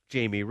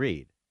Jamie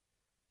Reed.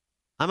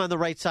 I'm on the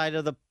right side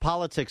of the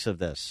politics of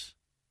this.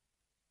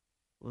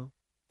 Well,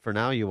 for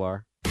now, you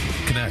are.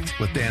 Connect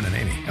with Dan and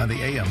Amy on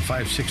the AM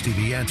 560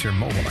 The Answer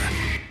mobile app.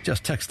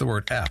 Just text the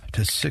word app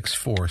to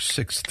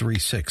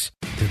 64636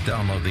 to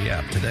download the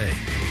app today.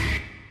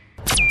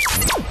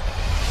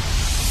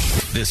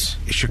 This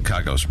is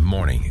Chicago's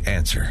Morning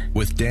Answer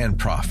with Dan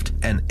Proft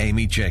and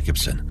Amy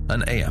Jacobson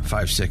on AM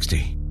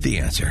 560 The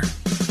Answer.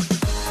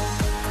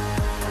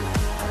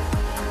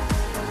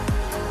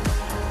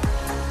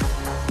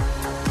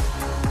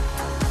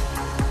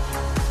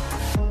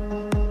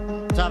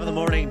 Top of the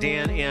morning,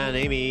 Dan and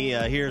Amy.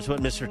 Here's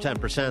what Mr.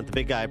 10%, the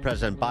big guy,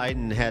 President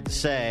Biden, had to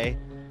say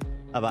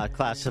about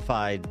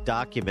classified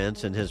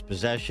documents in his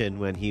possession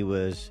when he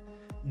was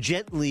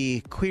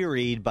gently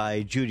queried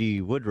by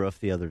Judy Woodruff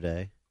the other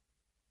day.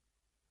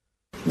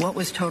 What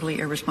was totally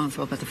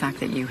irresponsible about the fact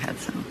that you had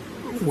some?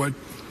 What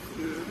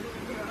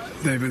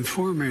they've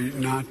informed me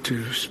not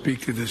to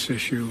speak to this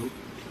issue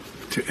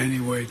to any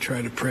way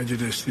try to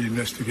prejudice the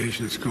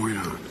investigation that's going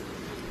on.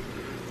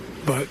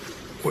 But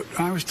what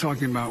I was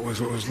talking about was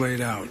what was laid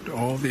out.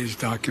 All these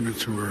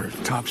documents were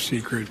top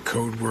secret,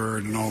 code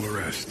word, and all the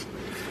rest.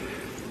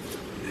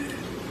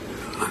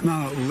 I'm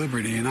not at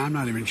liberty, and I'm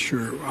not even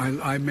sure.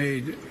 I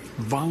made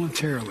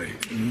voluntarily,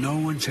 no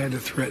one's had to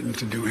threaten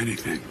to do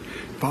anything.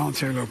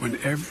 Voluntarily open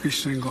every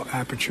single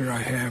aperture I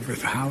have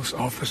with the house,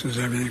 offices,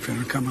 everything for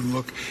them to come and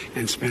look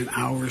and spend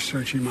hours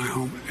searching my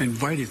home.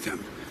 Invited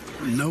them.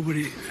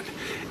 Nobody.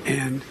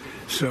 And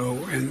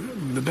so,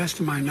 and the best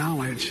of my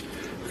knowledge,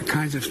 the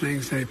kinds of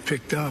things they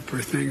picked up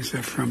are things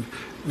that from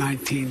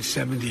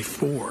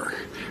 1974,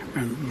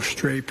 and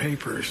stray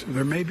papers.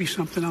 There may be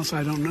something else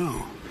I don't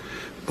know.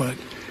 But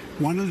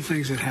one of the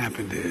things that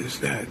happened is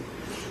that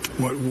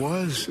what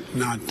was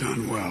not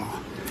done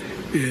well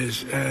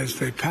is as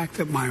they packed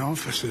up my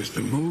offices to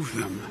move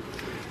them,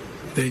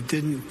 they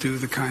didn't do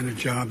the kind of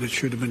job that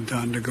should have been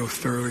done to go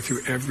thoroughly through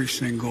every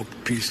single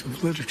piece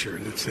of literature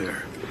that's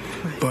there.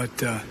 Right.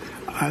 But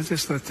I'll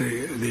just let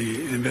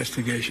the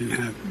investigation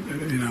have,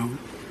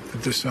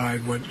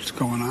 decide what's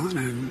going on,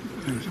 and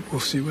we'll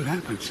see what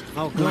happens.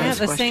 Oh, yeah,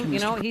 the same.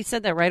 He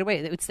said that right away.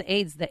 It's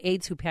the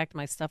aides who packed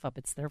my stuff up.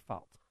 It's their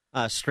fault.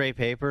 Stray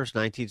papers,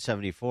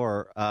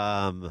 1974.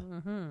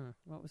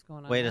 What was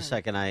going on? Wait a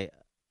second. I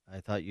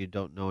thought you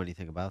don't know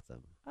anything about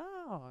them.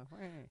 Oh,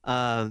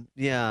 right.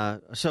 Yeah.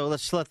 So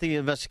let's let the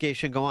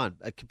investigation go on.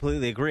 I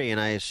completely agree,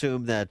 and I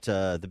assume that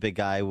the big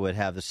guy would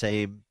have the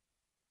same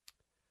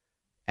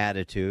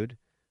attitude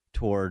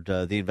toward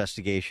the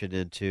investigation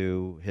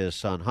into his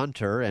son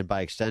Hunter, and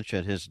by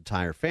extension his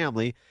entire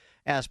family,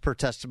 as per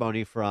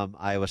testimony from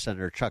Iowa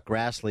Senator Chuck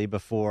Grassley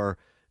before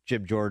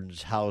Jim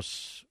Jordan's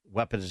House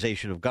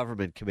Weaponization of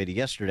Government Committee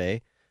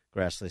yesterday.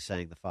 Grassley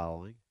saying the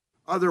following.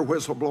 Other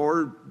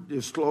whistleblower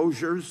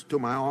disclosures to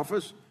my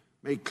office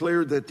make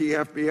clear that the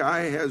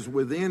FBI has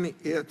within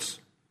its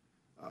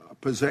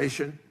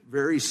possession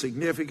very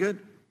significant,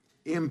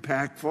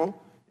 impactful,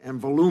 and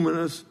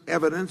voluminous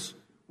evidence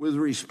with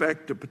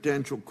respect to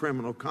potential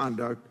criminal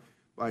conduct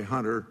by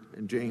Hunter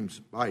and James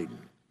Biden.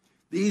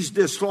 These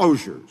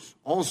disclosures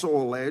also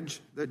allege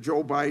that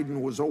Joe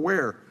Biden was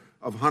aware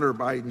of Hunter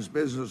Biden's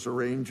business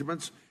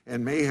arrangements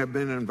and may have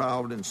been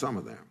involved in some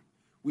of them.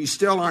 We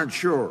still aren't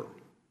sure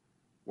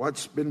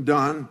what's been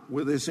done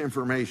with this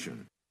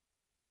information.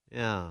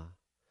 Yeah.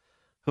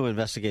 Who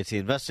investigates the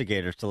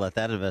investigators to let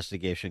that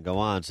investigation go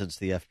on, since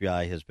the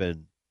FBI has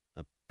been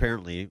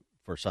apparently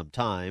for some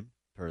time,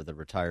 per the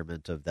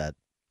retirement of that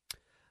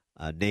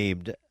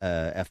named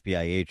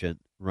FBI agent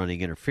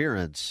running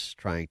interference,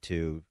 trying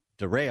to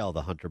derail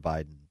the Hunter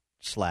Biden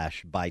 /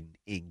 Biden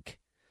Inc.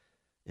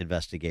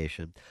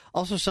 investigation.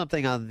 Also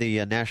something on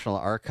the National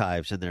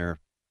Archives and their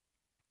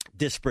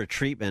disparate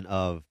treatment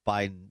of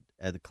Biden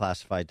and the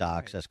classified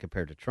docs as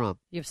compared to Trump.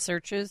 You have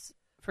searches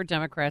for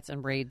Democrats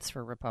and raids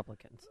for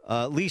Republicans.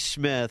 Lee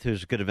Smith,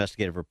 who's a good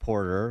investigative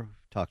reporter,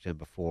 talked to him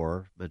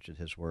before, mentioned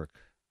his work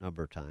a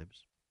number of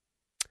times,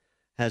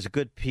 has a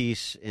good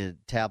piece in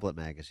Tablet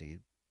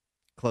magazine,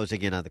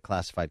 closing in on the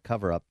classified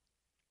cover-up.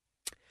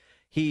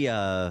 He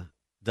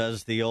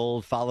does the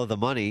old follow the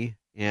money,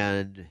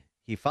 and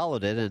he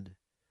followed it, and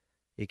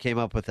he came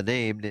up with the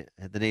name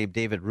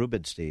David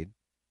Rubenstein,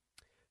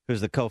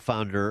 who's the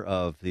co-founder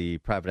of the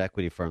private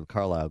equity firm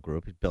Carlyle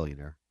Group. He's a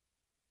billionaire.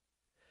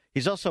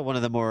 He's also one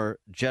of the more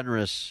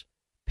generous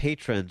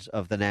patrons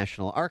of the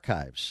National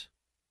Archives.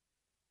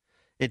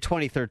 In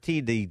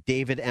 2013, the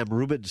David M.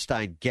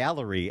 Rubenstein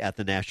Gallery at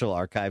the National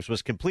Archives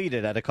was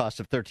completed at a cost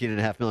of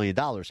 $13.5 million,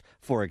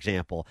 for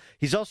example.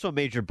 He's also a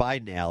major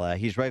Biden ally.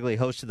 He's regularly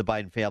hosted the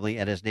Biden family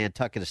at his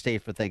Nantucket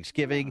estate for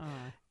Thanksgiving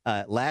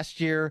last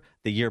year,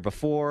 the year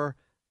before,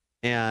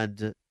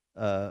 and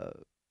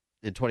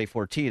in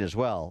 2014 as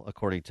well,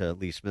 according to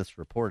Lee Smith's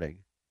reporting.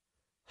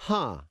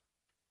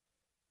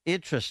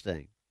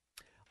 Interesting.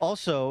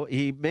 Also,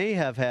 he may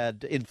have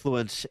had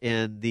influence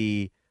in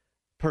the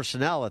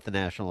personnel at the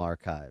National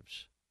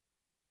Archives.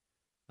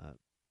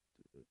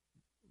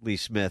 Lee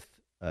Smith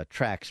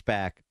tracks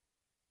back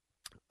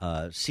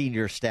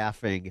senior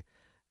staffing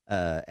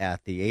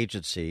at the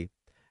agency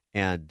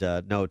and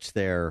notes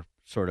their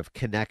sort of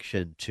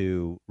connection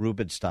to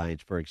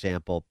Rubenstein's. For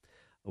example,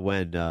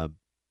 when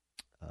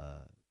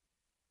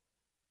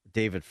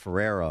David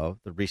Ferrero,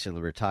 the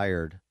recently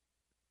retired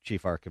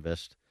chief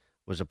archivist,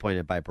 was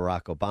appointed by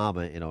Barack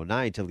Obama in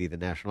 2009 to lead the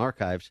National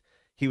Archives,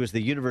 he was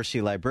the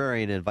university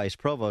librarian and vice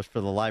provost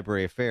for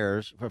library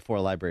affairs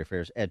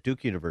at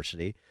Duke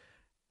University.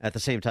 At the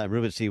same time,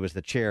 Rubenstein was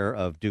the chair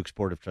of Duke's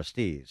Board of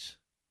Trustees.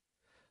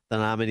 The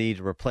nominee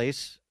to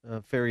replace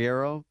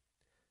Ferriero,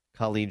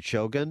 Colleen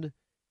Shogan,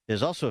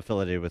 is also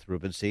affiliated with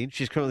Rubenstein.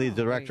 She's currently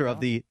the director of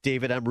the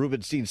David M.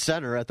 Rubenstein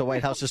Center at the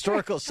White House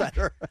Historical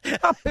Center.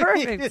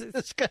 Perfect.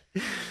 It's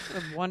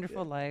a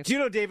wonderful life. Do you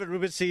know David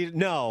Rubenstein?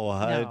 No.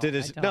 I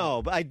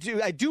don't. But I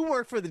do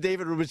work for the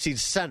David Rubenstein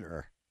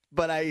Center.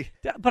 But I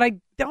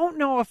don't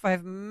know if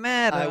I've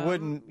met him. I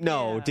wouldn't.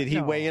 No. Did he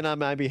weigh in on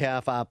my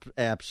behalf?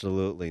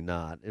 Absolutely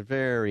not.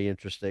 Very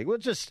interesting. Well,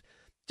 just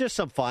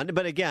some fun.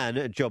 But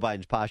again, Joe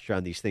Biden's posture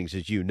on these things,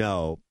 as you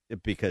know,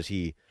 because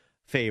he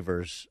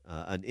favors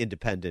an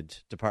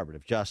independent Department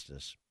of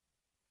Justice,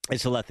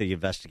 is to let the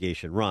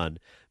investigation run.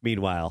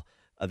 Meanwhile,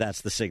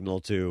 that's the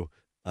signal to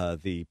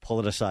the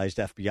politicized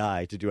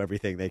FBI to do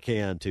everything they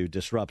can to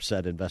disrupt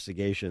said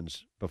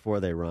investigations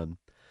before they run.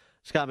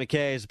 Scott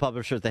McKay is the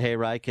publisher at The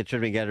Hayride,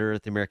 contributing editor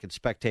at The American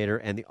Spectator,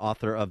 and the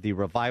author of the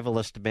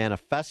Revivalist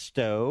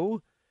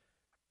Manifesto.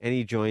 And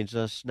he joins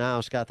us now.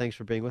 Scott, thanks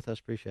for being with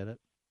us. Appreciate it.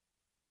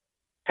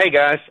 Hey,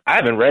 guys. I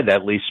haven't read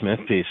that Lee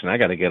Smith piece, and I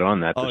got to get on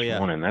that this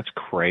morning. That's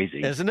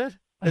crazy. Isn't it?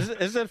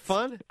 Is it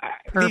fun?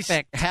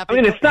 Perfect.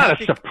 It's not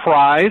a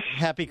surprise.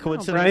 Happy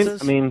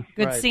coincidences? Right?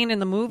 Good scene in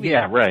the movie.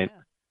 Yeah, right.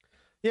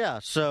 Yeah,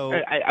 so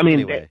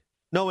anyway,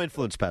 no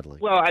influence peddling.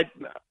 Well,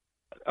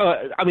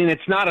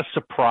 it's not a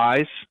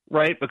surprise,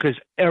 right? Because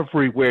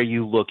everywhere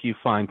you look, you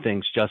find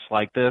things just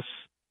like this.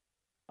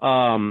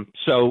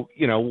 So,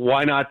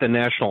 why not the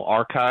National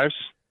Archives?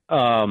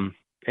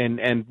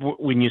 And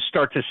when you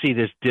start to see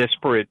this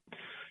disparate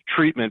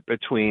treatment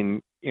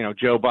between,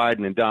 Joe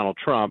Biden and Donald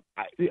Trump,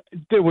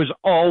 there was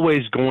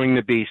always going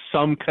to be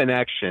some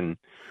connection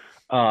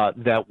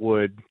that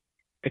would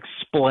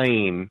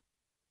explain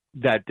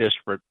that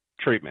disparate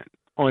treatment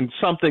on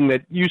something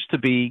that used to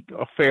be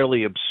a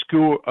fairly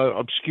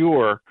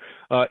obscure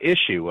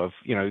issue of,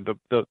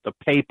 the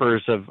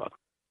papers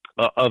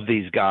of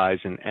these guys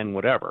and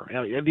whatever.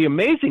 The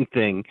amazing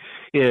thing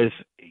is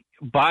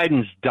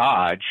Biden's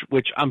dodge,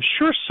 which I'm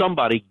sure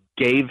somebody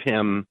gave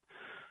him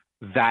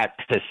that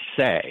to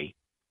say.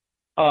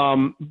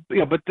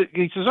 But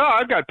he says,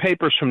 I've got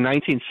papers from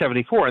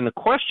 1974. And the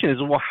question is,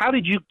 well, how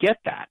did you get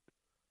that?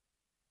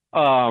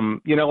 How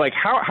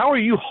are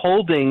you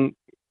holding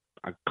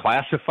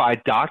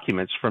classified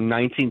documents from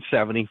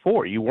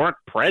 1974? You weren't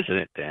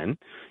president then.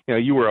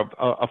 You were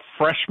a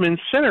freshman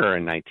senator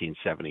in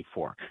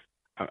 1974.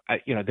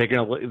 They're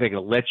gonna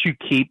let you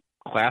keep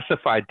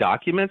classified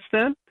documents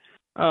then.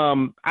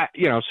 So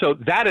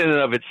that in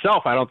and of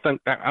itself, I don't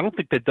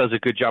think that does a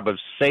good job of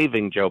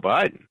saving Joe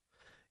Biden.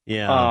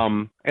 Yeah.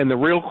 And the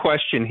real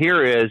question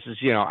here is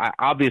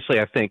obviously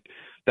I think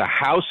the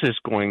House is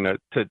going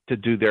to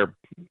do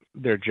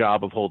their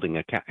job of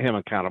holding him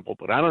accountable,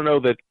 but I don't know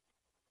that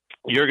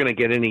you're going to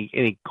get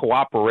any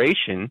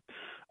cooperation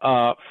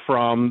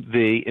from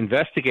the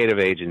investigative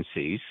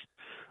agencies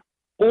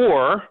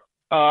or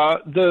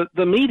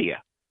the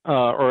media,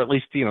 or at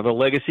least the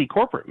legacy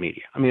corporate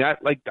media. I mean,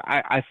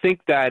 I think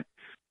that,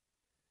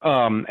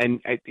 I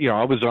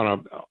was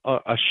on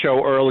a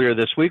show earlier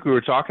this week. We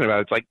were talking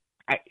about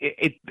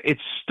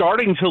it's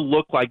starting to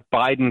look like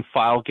Biden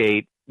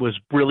Filegate was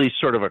really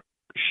sort of a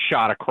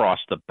shot across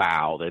the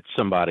bow that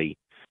somebody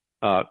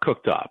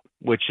cooked up,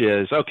 which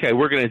is, okay,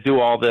 we're going to do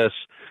all this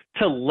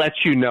to let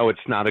you know it's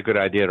not a good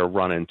idea to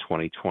run in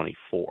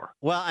 2024.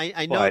 Well,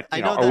 I know. But,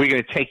 I know. Are we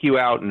going to take you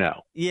out?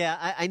 No.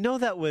 Yeah, I know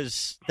that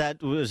was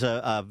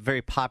a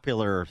very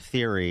popular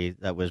theory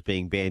that was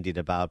being bandied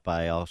about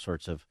by all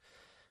sorts of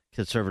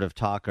conservative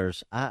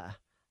talkers.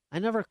 I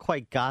never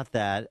quite got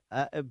that.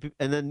 And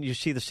then you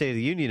see the State of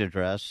the Union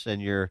address,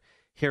 and you're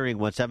hearing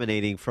what's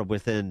emanating from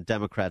within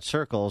Democrat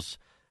circles.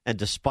 And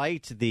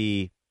despite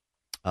the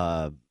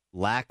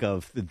lack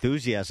of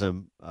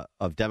enthusiasm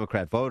of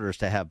Democrat voters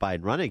to have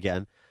Biden run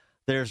again,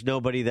 there's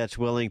nobody that's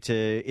willing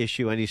to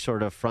issue any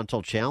sort of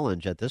frontal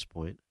challenge at this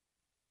point.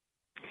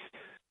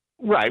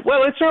 Right.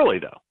 Well, it's early,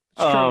 though.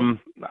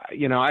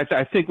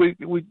 I think we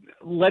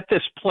let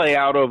this play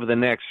out over the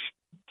next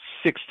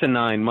 6 to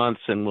 9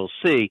 months, and we'll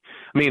see.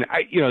 I mean,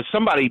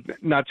 somebody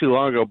not too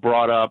long ago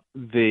brought up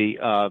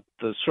the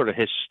sort of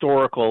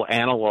historical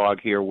analog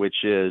here,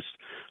 which is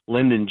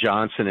Lyndon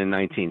Johnson in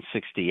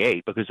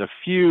 1968, because a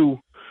few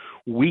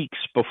weeks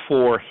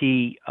before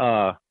he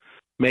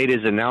made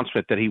his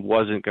announcement that he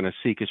wasn't going to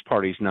seek his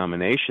party's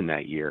nomination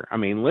that year. I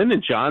mean,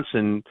 Lyndon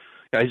Johnson,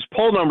 his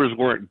poll numbers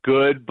weren't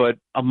good, but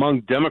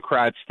among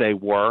Democrats they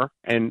were,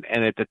 and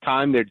at the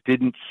time there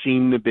didn't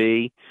seem to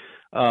be,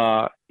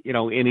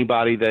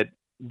 anybody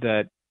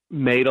that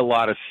made a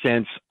lot of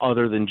sense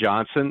other than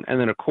Johnson. And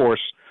then, of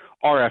course,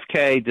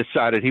 RFK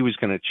decided he was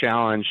going to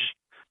challenge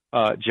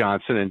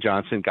Johnson, and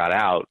Johnson got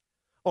out.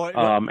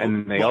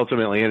 And they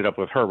ultimately ended up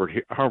with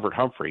Hubert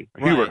Humphrey.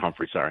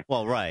 Sorry.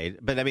 Well, right,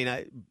 but I mean,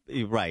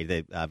 right.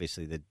 They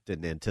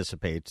didn't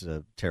anticipate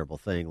a terrible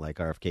thing like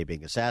RFK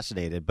being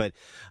assassinated, but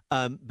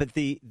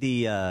the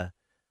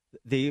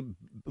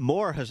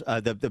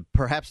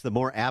perhaps the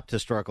more apt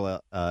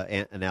historical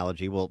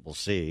analogy we'll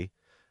see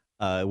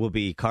will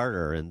be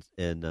Carter in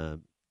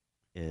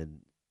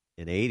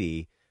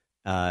 80,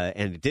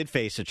 and it did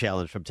face a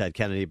challenge from Ted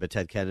Kennedy, but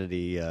Ted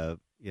Kennedy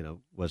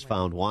was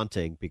found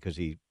wanting because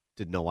he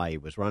didn't know why he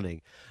was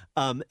running,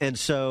 and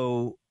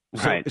so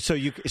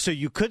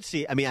you could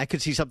see. I mean, I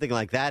could see something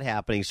like that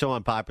happening. So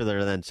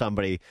unpopular, then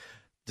somebody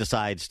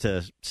decides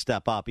to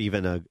step up,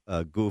 even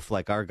a goof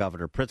like our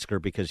Governor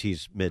Pritzker, because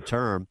he's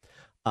midterm,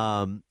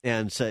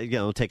 and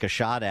so take a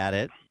shot at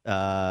it. What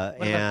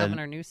about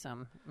Governor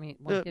Newsom? I mean,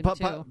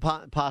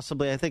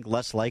 possibly. I think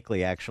less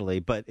likely, actually,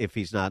 but if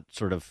he's not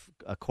sort of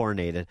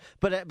coordinated.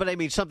 But I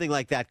mean, something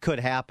like that could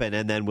happen,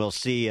 and then we'll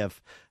see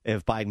if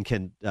Biden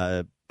can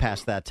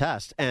pass that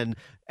test. And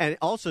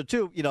also,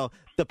 too,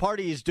 the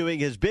party is doing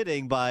his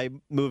bidding by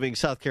moving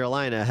South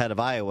Carolina ahead of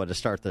Iowa to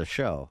start the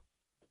show.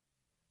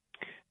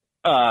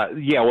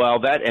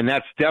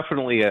 That's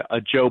definitely a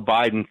Joe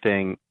Biden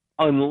thing,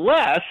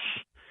 unless.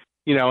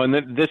 And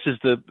this is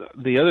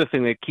the other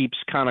thing that keeps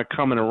kind of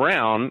coming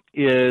around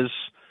is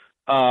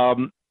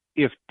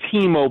if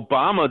Team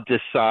Obama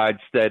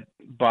decides that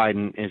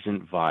Biden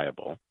isn't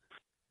viable,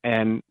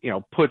 and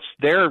puts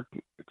their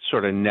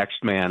sort of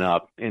next man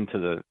up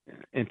into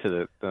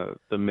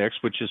the mix,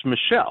 which is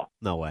Michelle.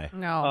 No way.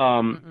 No.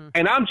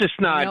 And I'm just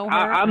not.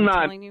 I'm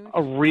not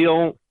a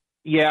real.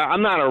 Yeah,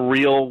 I'm not a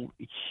real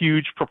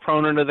huge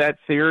proponent of that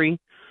theory,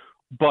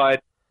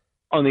 but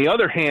on the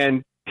other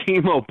hand,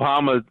 Team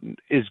Obama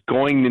is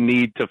going to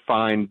need to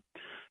find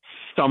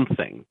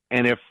something.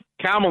 And if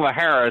Kamala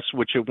Harris,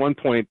 which at one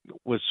point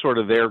was sort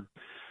of their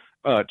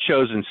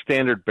chosen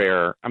standard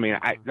bearer, I mean,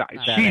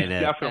 she's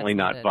definitely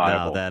not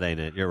viable. No, that ain't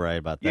it. You're right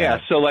about that. Yeah.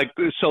 So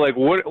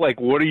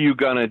what are you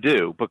gonna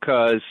do?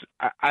 Because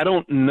I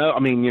don't know. I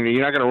mean,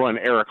 you're not going to run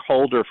Eric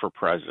Holder for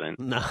president.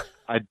 No.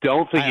 I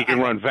don't think you can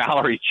run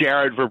Valerie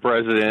Jarrett for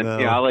president.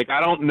 No. I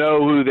don't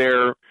know who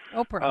their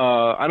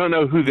Oprah. I don't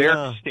know who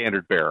their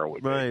standard bearer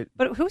would be.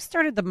 But who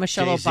started the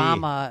Michelle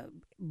Obama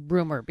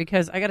rumor?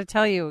 Because I got to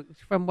tell you,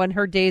 from when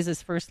her days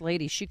as first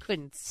lady, she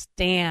couldn't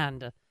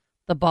stand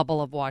the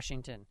bubble of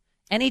Washington.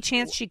 Any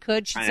chance she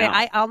could, she'd say,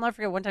 "I'll never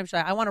forget one time she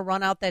said, I want to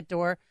run out that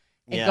door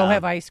and go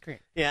have ice cream."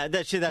 Yeah,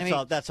 that's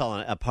all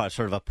a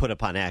sort of a put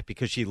upon act,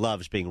 because she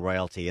loves being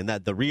royalty, and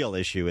that the real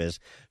issue is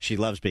she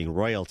loves being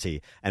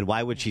royalty. And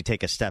why would she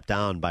take a step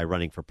down by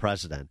running for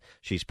president?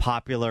 She's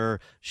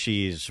popular.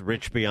 She's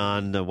rich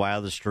beyond the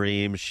wildest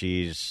dreams.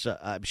 She's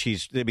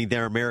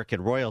they're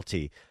American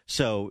royalty.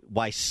 So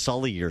why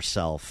sully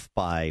yourself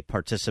by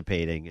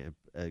participating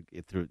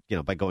through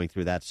by going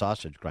through that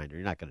sausage grinder?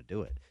 You're not going to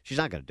do it. She's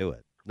not going to do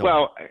it. No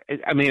well, way.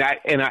 I mean,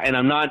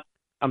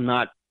 I'm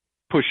not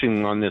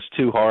pushing on this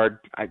too hard,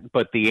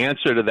 but the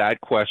answer to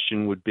that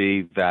question would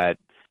be that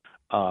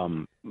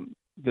that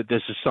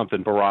this is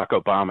something Barack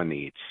Obama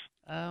needs.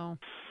 Oh,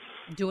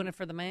 doing it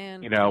for the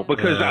man.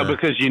 Because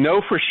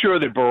for sure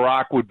that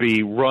Barack would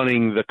be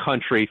running the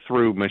country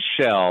through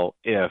Michelle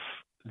if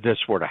this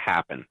were to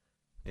happen.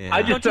 Yeah.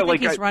 I just feel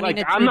like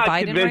I'm not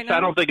Biden convinced. Right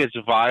I don't think it's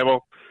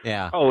viable.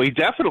 Yeah. Oh, he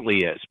definitely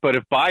is. But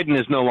if Biden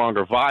is no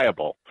longer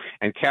viable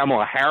and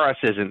Kamala Harris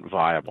isn't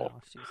viable,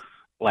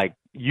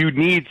 you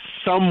need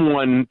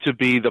someone to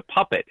be the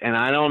puppet, and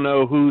I don't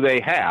know who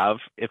they have.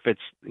 If it's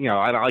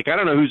I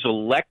don't know who's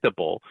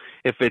electable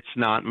if it's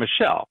not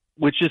Michelle.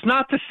 Which is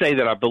not to say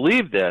that I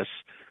believe this,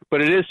 but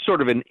it is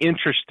sort of an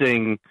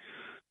interesting,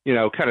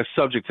 kind of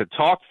subject to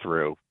talk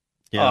through.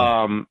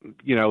 Yeah.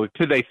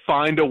 Could they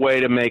find a way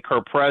to make her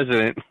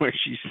president where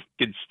she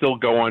could still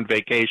go on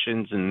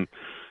vacations and,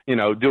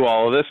 do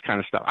all of this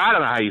kind of stuff? I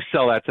don't know how you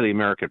sell that to the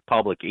American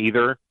public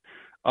either.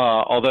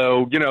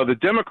 Although, the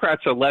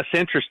Democrats are less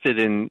interested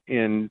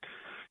in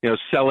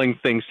selling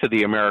things to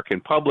the American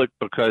public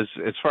because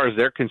as far as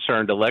they're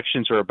concerned,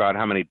 elections are about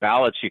how many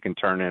ballots you can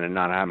turn in and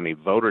not how many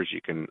voters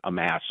you can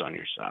amass on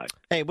your side.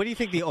 Hey, what do you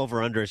think the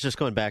over-under is? Just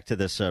going back to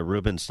this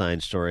Rubenstein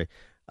story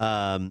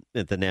at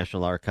the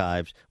National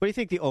Archives, what do you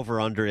think the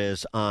over-under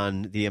is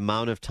on the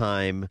amount of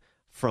time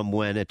from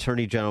when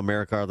Attorney General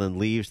Merrick Garland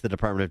leaves the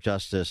Department of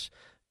Justice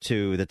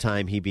to the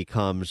time he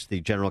becomes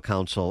the general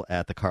counsel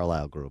at the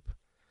Carlyle Group?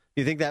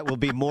 Do you think that will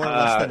be more or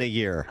less than a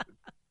year?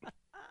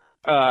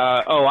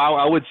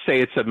 I would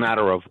say it's a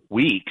matter of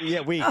weeks,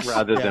 weeks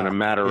rather than a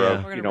matter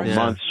of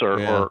months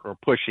or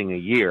pushing a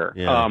year.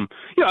 Yeah.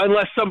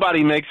 Unless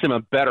somebody makes him a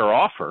better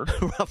offer.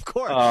 Of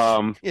course.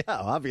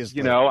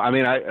 Obviously.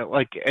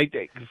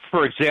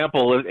 For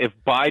example, if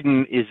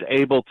Biden is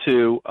able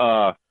to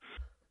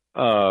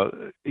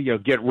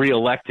get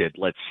reelected,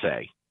 let's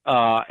say,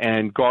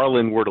 and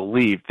Garland were to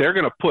leave, they're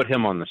going to put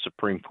him on the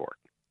Supreme Court.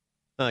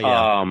 Oh,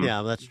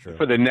 yeah, that's true.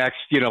 For the next,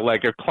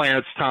 if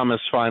Clarence Thomas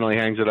finally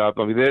hangs it up,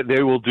 I mean,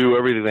 they will do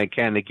everything they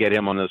can to get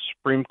him on the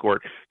Supreme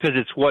Court because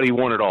it's what he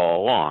wanted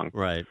all along.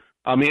 Right.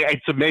 I mean,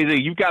 it's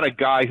amazing. You've got a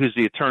guy who's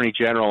the Attorney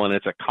General, and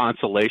it's a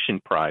consolation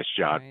prize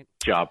job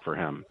for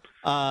him.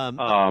 All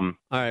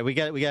right, we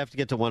have to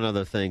get to one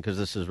other thing because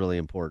this is really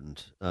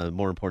important,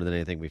 more important than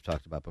anything we've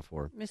talked about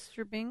before.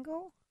 Mr.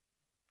 Bingle?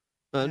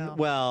 No.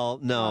 Well,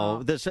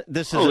 no. This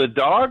is the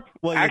dog.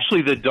 Well,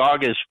 actually, the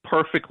dog is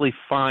perfectly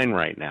fine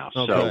right now.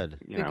 Oh, so, good.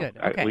 Good.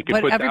 Okay. We could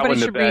but put everybody that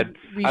should one to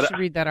bed.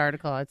 read that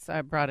article.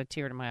 I brought a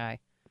tear to my eye.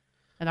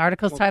 An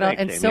article's Well, title,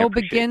 thanks, and Amy. I so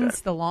appreciate begins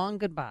that. the long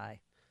goodbye.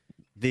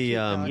 He's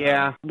got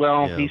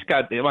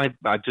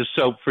just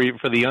so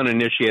for the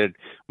uninitiated,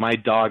 my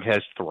dog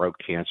has throat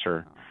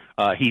cancer.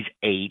 He's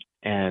 8,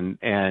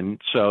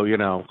 and so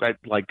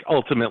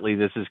ultimately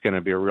this is going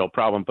to be a real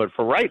problem. But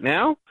for right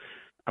now,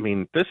 I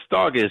mean, this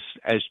dog is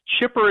as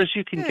chipper as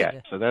you can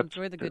get. So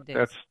enjoy the good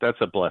days. That's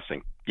a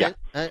blessing. Yeah.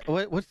 I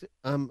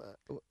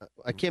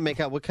can't make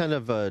out what kind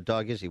of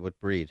dog is he? What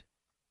breed?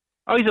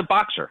 Oh, he's a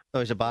boxer. Oh,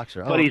 he's a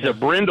boxer. But he's a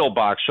brindle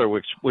boxer,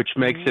 which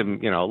makes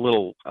him, a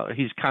little.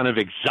 He's kind of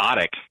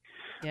exotic.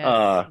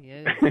 Yes, he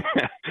is.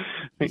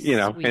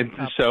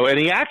 And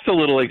he acts a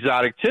little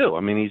exotic too. I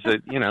mean, he's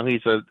got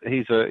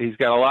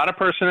a lot of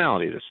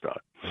personality. This dog.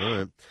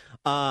 All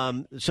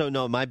right. So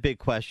no, my big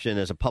question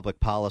as a public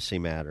policy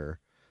matter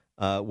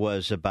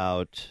was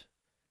about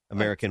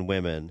American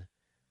women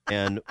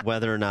and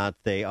whether or not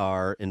they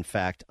are in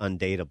fact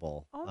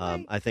undateable.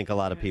 I think a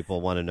lot of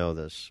people want to know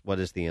this. What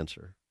is the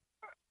answer?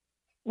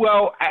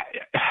 Well,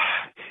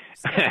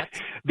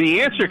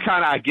 the answer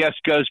kind of, I guess,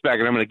 goes back,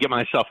 and I'm going to get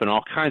myself in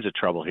all kinds of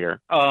trouble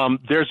here.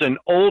 There's an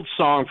old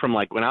song from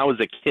when I was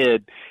a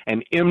kid,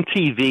 and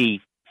MTV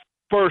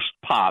first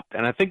popped,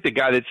 and I think the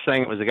guy that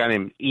sang it was a guy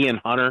named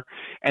Ian Hunter,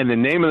 and the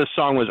name of the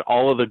song was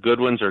All of the Good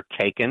Ones Are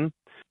Taken.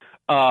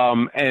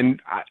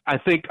 And I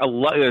think a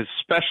lot,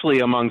 especially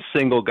among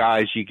single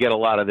guys, you get a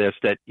lot of this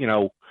that,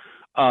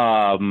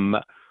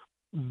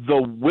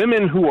 the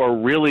women who are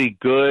really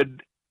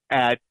good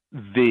at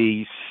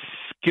the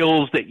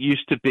skills that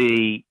used to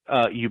be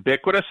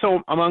ubiquitous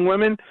among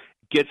women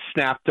get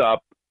snapped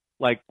up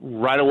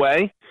right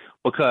away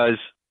because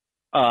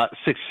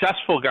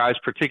successful guys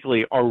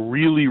particularly are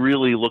really,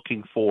 really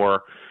looking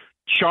for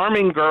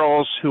charming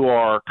girls who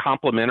are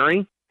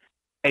complimentary,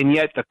 and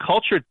yet the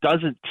culture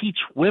doesn't teach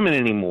women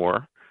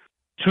anymore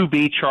to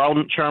be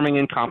charming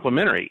and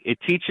complimentary. It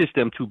teaches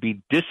them to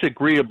be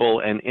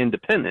disagreeable and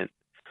independent.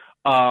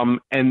 You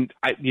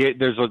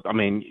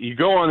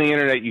go on the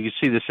internet, you can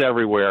see this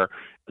everywhere.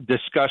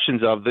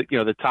 Discussions of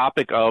the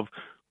topic of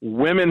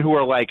women who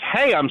are like,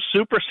 hey, I'm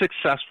super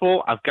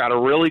successful. I've got a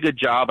really good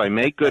job. I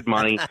make good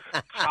money.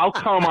 How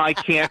come I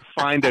can't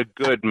find a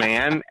good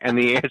man? And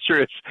the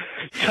answer is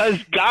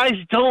because guys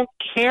don't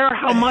care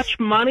how much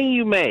money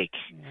you make,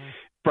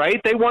 right?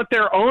 They want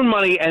their own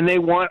money, and they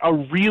want a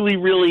really,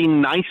 really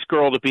nice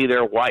girl to be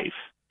their wife.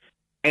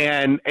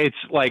 And it's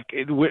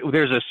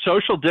there's a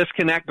social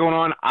disconnect going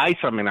on.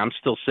 I'm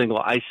still single.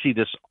 I see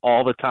this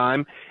all the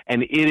time,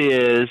 and it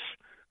is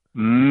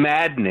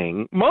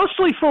maddening,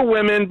 mostly for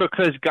women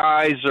because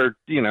guys just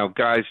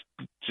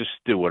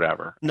do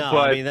whatever. No,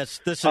 but, I mean this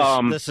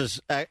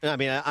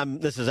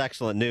is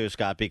excellent news,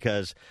 Scott,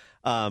 because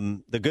now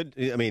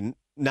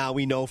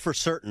we know for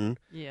certain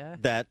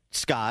that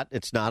Scott,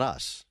 it's not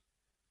us.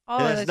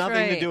 Oh, it has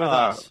nothing to do with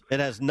us.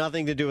 It has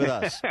nothing to do with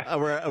us.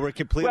 We're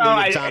completely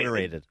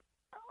exonerated.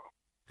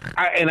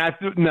 I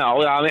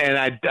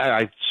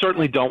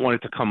certainly don't want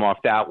it to come off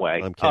that way.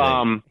 I'm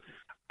kidding.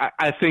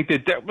 I think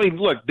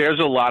look, there's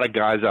a lot of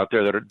guys out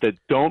there that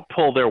don't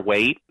pull their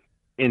weight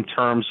in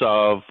terms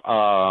of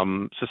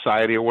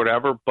society or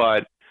whatever,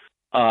 but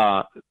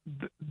the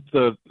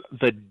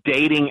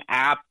dating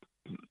app,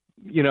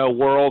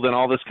 world and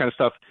all this kind of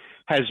stuff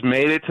has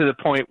made it to the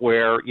point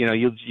where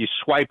you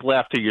swipe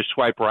left or you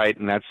swipe right,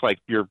 and that's like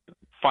your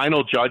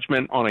final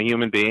judgment on a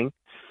human being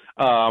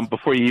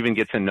before you even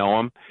get to know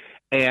them.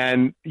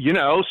 And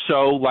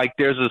so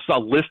there's a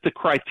list of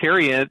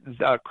criteria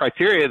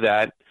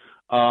that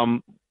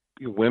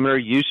women are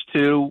used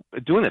to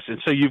doing this. And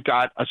so you've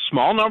got a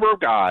small number of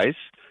guys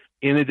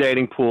in the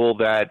dating pool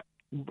that,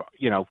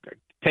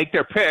 take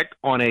their pick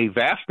on a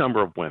vast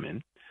number of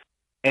women.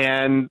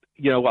 And,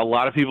 a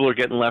lot of people are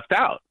getting left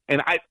out.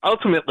 And I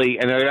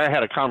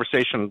had a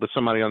conversation with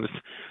somebody on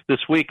this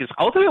week, is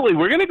ultimately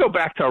we're going to go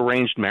back to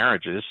arranged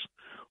marriages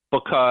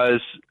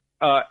because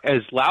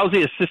as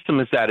lousy a system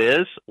as that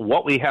is,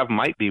 what we have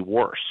might be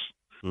worse.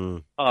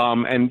 And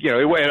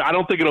I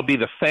don't think it'll be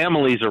the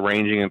families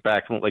arranging it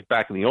back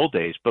in the old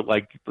days, but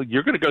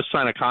you're going to go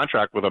sign a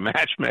contract with a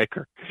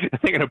matchmaker, and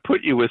they're going to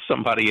put you with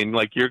somebody, and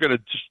you're going to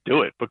just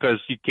do it because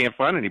you can't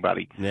find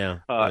anybody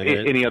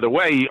any other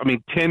way. I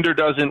mean, Tinder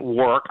doesn't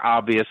work,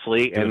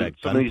 obviously, and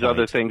some of these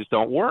other things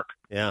don't work.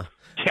 Yeah.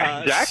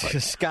 Yeah, exactly.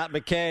 Scott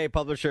McKay,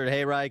 publisher at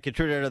Hayride,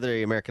 contributor to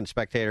the American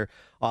Spectator,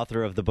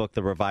 author of the book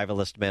The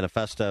Revivalist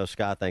Manifesto.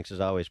 Scott, thanks as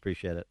always.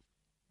 Appreciate it.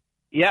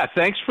 Yeah,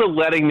 thanks for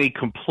letting me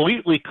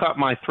completely cut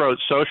my throat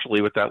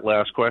socially with that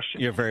last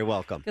question. You're very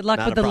welcome. Good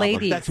luck with the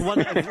ladies. That's one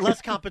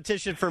less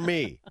competition for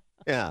me.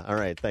 Yeah, all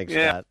right. Thanks,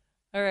 Scott.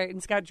 All right,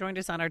 and Scott joined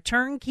us on our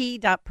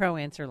Turnkey.pro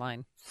answer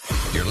line.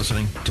 You're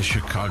listening to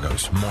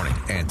Chicago's Morning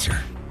Answer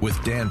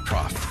with Dan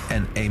Proft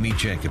and Amy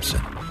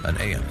Jacobson on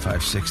AM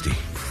 560.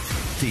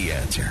 The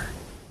Answer.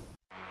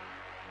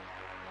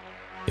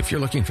 If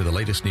you're looking for the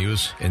latest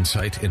news,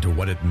 insight into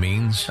what it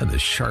means, and the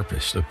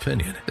sharpest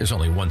opinion, there's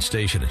only one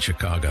station in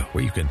Chicago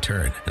where you can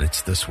turn, and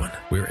it's this one.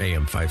 We're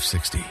AM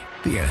 560.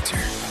 The Answer.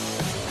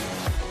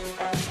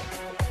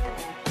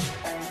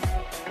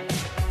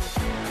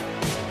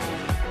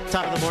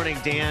 Top of the morning,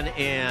 Dan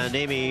and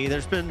Amy.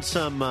 There's been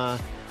some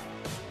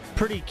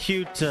pretty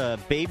cute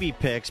baby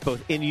pics,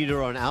 both in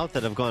utero and out,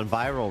 that have gone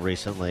viral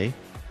recently.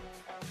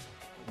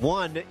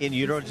 One in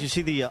utero. Did you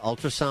see the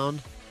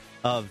ultrasound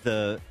of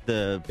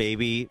the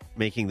baby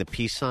making the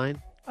peace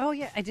sign? Oh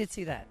yeah, I did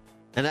see that.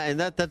 And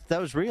that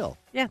was real.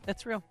 Yeah,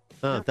 that's real.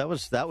 Yeah. That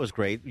was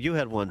great. You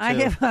had one too. I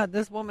have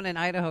this woman in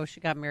Idaho. She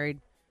got married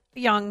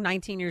young,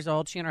 19 years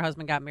old. She and her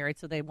husband got married,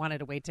 so they wanted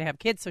to wait to have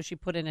kids. So she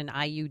put in an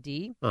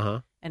IUD,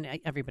 and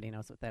everybody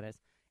knows what that is.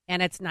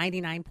 And it's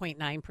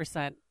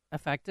 99.9%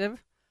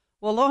 effective.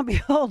 Well, lo and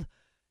behold,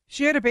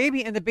 she had a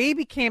baby, and the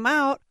baby came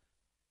out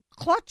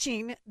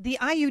clutching the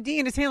IUD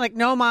in his hand, like,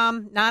 no,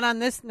 Mom, not on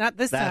this, not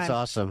this time. That's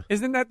awesome.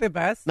 Isn't that the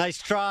best?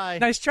 Nice try.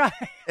 Nice try.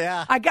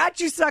 Yeah. I got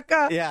you,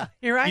 sucker. Yeah.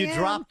 Here I am. You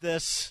dropped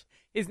this.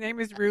 His name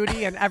is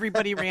Rudy, and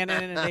everybody ran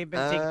in, and they've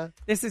been taking.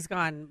 This has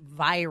gone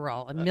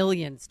viral. And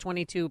millions,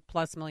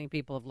 22+ million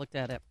people have looked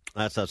at it.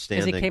 That's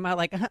outstanding. Because it came out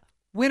like,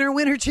 winner,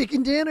 winner,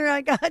 chicken dinner,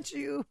 I got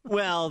you.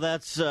 Well,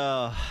 that's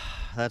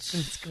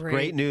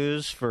great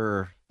news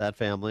for that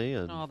family.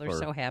 And they're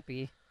so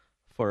happy.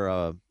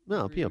 For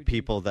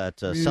people that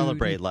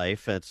celebrate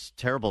life. It's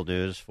terrible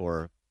news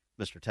for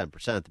Mr.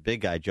 10%, the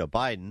big guy, Joe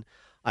Biden.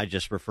 I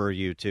just refer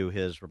you to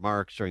his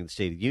remarks during the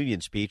State of the Union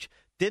speech.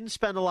 Didn't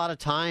spend a lot of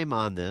time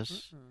on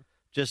this.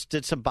 Just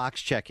did some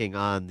box checking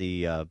on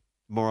the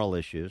moral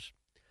issues.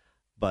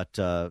 But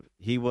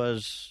he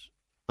was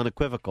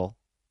unequivocal.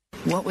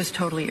 What was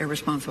totally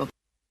irresponsible?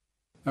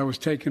 That was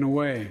taken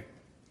away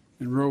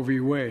in Roe v.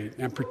 Wade.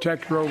 And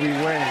protect Roe v.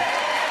 Wade.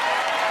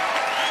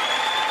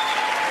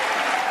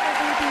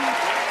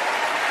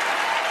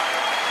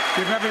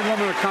 Give every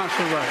woman a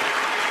consular right.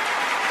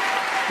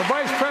 The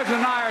Vice President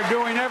and I are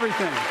doing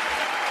everything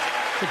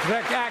to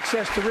protect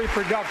access to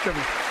reproductive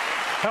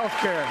health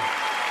care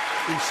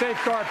and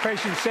safeguard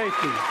patient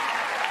safety.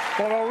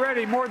 Well,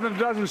 already more than a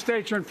dozen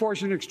states are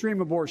enforcing extreme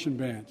abortion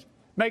bans.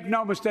 Make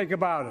no mistake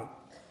about it.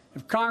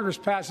 If Congress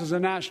passes a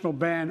national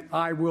ban,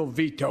 I will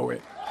veto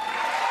it.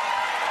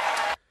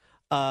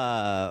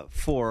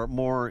 For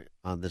more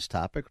on this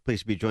topic,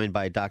 please be joined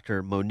by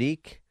Dr.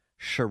 Monique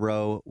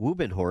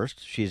Chereau-Wubenhorst.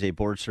 She's a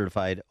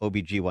board-certified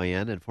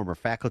OBGYN and former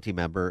faculty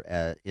member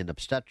in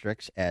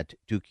obstetrics at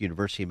Duke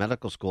University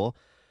Medical School.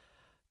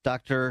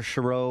 Dr.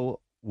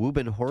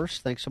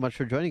 Chereau-Wubenhorst, thanks so much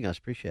for joining us.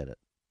 Appreciate it.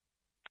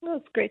 Well,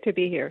 it's great to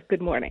be here.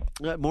 Good morning.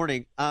 Good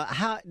morning.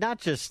 Not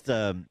just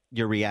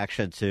your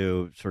reaction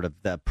to sort of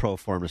the pro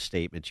forma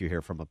statements you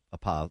hear from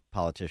a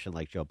politician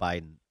like Joe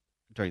Biden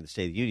during the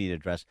State of the Union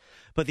address,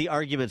 but the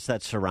arguments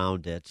that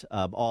surround it,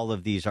 all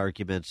of these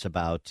arguments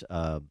about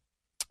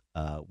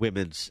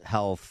women's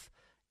health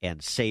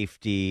and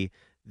safety,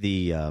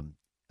 the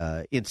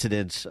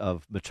incidence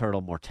of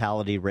maternal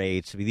mortality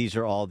rates. I mean, these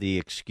are all the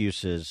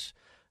excuses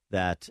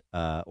that,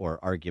 or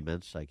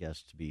arguments, I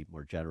guess, to be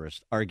more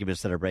generous,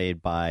 arguments that are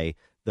made by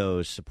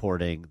those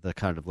supporting the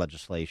kind of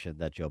legislation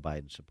that Joe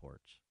Biden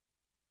supports.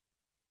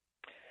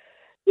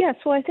 Yes,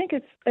 well, I think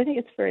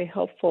it's very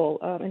helpful.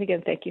 And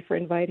again, thank you for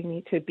inviting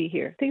me to be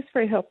here. I think it's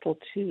very helpful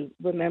to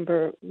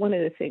remember one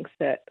of the things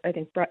that I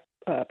think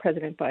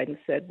President Biden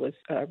said was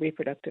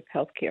reproductive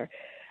health care.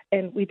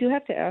 And we do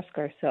have to ask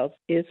ourselves,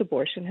 is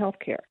abortion health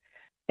care?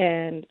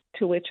 And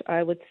to which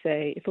I would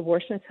say, if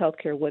abortion is health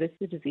care, what is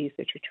the disease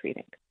that you're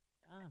treating?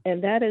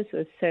 And that is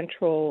a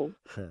central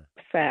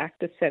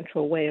fact, a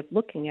central way of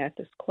looking at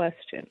this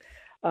question,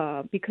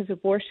 because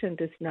abortion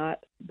does not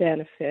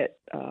benefit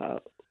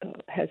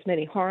has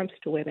many harms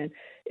to women,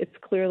 it's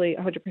clearly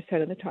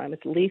 100% of the time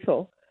it's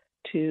lethal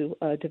to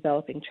a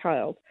developing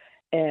child.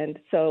 And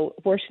so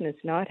abortion is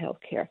not health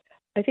care.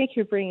 I think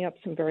you're bringing up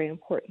some very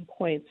important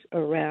points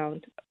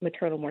around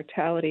maternal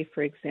mortality,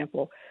 for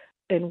example.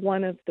 And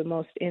one of the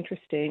most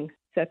interesting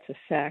sets of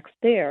facts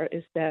there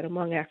is that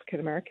among African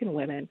American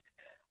women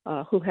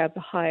who have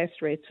the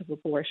highest rates of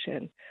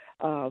abortion,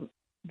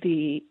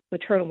 the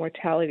maternal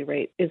mortality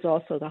rate is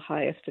also the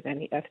highest of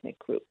any ethnic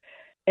group.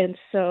 And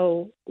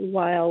so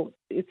while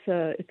it's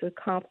a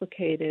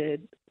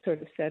complicated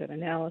sort of set of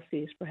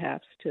analyses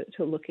perhaps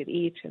to look at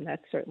each, and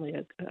that's certainly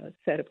a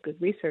set of good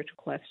research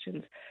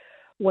questions,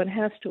 one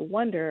has to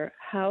wonder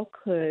how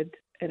could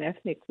an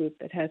ethnic group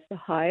that has the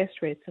highest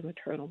rates of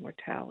maternal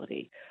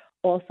mortality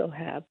also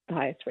have the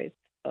highest rates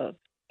of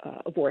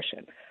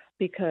abortion,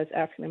 because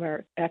African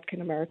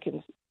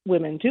American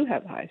women do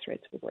have the highest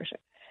rates of abortion.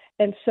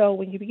 And so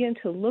when you begin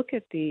to look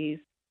at these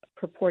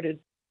purported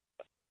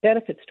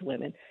benefits to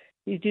women,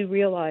 you do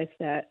realize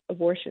that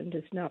abortion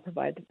does not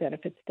provide the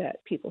benefits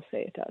that people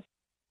say it does.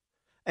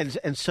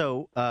 And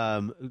so,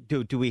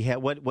 do we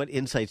have what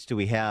insights do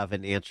we have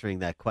in answering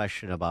that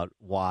question about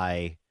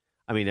why?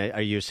 I mean,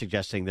 are you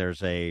suggesting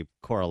there's a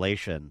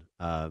correlation,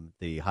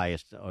 the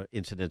highest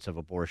incidence of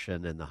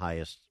abortion and the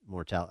highest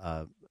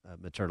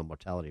maternal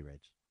mortality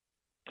rates?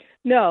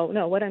 No.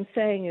 What I'm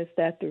saying is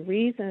that the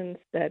reasons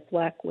that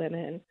Black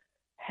women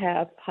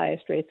have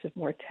highest rates of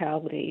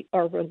mortality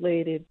are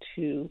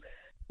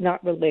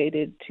not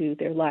related to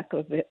their lack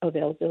of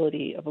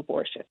availability of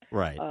abortion.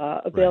 Right.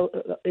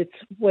 It's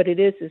what it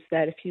is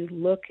that if you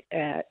look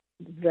at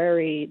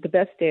the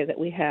best data that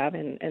we have,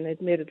 and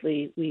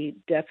admittedly we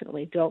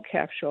definitely don't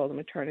capture all the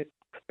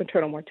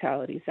maternal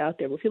mortalities out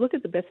there, but if you look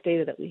at the best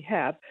data that we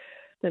have,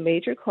 the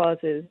major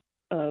causes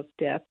of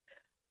death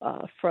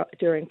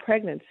during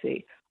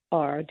pregnancy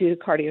are due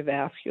to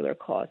cardiovascular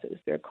causes.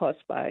 They're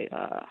caused by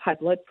high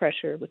blood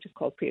pressure, which is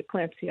called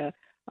preeclampsia,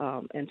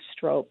 and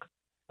stroke,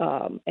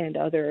 and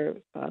other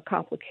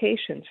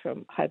complications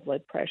from high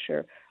blood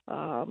pressure,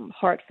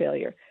 heart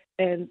failure.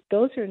 And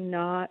those are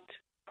not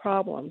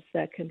problems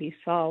that can be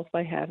solved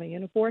by having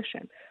an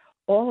abortion.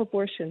 All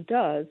abortion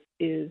does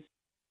is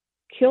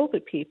kill the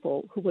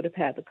people who would have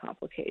had the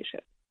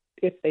complication,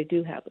 if they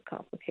do have a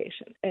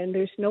complication. And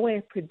there's no way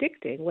of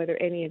predicting whether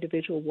any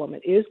individual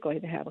woman is going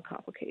to have a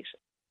complication.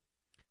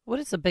 What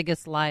is the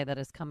biggest lie that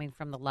is coming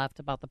from the left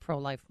about the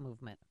pro-life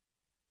movement?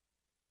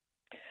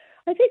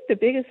 I think the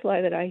biggest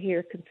lie that I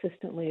hear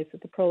consistently is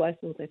that the pro-life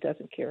movement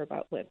doesn't care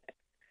about women.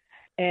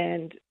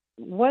 And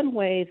one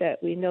way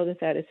that we know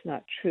that is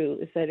not true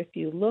is that if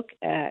you look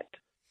at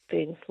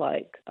things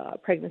like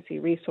pregnancy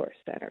resource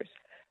centers,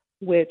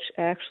 which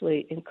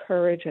actually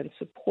encourage and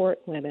support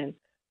women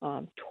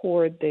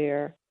toward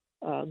their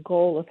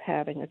goal of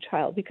having a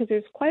child, because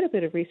there's quite a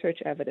bit of research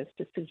evidence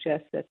to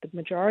suggest that the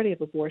majority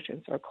of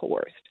abortions are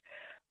coerced.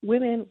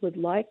 Women would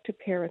like to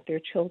parent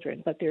their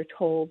children, but they're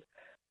told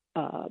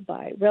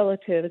by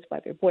relatives, by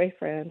their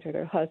boyfriends or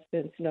their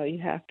husbands, no, you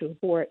have to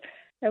abort.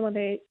 And when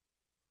they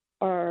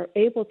are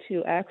able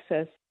to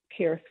access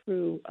care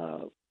through a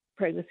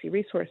pregnancy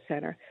resource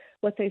center,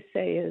 what they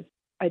say is,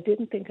 I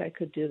didn't think I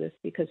could do this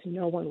because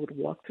no one would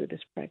walk through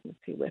this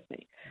pregnancy with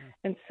me.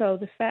 And so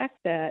the fact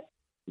that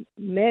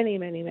many,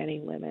 many, many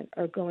women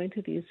are going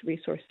to these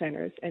resource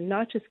centers and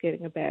not just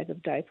getting a bag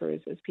of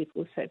diapers, as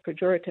people have said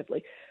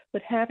pejoratively,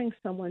 but having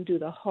someone do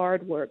the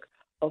hard work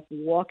of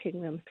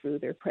walking them through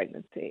their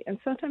pregnancy. And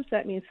sometimes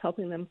that means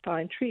helping them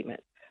find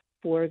treatment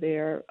for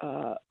their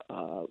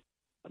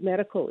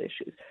medical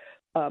issues,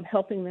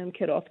 helping them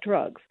get off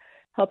drugs,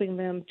 helping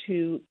them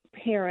to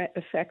parent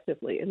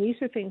effectively. And these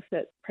are things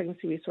that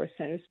pregnancy resource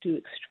centers do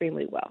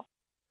extremely well.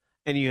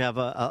 And you have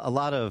a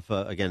lot of,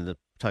 again,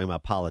 talking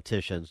about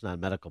politicians, not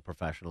medical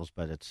professionals,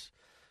 but it's,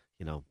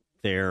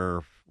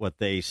 what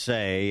they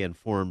say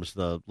informs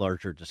the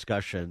larger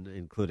discussion,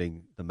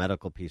 including the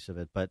medical piece of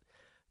it. But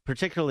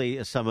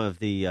particularly some of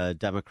the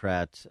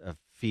Democrat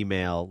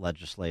female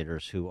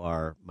legislators who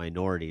are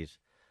minorities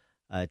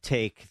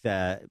take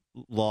the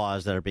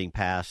laws that are being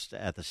passed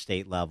at the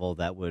state level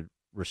that would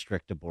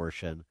restrict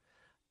abortion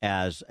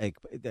as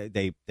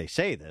they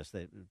say this,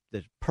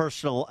 the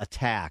personal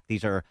attack.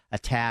 These are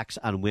attacks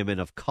on women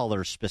of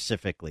color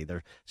specifically.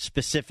 They're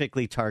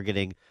specifically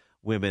targeting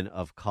women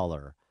of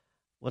color.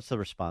 What's the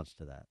response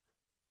to that?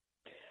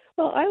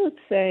 Well, I would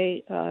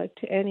say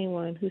to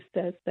anyone who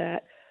says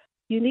that,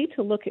 you need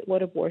to look at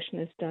what abortion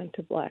has done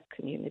to Black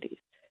communities.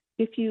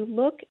 If you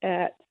look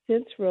at,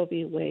 since Roe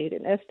v. Wade,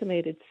 an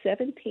estimated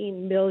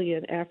 17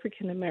 million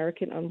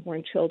African-American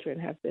unborn children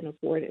have been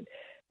aborted.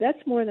 That's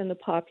more than the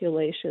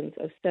populations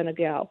of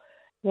Senegal,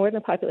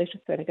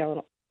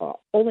 and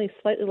only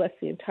slightly less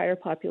the entire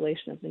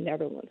population of the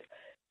Netherlands.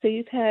 So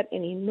you've had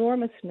an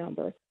enormous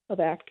number of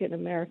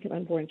African-American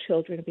unborn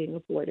children being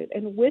aborted.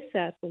 And with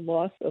that, the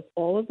loss of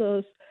all of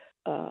those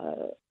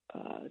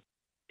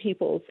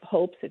people's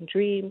hopes and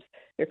dreams,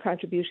 their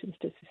contributions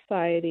to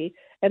society,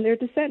 and their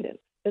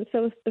descendants. And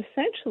so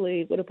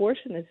essentially what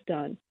abortion has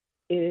done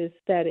is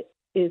that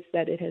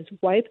it has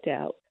wiped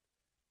out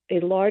a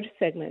large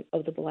segment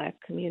of the Black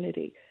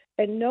community.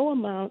 And no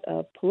amount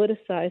of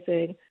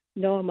politicizing,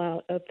 no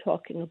amount of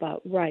talking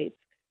about rights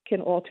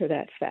can alter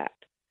that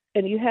fact.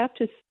 And you have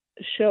to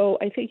show,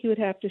 I think you would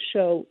have to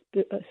show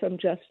some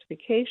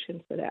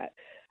justification for that.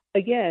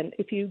 Again,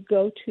 if you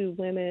go to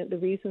women, the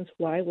reasons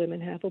why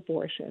women have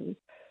abortions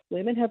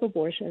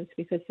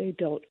because they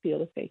don't feel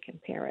that they can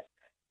parent,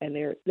 and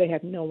they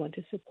have no one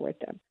to support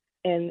them.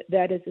 And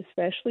that is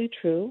especially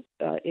true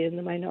in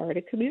the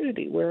minority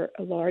community, where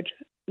a large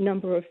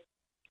number of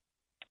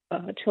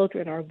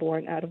children are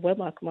born out of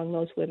wedlock among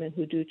those women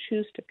who do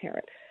choose to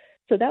parent.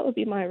 So that would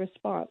be my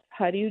response.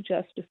 How do you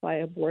justify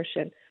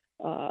abortion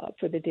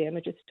for the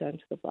damage it's done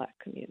to the Black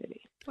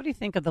community? What do you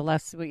think of the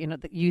less,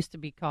 that used to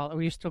be called,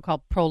 or used to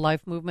call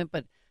pro-life movement,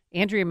 but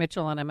Andrea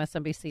Mitchell on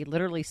MSNBC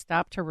literally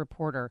stopped her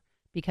reporter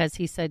because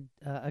he said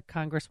a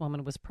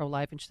congresswoman was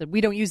pro-life, and she said,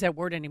 we don't use that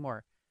word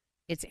anymore.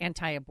 It's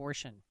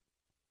anti-abortion.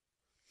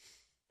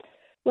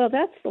 Well,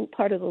 that's the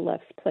part of the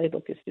left's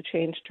playbook, is to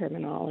change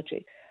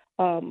terminology.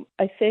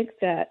 I think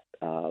that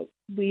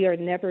we are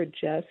never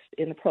just,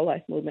 in the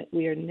pro-life movement,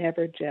 we are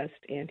never just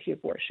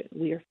anti-abortion.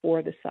 We are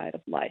for the side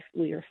of life.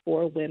 We are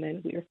for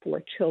women. We are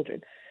for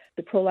children.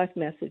 The pro-life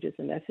message is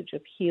a message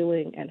of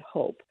healing and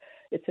hope.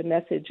 It's a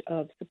message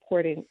of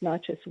supporting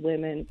not just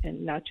women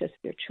and not just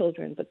their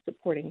children, but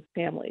supporting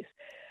families.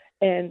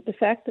 And the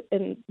fact,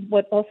 and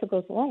what also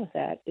goes along with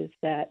that, is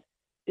that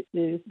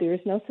there is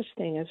no such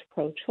thing as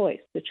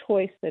pro-choice. The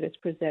choice that is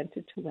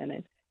presented to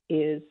women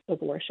is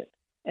abortion.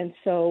 And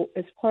so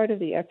as part of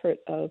the effort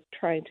of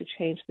trying to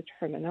change the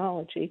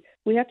terminology,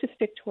 we have to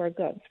stick to our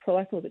guns.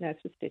 Pro-life movement has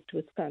to stick to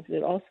its guns.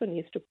 It also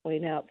needs to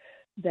point out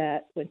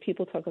that when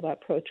people talk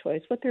about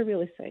pro-choice, what they're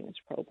really saying is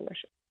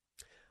pro-abortion.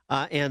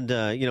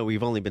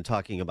 We've only been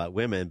talking about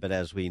women, but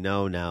as we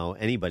know now,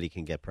 anybody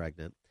can get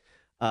pregnant.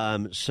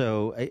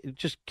 So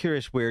just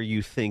curious where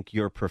you think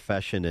your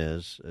profession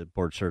is,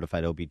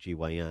 board-certified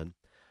OBGYN,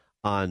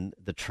 on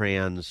the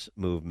trans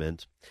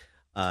movement,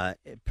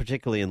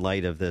 particularly in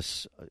light of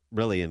this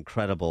really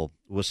incredible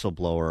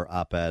whistleblower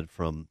op-ed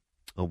from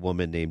a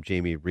woman named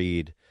Jamie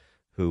Reed,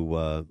 who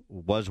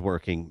was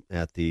working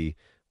at the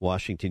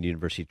Washington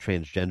University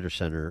Transgender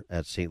Center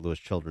at St. Louis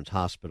Children's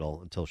Hospital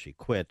until she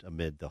quit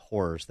amid the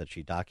horrors that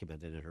she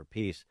documented in her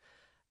piece.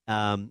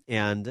 And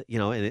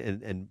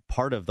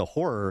part of the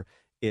horror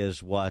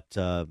is what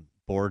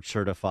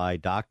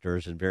board-certified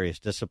doctors in various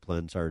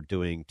disciplines are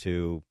doing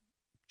to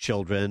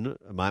children,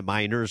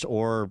 minors,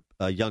 or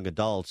young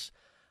adults.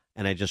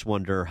 And I just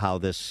wonder how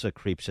this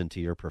creeps into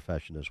your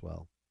profession as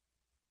well.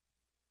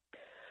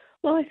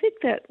 Well, I think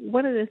that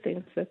one of the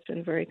things that's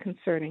been very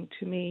concerning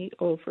to me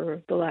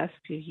over the last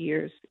few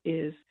years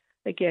is,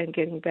 again,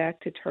 getting back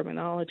to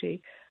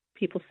terminology,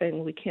 people saying,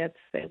 well, we can't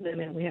say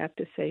women, we have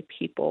to say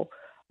people.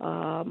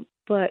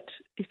 But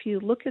if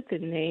you look at the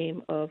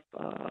name of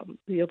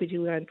the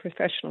OBGYN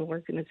professional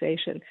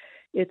organization,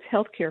 it's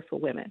Healthcare for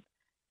Women.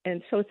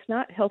 And so it's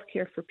not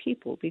healthcare for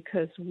people,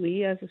 because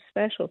we as a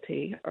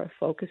specialty are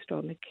focused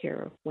on the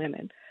care of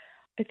women.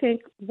 I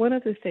think one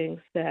of the things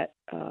that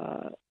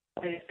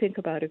I think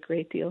about a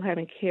great deal,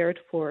 having cared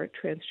for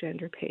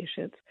transgender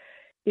patients,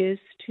 is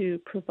to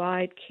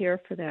provide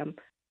care for them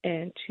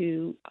and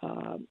to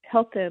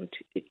help them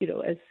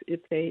to, as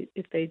if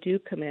they do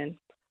come in.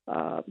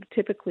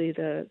 Typically,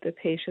 the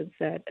patients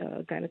that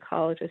a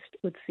gynecologist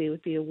would see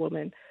would be a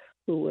woman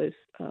who was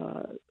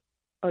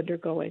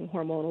undergoing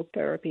hormonal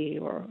therapy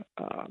or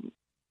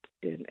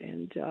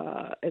and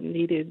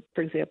needed,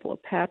 for example, a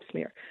Pap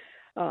smear,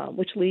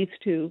 which leads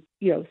to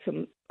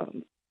some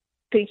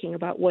thinking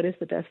about what is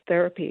the best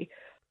therapy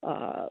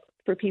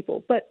for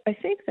people. But I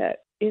think that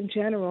in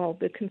general,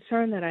 the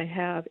concern that I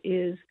have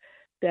is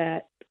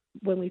that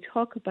when we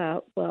talk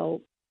about,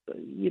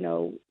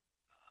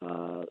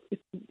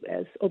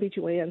 as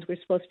OBGYNs, we're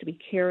supposed to be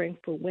caring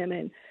for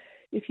women.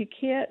 If you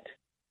can't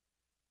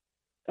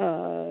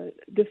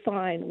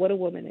define what a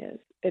woman is,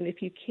 and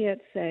if you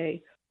can't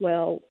say,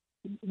 well,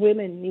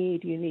 women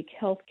need unique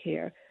health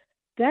care,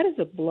 that is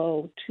a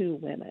blow to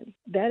women.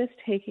 That is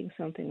taking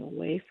something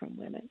away from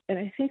women. And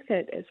I think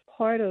that as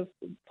part of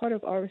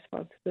our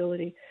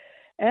responsibility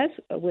as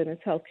women's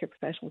healthcare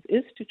professionals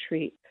is to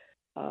treat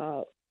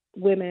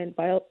women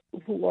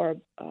who are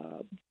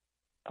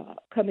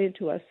come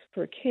into us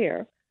for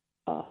care,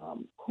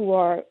 who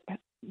are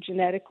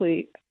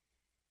genetically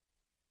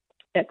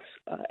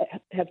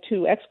have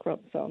two sex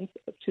chromosomes,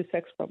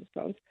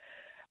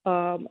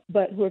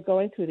 but who are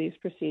going through these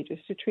procedures,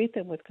 to treat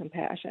them with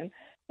compassion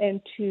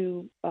and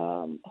to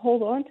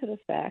hold on to the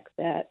fact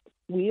that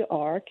we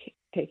are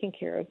taking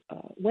care of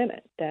women.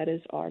 That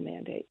is our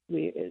mandate.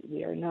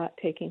 We are not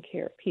taking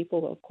care of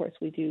people. Of course,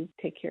 we do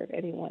take care of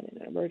anyone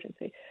in an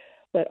emergency,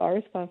 but our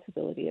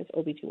responsibility as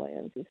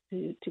OBGYNs is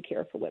to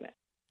care for women.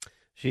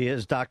 She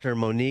is Dr.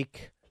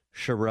 Monique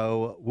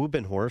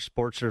Chereau-Wubenhorst,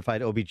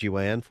 board-certified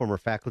OBGYN, former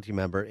faculty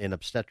member in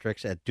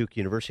obstetrics at Duke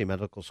University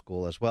Medical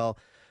School as well.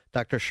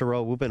 Dr.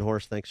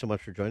 Chereau-Wubenhorst, thanks so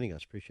much for joining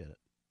us. Appreciate it.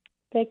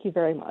 Thank you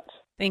very much.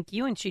 Thank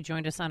you, and she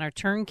joined us on our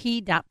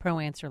turnkey.pro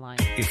answer line.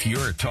 If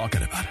you're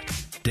talking about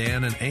it,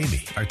 Dan and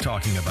Amy are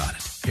talking about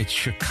it. It's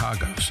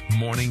Chicago's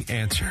Morning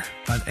Answer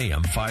on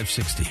AM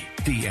 560.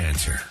 The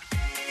Answer.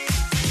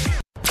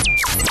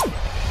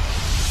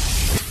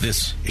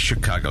 This is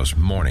Chicago's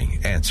Morning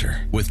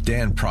Answer with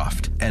Dan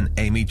Proft and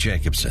Amy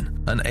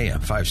Jacobson on AM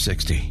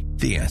 560.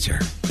 The Answer.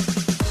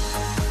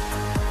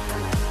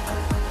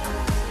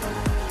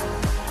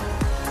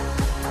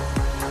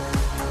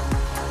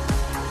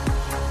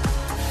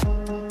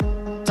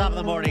 Top of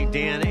the morning,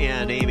 Dan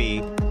and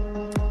Amy.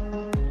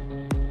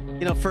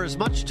 You know, for as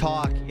much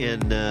talk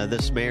in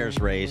this mayor's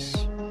race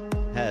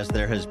as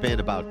there has been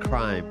about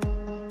crime,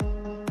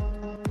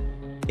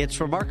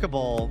 it's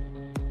remarkable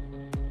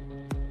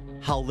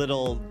how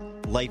little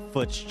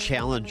Lightfoot's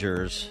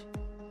challengers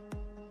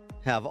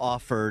have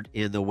offered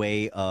in the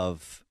way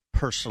of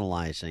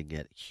personalizing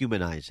it,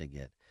 humanizing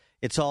it.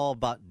 It's all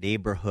about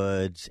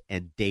neighborhoods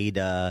and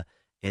data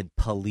and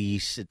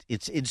police.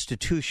 It's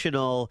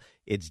institutional,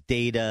 it's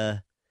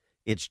data,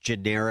 it's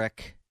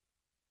generic.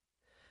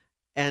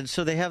 And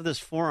so they have this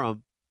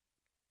forum,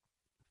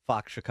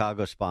 Fox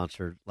Chicago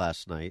sponsored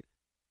last night,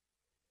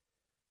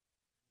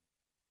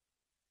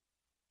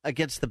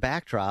 against the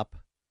backdrop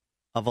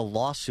of a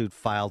lawsuit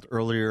filed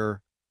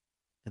earlier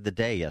in the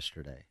day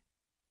yesterday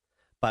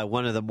by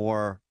one of the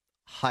more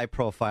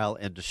high-profile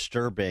and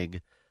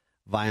disturbing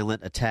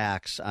violent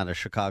attacks on a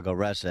Chicago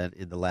resident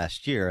in the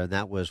last year, and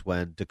that was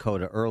when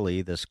Dakota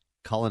Early, this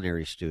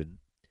culinary student,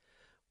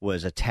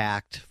 was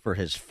attacked for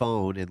his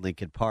phone in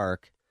Lincoln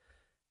Park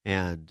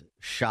and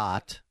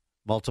shot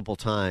multiple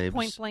times.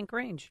 Point-blank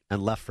range.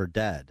 And left for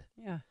dead.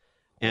 Yeah.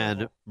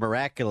 And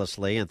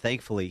miraculously and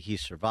thankfully he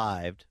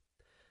survived.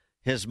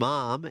 His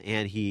mom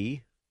and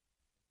he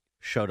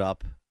showed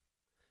up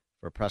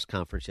for a press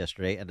conference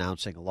yesterday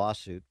announcing a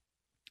lawsuit.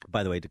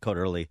 By the way,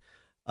 Dakota Early,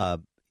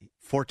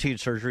 14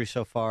 surgeries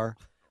so far,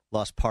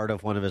 lost part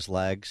of one of his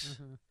legs.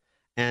 Mm-hmm.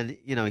 And,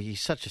 you know,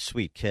 he's such a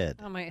sweet kid.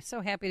 Oh, my,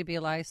 so happy to be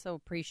alive, so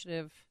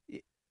appreciative.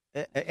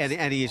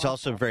 And he's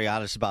also very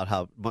honest about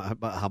how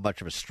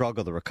much of a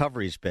struggle the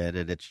recovery's been.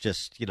 And it's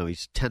just, you know,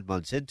 he's 10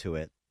 months into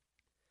it.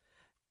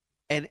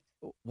 And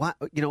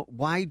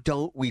why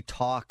don't we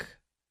talk,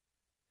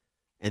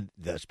 and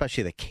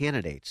especially the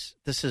candidates,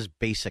 this is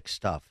basic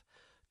stuff,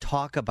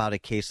 talk about a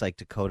case like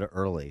Dakota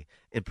Early,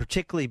 and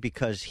particularly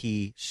because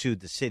he sued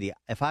the city.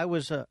 If I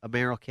was a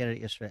mayoral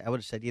candidate yesterday, I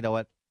would have said, you know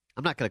what,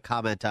 I'm not going to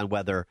comment on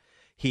whether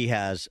he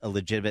has a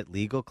legitimate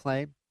legal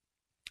claim,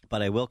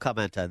 but I will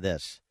comment on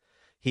this.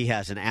 He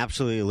has an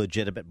absolutely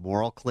legitimate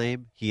moral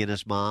claim, he and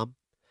his mom,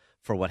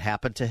 for what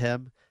happened to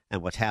him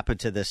and what's happened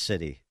to this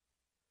city.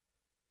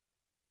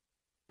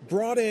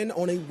 Brought in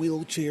on a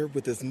wheelchair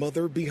with his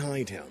mother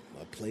behind him,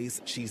 a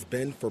place she's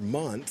been for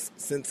months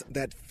since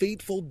that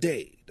fateful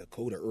day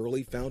Dakota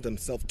Early found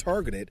himself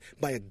targeted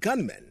by a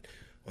gunman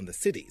on the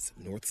city's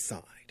north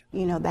side.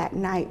 You know, that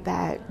night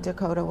that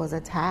Dakota was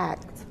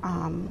attacked,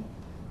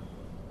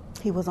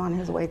 he was on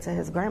his way to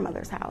his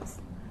grandmother's house,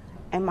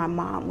 and my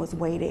mom was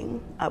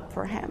waiting up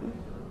for him,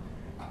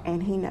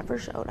 and he never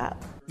showed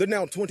up. The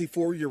now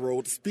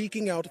 24-year-old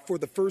speaking out for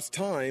the first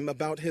time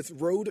about his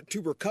road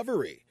to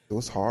recovery. It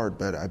was hard,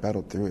 but I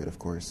battled through it, of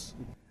course.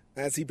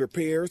 As he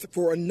prepares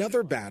for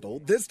another battle,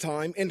 this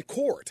time in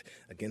court,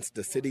 against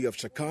the city of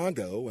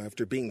Chicago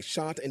after being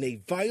shot in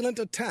a violent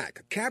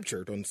attack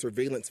captured on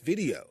surveillance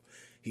video.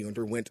 He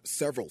underwent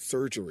several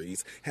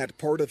surgeries, had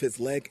part of his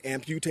leg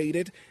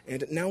amputated,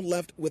 and now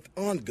left with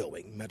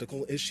ongoing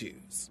medical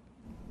issues.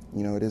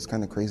 You know, it is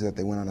kind of crazy that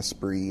they went on a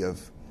spree of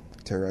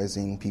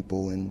terrorizing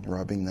people and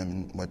robbing them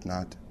and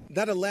whatnot.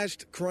 That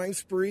alleged crime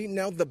spree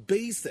now the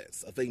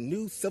basis of a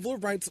new civil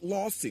rights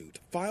lawsuit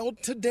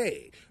filed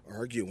today,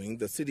 arguing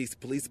the city's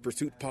police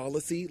pursuit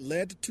policy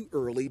led to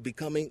Early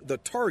becoming the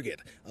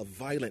target of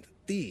violent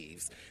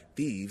thieves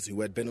who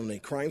had been on a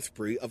crime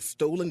spree of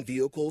stolen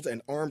vehicles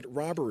and armed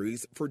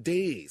robberies for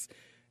days.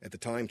 At the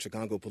time,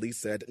 Chicago police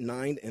said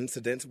 9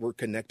 incidents were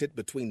connected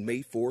between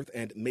May 4th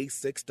and May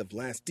 6th of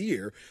last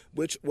year,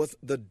 which was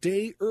the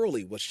day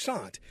Early was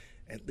shot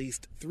at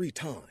least 3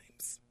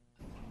 times.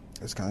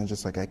 It's kind of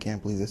just like, I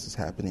can't believe this is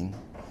happening.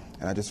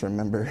 And I just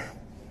remember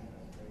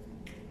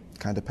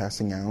kind of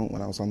passing out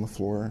when I was on the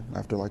floor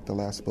after like the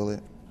last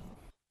bullet.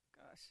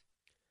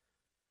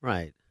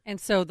 Right.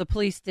 And so the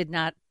police did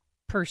not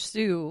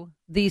pursue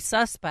these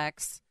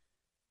suspects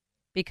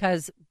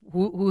because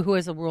who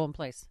has a rule in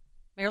place?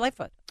 Mayor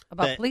Lightfoot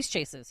about police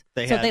chases.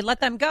 They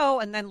let them go,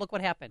 and then look what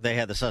happened. They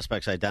had the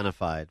suspects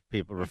identified,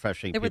 people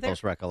refreshing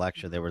people's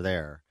recollection. They were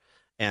there.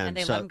 And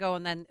they let him go,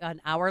 and then an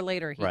hour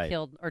later he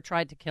killed or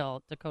tried to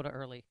kill Dakota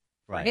Early.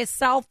 Right. His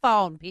cell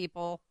phone,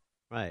 people.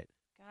 Right.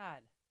 God.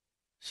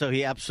 So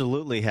he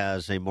absolutely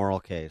has a moral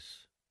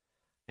case.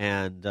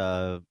 And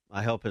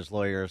I hope his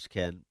lawyers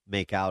can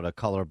make out a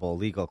colorable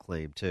legal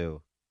claim,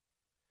 too.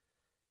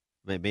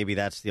 Maybe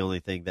that's the only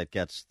thing that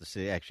gets the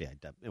city. Actually,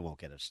 it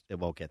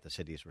won't get the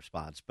city's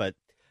response. But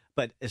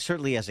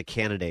certainly as a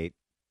candidate,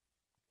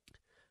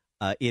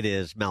 it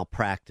is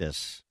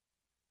malpractice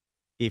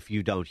if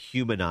you don't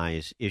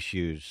humanize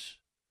issues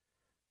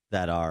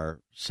that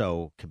are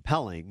so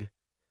compelling,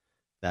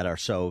 that are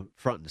so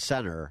front and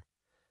center,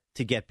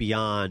 to get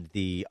beyond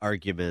the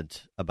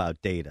argument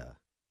about data.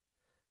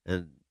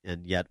 And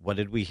yet, what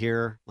did we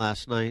hear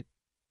last night?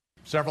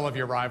 Several of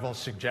your rivals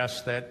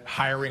suggest that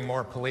hiring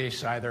more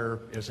police either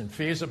isn't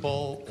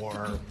feasible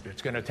or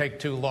it's going to take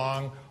too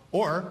long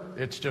or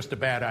it's just a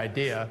bad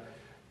idea,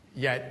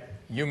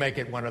 yet you make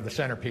it one of the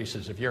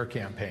centerpieces of your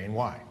campaign.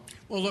 Why?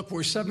 Well, look, we're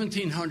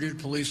 1,700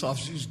 police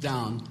officers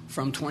down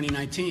from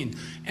 2019,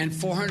 and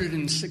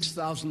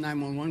 406,000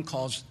 911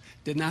 calls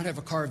did not have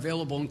a car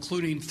available,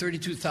 including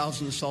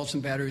 32,000 assaults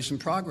and batteries in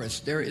progress.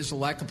 There is a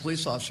lack of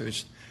police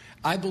officers.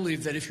 I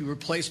believe that if you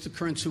replace the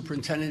current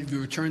superintendent, if you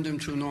return them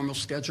to a normal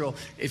schedule,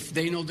 if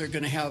they know they're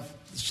going to have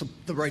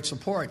the right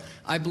support,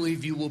 I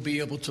believe you will be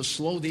able to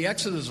slow the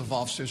exodus of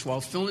officers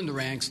while filling the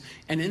ranks.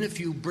 And then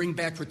if you bring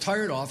back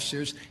retired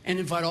officers and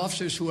invite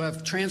officers who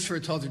have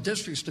transferred to other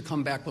districts to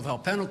come back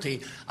without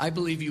penalty, I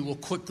believe you will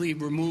quickly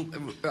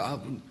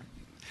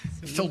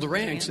fill the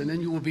ranks, and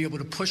then you will be able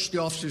to push the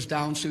officers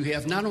down so you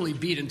have not only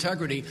beat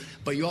integrity,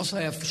 but you also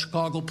have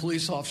Chicago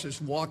police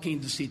officers walking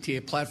the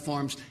CTA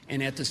platforms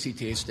and at the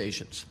CTA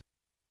stations.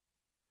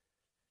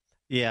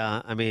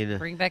 Yeah, I mean...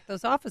 Bring back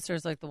those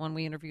officers like the one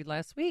we interviewed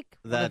last week.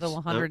 One of the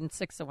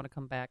 106 that want to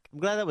come back. I'm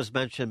glad that was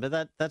mentioned,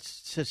 but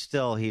that's just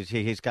still,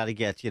 he's got to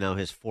get,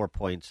 his 4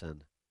 points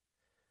in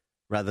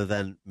rather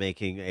than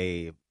making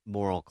a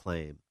moral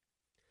claim.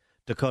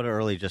 Dakota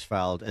Early just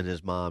filed, and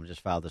his mom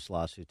just filed this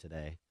lawsuit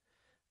today.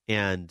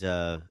 And,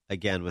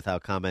 again,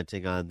 without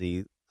commenting on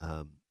the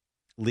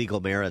legal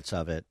merits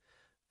of it,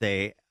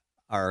 they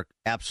are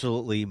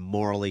absolutely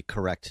morally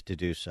correct to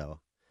do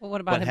so. Well,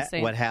 what about him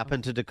saying... What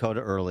happened to Dakota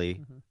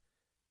Early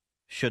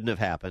shouldn't have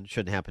happened,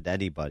 shouldn't happen to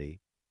anybody.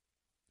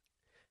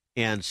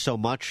 And so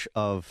much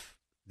of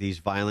these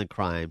violent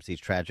crimes, these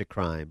tragic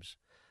crimes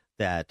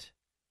that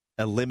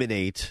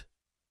eliminate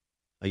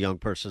a young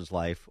person's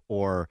life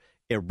or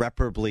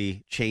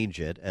irreparably change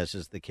it, as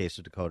is the case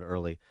of Dakota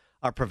Early,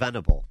 are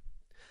preventable.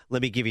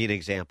 Let me give you an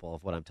example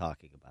of what I'm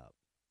talking about.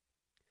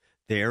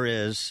 There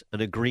is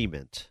an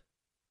agreement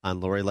on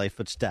Lori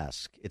Lightfoot's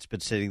desk. It's been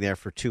sitting there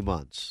for 2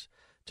 months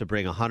to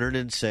bring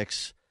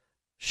 106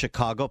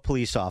 Chicago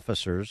police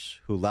officers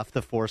who left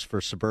the force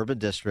for suburban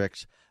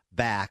districts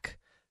back.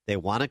 They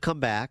want to come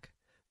back.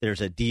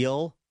 There's a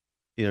deal,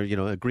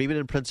 agreement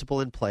in principle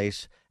in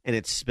place, and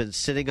it's been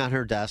sitting on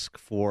her desk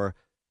for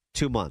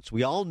 2 months.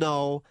 We all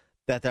know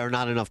that there are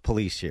not enough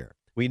police here.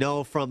 We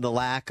know from the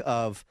lack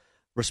of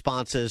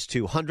responses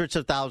to hundreds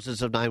of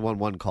thousands of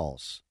 911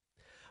 calls.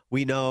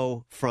 We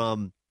know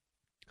from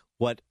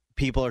what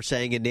people are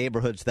saying in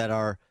neighborhoods that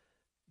are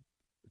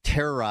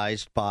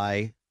terrorized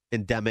by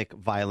endemic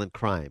violent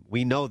crime.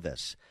 We know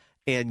this.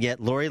 And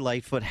yet Lori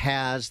Lightfoot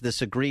has this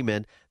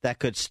agreement that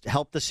could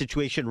help the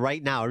situation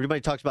right now.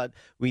 Everybody talks about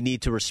we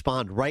need to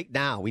respond right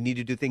now. We need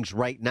to do things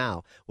right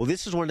now. Well,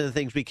 this is one of the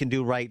things we can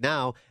do right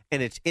now,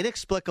 and it's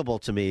inexplicable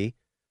to me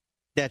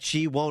that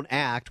she won't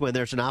act when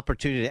there's an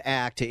opportunity to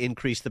act to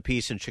increase the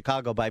peace in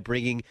Chicago by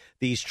bringing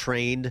these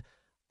trained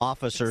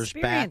officers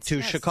back to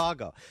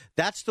Chicago.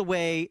 That's the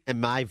way, in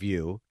my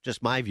view,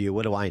 just my view,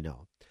 what do I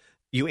know?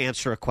 You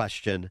answer a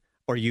question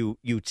or you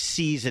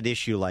seize an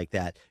issue like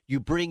that.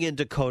 You bring in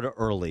Dakota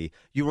Early.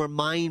 You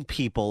remind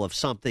people of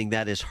something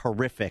that is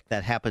horrific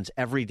that happens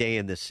every day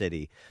in this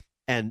city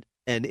and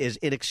is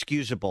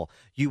inexcusable.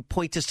 You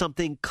point to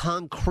something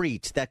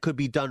concrete that could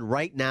be done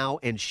right now,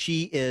 and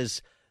she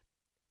is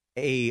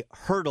a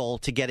hurdle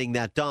to getting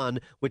that done,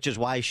 which is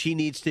why she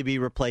needs to be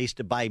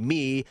replaced by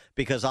me,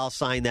 because I'll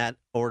sign that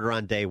order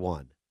on day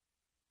one.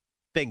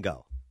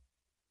 Bingo.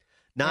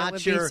 That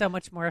would be so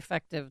much more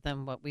effective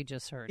than what we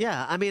just heard.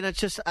 Yeah, I mean, it's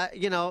just,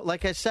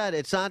 like I said,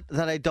 it's not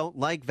that I don't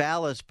like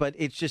Vallas, but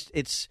it's just,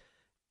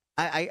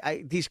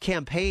 these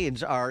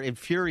campaigns are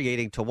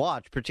infuriating to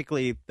watch,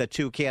 particularly the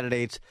two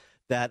candidates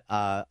that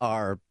that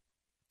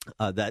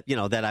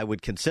I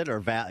would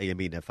consider, I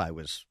mean, if I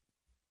was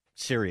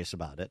serious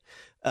about it,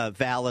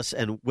 Vallas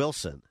and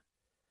Wilson.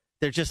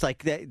 They're just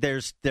like,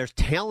 there's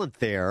talent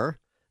there,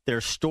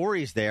 there's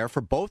stories there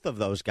for both of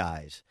those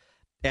guys,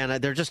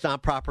 and they're just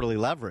not properly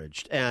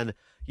leveraged. And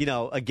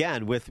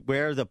again, with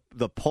where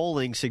the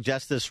polling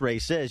suggests this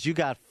race is, you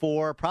got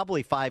 4,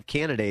 probably 5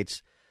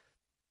 candidates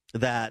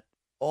that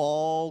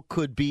all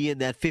could be in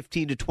that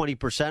 15 to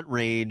 20%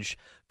 range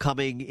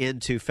coming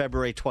into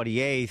February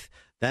 28th.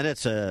 Then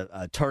it's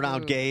a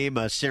turnout game,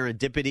 a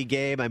serendipity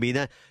game. I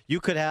mean, you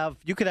could have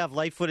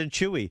Lightfoot and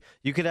Chewy.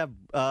 You could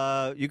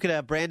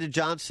have Brandon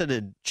Johnson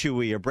and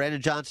Chewy, or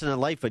Brandon Johnson and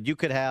Lightfoot. You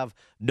could have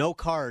no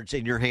cards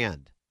in your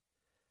hand.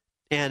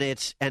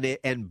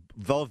 And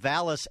both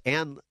Vallas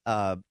and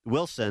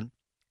Wilson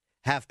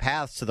have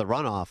paths to the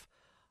runoff,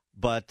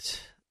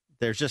 but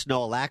there's just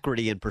no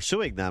alacrity in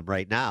pursuing them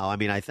right now. I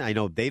mean, I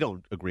know they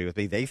don't agree with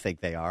me. They think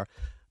they are.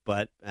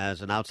 But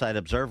as an outside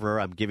observer,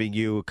 I'm giving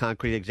you a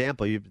concrete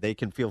example. They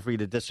can feel free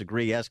to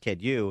disagree, as can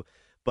you.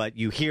 But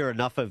you hear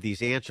enough of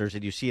these answers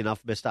and you see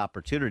enough missed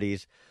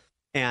opportunities.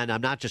 And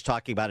I'm not just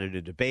talking about it in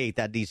a debate.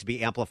 That needs to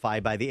be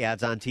amplified by the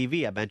ads on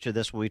TV. I mentioned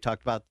this when we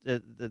talked about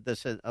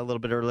this a little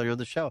bit earlier in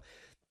the show.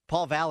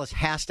 Paul Vallas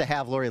has to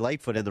have Lori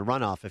Lightfoot in the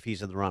runoff if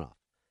he's in the runoff.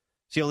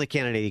 It's the only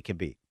candidate he can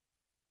beat.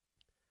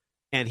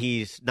 And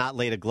he's not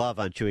laid a glove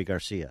on Chuy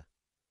Garcia.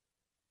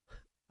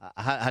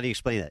 How do you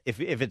explain that? If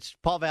it's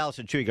Paul Vallas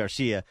and Chuy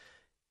Garcia,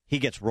 he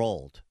gets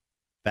rolled.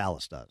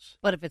 Vallas does.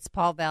 But if it's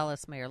Paul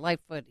Vallas, Mayor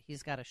Lightfoot,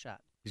 he's got a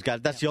shot.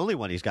 That's the only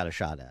one he's got a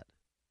shot at.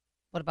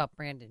 What about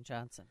Brandon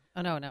Johnson?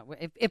 Oh, no.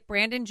 If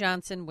Brandon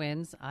Johnson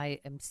wins, I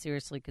am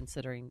seriously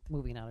considering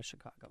moving out of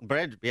Chicago.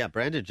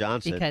 Brandon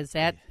Johnson. Because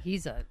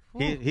he's an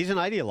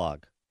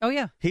ideologue. Oh,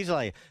 yeah. He's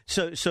like,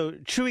 so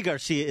Chuy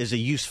Garcia is a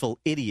useful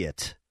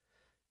idiot.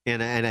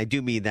 And I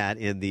do mean that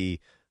in the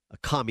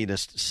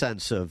communist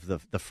sense of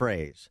the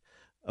phrase.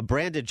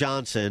 Brandon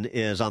Johnson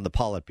is on the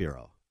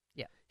Politburo.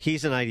 Yeah.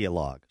 He's an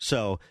ideologue.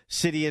 So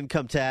city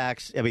income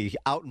tax, I mean,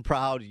 out and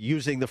proud,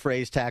 using the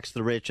phrase tax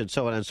the rich and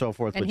so on and so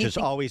forth, which is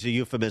always a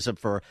euphemism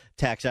for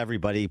tax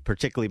everybody,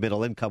 particularly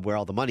middle income where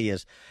all the money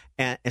is.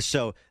 And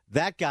so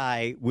that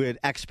guy would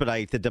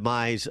expedite the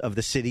demise of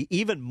the city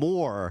even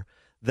more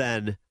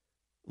than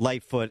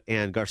Lightfoot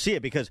and Garcia,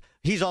 because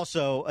he's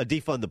also a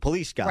defund the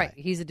police guy. Right.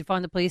 He's a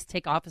defund the police,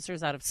 take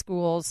officers out of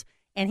schools.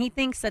 And he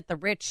thinks that the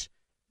rich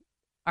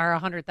are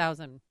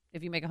 100,000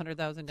 if you make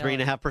 $100,000.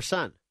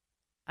 3.5%.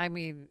 I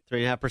mean,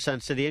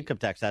 3.5% city income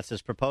tax. That's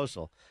his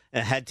proposal.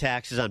 Head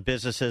taxes on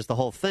businesses, the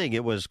whole thing.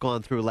 It was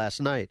gone through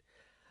last night.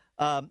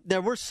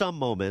 There were some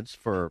moments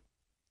for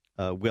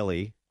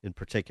Willie in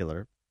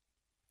particular,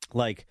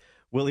 like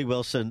Willie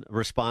Wilson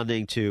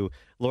responding to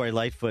Lori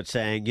Lightfoot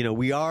saying,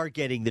 we are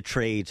getting the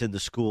trades in the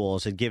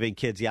schools and giving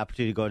kids the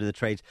opportunity to go into the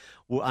trades.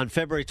 On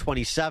February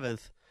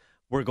 27th,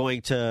 we're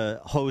going to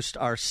host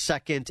our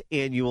second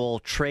annual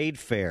trade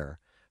fair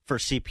for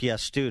CPS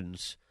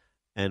students.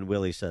 And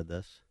Willie said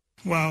this.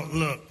 Well,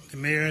 look, the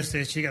mayor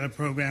said she got a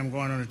program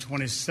going on the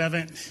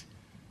 27th.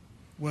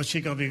 Well,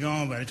 she going to be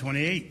gone by the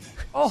 28th.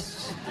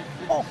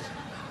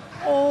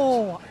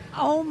 Oh,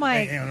 my.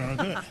 Ain't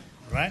no good,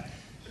 right?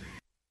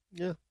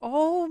 Yeah.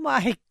 Oh,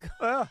 my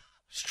God.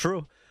 It's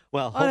true.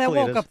 Well, that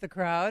woke up the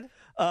crowd.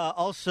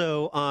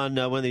 Also, on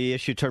when the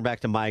issue turned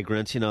back to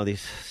migrants,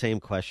 these same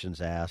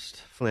questions asked.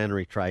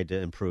 Flannery tried to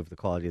improve the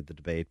quality of the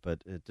debate,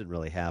 but it didn't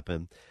really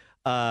happen.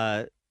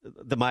 The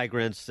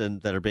migrants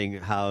that are being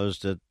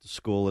housed at the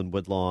school in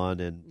Woodlawn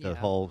and the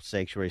whole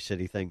sanctuary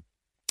city thing.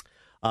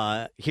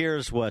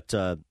 Here's what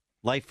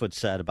Lightfoot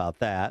said about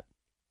that.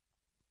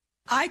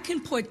 I can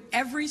put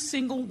every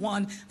single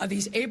one of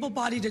these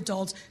able-bodied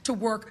adults to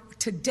work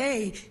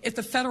today if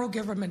the federal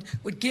government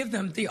would give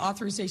them the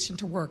authorization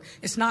to work.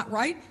 It's not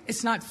right,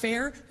 it's not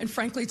fair, and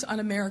frankly, it's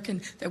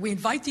un-American that we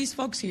invite these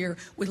folks here,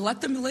 we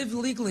let them live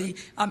legally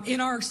in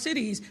our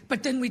cities,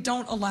 but then we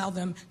don't allow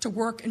them to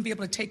work and be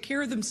able to take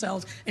care of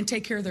themselves and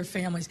take care of their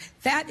families.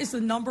 That is the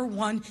number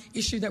one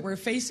issue that we're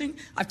facing.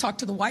 I've talked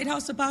to the White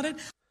House about it.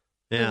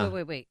 Yeah.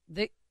 Wait.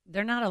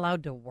 They're not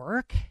allowed to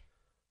work?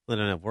 They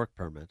don't have work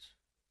permits.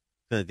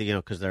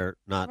 Because they're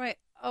not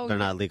they're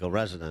not legal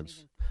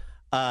residents.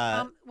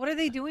 What are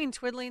they doing?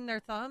 Twiddling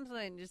their thumbs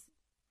and just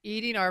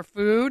eating our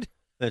food?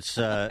 It's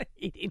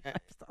eating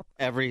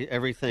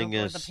everything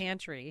is the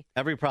pantry.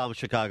 Every problem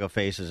Chicago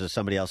faces is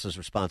somebody else's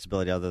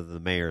responsibility other than the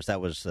mayor's. That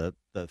was the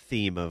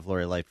theme of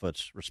Lori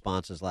Lightfoot's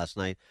responses last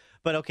night.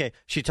 But okay,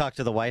 she talked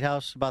to the White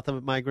House about the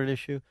migrant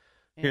issue.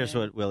 Here's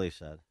what Willie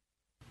said.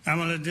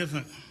 I'm a little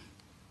different.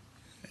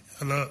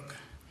 Look,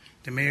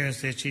 the mayor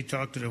said she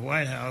talked to the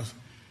White House,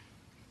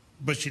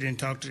 but she didn't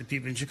talk to the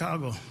people in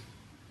Chicago.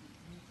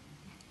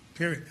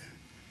 Period.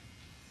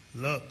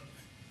 Look,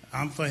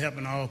 I'm for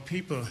helping all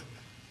people,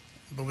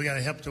 but we got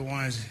to help the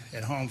ones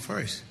at home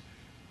first.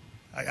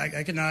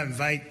 I cannot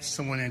invite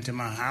someone into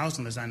my house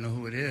unless I know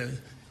who it is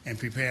and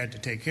prepared to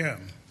take care of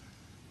them.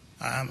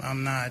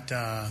 I'm not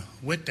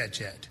with that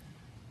yet.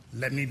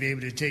 Let me be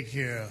able to take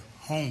care of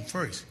home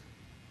first.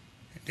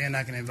 Then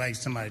I can invite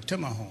somebody to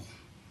my home,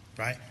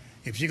 right?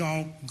 If you're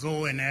going to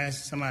go and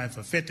ask somebody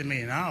for $50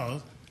 million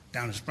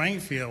down in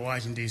Springfield,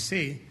 Washington,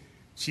 D.C.,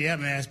 she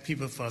haven't asked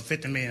people for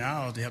 $50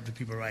 million to help the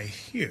people right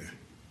here.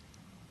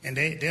 And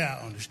they're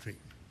out on the street.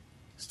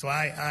 So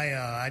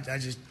I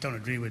just don't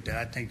agree with that.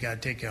 I think you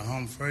got to take care of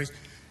home first.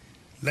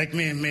 Like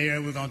me and Mayor,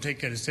 we're going to take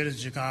care of the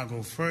citizens of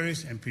Chicago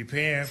first and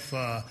prepare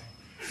for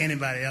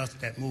anybody else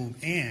that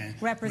move in.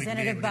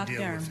 Representative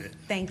Buckner,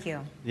 thank you.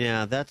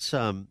 Yeah, that's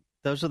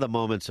those are the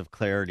moments of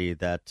clarity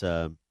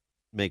that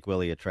make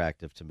Willie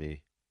attractive to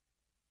me.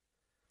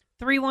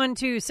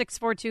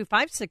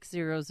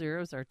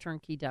 312-642-5600 is our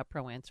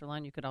turnkey.pro answer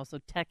line. You could also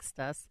text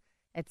us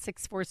at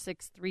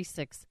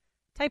 64636.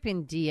 Type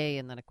in DA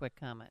and then a quick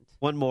comment.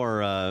 One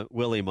more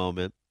Willie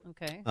moment.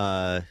 Okay.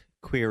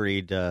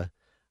 Queried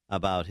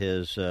about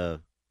his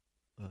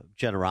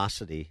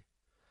generosity.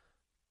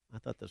 I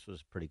thought this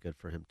was pretty good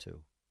for him,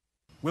 too.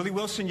 Willie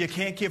Wilson, you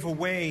can't give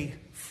away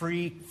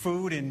free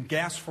food and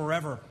gas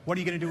forever. What are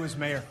you going to do as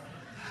mayor?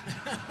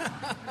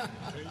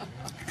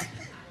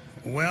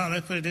 Well,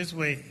 let's put it this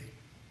way.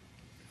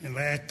 In the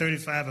last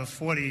 35 or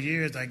 40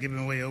 years, I've given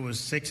away over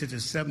 $60 to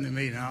 $70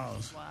 million.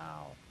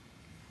 Wow.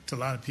 To a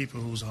lot of people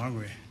who's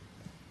hungry.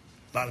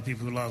 A lot of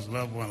people who lost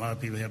loved ones. A lot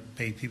of people have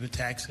paid people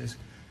taxes.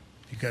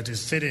 because the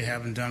city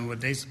haven't done what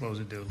they supposed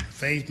to do.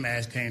 Face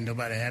masks, ain't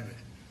nobody have it.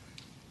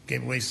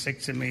 Gave away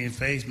 60 million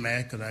face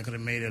masks because I could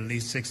have made at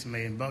least $60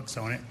 million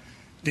on it.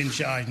 Didn't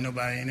charge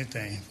nobody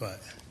anything for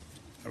it.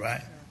 All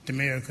right? The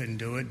mayor couldn't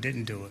do it,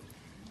 didn't do it.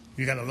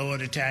 You got to lower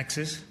the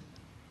taxes.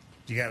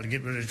 You got to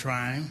get rid of the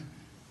crime.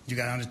 You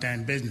got to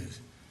understand business.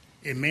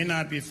 It may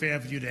not be fair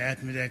for you to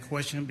ask me that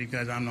question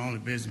because I'm the only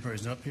business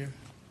person up here.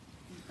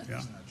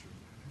 Yeah.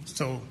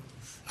 So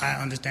I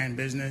understand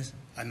business.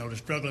 I know the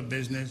struggle of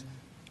business.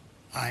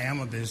 I am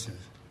a business,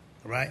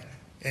 all right?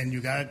 And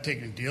you got to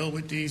take and deal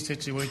with these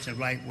situations the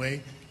right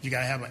way. You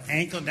got to have an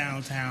anchor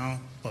downtown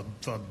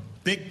for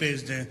big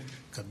business,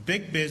 because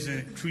big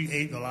business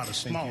create a lot of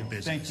small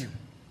business. Thank you.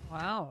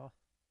 Wow.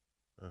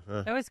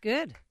 That was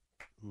good.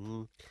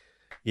 Mm-hmm.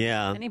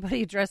 Yeah.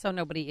 Anybody address how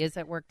nobody is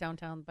at work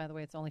downtown? By the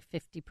way, it's only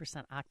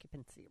 50%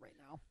 occupancy right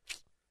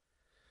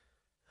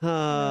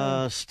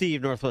now.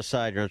 Steve, Northwest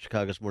Side, you're on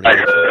Chicago's Morning.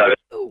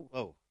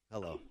 Oh,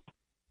 hello.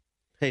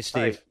 Hey,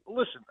 Steve.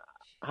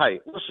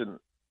 Listen,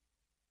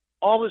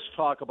 all this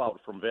talk about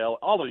from Vail,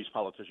 all of these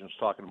politicians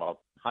talking about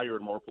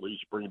hiring more police,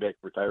 bringing back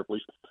retired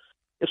police,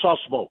 it's all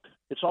smoke.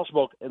 It's all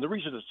smoke. And the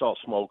reason it's all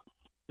smoke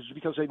is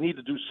because they need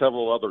to do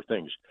several other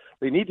things.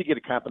 They need to get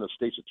a competent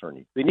state's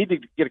attorney. They need to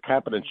get a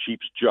competent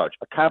chief's judge,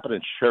 a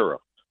competent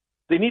sheriff.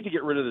 They need to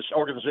get rid of this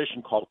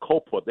organization called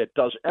COPA that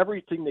does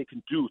everything they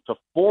can do to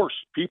force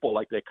people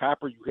like that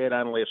copper you had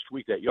on last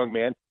week, that young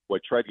man who I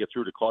tried to get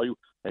through to call you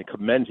and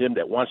commend him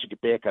that wants to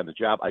get back on the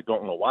job. I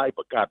don't know why,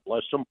 but God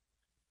bless him.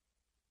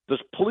 This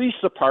police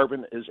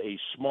department is a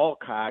small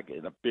cog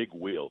in a big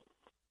wheel.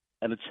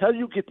 And until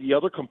you get the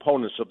other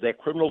components of that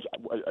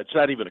it's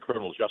not even a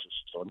criminal justice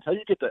system. Until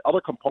you get the other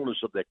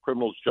components of that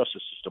criminal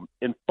justice system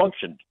in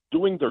function,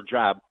 doing their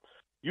job,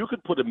 you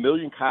could put 1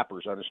 million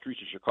coppers on the streets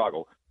of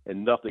Chicago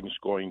and nothing's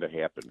going to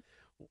happen.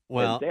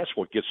 Well, and that's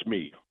what gets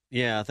me.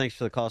 Yeah, thanks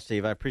for the call,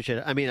 Steve. I appreciate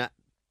it. I mean,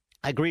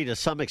 I agree to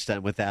some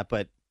extent with that,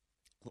 but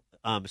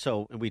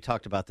so we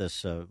talked about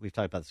this. We've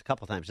talked about this a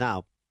couple times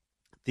now.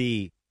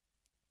 The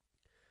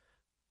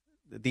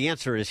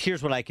answer is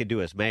here's what I can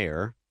do as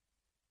mayor.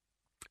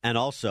 And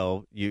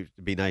also, it'd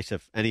be nice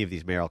if any of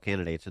these mayoral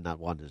candidates, and not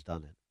one has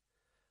done it,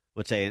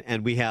 would say,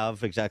 and we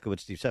have exactly what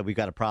Steve said, we've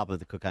got a problem at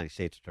the Cook County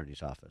State's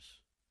Attorney's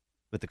Office,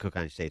 with the Cook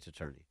County State's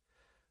Attorney,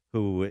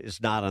 who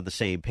is not on the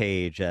same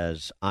page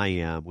as I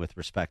am with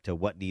respect to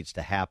what needs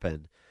to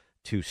happen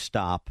to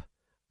stop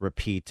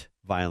repeat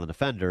violent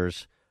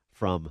offenders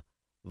from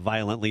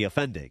violently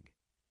offending.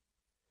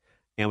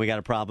 And we got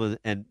a problem,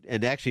 and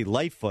actually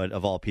Lightfoot,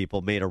 of all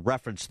people, made a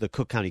reference to the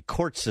Cook County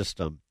court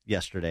system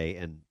yesterday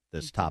in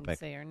this topic. Didn't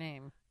say her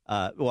name.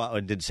 Well,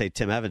 and didn't say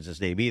Tim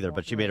Evans' name either,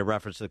 but she made a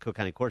reference to the Cook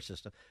County court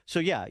system. So,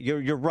 yeah,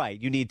 you're right.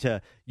 You need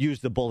to use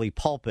the bully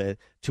pulpit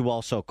to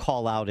also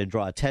call out and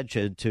draw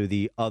attention to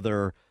the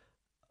other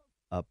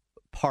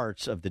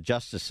parts of the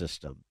justice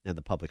system and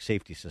the public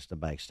safety system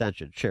by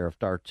extension. Sheriff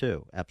Dart,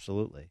 too,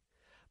 absolutely.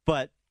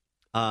 But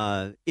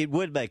it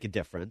would make a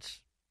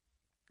difference.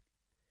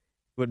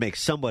 It would make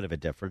somewhat of a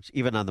difference,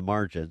 even on the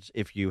margins,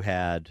 if you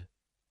had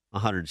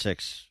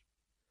 106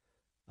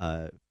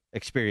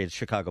 experienced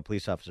Chicago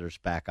police officers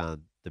back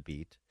on the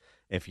beat.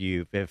 If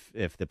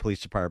the police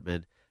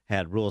department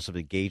had rules of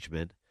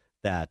engagement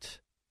that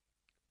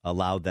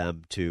allowed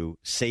them to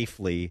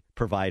safely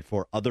provide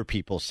for other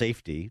people's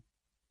safety,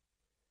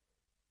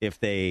 if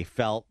they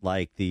felt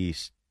like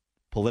these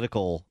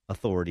political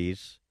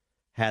authorities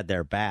had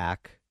their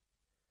back.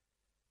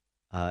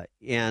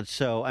 And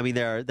so, I mean,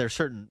 there are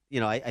certain,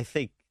 I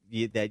think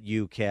that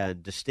you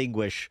can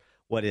distinguish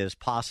what is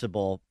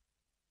possible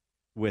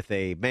with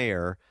a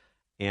mayor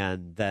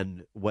and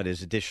then what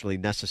is additionally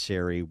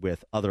necessary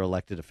with other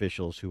elected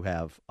officials who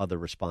have other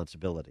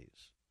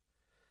responsibilities.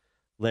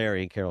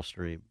 Larry and Carol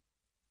Stream.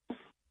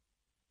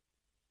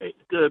 Hey,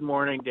 good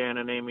morning, Dan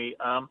and Amy.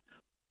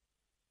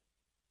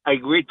 I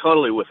agree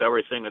totally with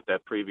everything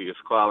that previous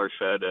caller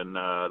said and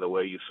the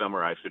way you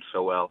summarized it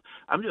so well.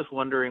 I'm just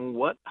wondering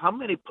how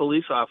many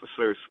police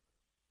officers,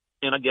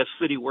 and I guess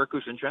city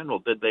workers in general,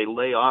 did they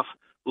lay off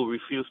who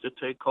refused to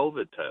take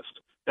COVID tests?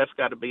 That's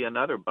got to be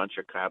another bunch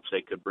of cops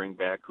they could bring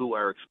back who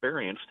are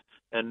experienced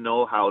and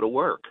know how to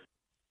work.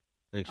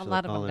 Thanks a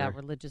lot of them got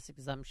religious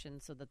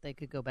exemptions so that they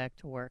could go back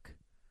to work.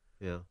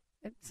 Yeah.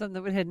 Some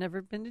that had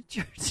never been to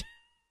church.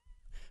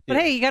 But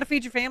hey, you got to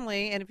feed your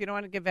family, and if you don't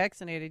want to get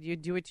vaccinated, you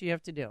do what you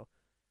have to do.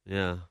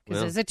 Yeah.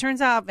 Because as it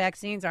turns out,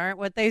 vaccines aren't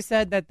what they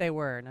said that they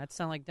were. Not to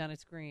sound like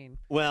Dennis Green.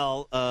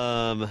 Well,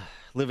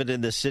 living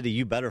in this city,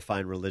 you better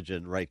find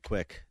religion right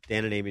quick.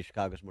 Dan and Amy,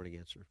 Chicago's Morning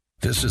Answer.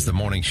 This is the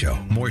morning show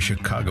more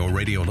Chicago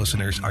radio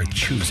listeners are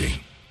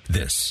choosing.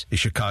 This is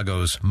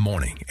Chicago's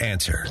Morning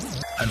Answer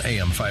on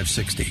AM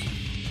 560.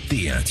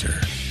 The Answer.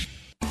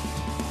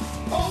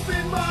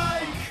 Open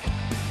mic!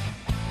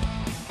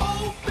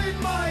 Open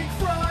mic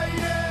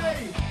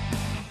Friday!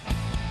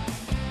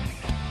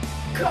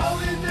 Call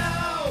it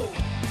now!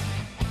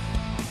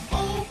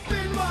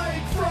 Open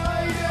mic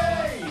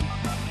Friday!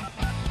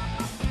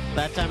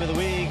 That time of the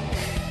week,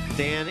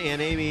 Dan and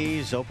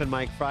Amy's Open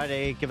Mic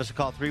Friday. Give us a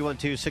call,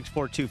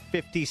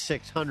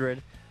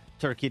 312-642-5600.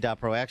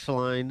 Turkey.pro answer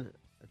line.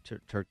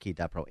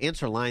 Turkey.pro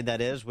answer line,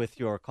 that is, with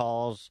your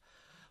calls,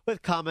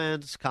 with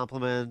comments,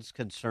 compliments,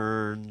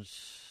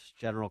 concerns,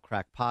 general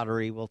crack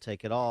pottery. We'll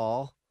take it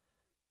all.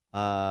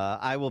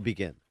 I will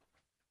begin.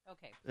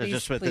 Okay.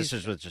 This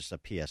is just a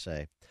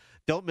PSA.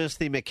 Don't miss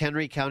the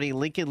McHenry County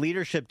Lincoln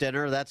Leadership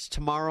Dinner. That's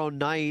tomorrow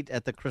night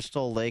at the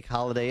Crystal Lake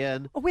Holiday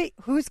Inn. Oh, wait,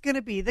 who's going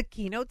to be the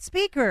keynote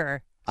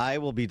speaker? I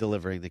will be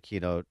delivering the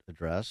keynote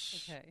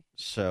address. Okay.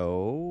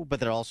 But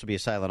there'll also be a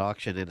silent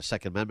auction and a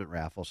Second Amendment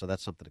raffle, so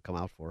that's something to come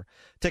out for.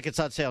 Tickets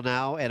on sale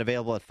now and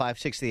available at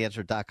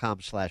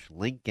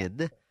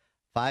 560theanswer.com/Lincoln.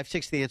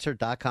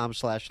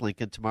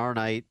 560theanswer.com/Lincoln tomorrow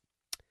night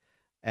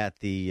at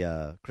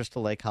the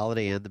Crystal Lake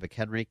Holiday Inn, the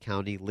McHenry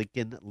County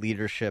Lincoln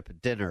Leadership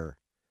Dinner.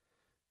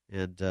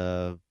 And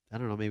I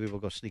don't know, maybe we'll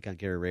go sneak on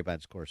Gary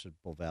Rabine's course in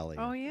Bull Valley.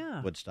 Oh,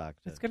 yeah. Woodstock.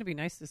 It's going to be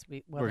nice this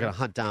week. We're going to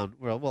hunt down.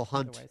 We'll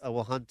hunt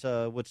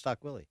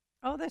Woodstock Willie.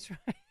 Oh, that's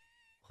right.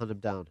 Hunt him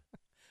down.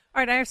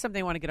 All right, I have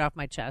something I want to get off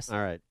my chest.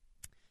 All right.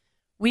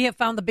 We have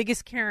found the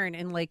biggest Karen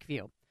in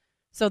Lakeview.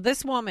 So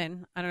this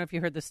woman, I don't know if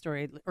you heard this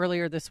story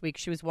earlier this week,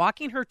 she was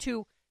walking her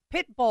two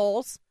pit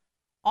bulls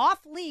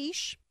off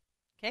leash.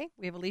 Okay,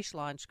 we have a leash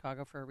law in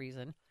Chicago for a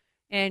reason.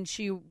 And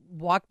she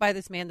walked by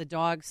this man. The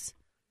dogs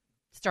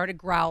started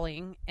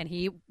growling, and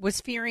he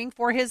was fearing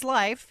for his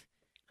life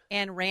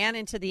and ran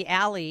into the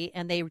alley,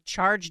 and they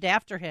charged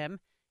after him.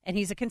 And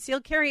he's a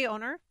concealed carry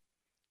owner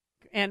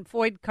and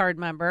FOID card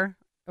member,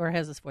 or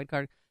has this FOID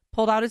card,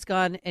 pulled out his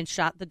gun and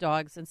shot the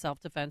dogs in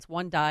self-defense.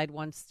 One died,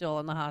 one's still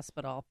in the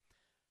hospital.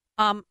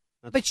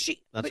 That's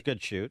a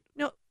good shoot.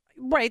 No,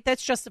 right,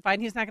 that's justified.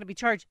 He's not going to be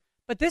charged.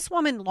 But this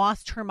woman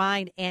lost her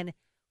mind and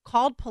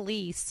called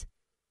police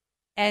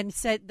and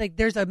said, like,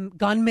 there's a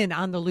gunman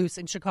on the loose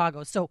in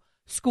Chicago. So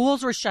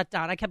schools were shut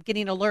down. I kept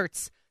getting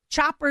alerts.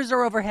 Choppers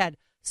are overhead.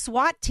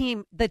 SWAT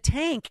team, the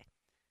tank,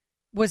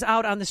 was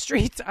out on the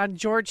streets on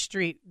George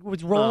Street,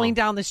 was rolling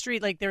down the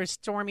street like they were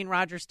storming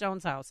Roger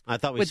Stone's house. I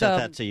thought we sent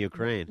that to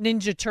Ukraine.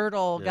 Ninja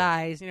Turtle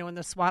guys, and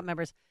the SWAT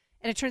members.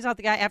 And it turns out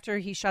the guy, after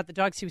he shot the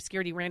dogs, he was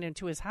scared. He ran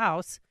into his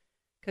house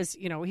because,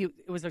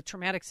 it was a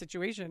traumatic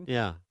situation.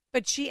 Yeah.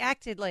 But she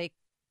acted like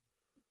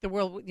the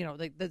world,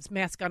 this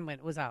mass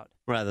gunman was out.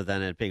 Rather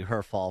than it being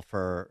her fault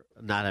for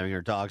not having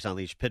her dogs on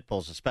leash, pit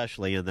bulls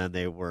especially, and then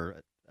they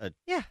were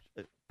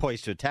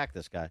poised to attack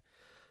this guy.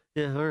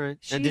 Yeah, all right.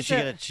 And did she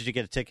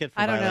get a ticket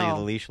for violating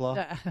the leash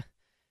law?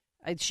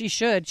 She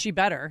should. She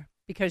better,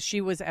 because she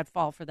was at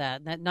fault for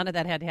that. None of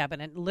that had to happen.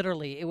 And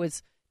literally, it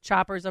was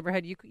choppers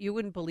overhead. You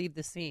wouldn't believe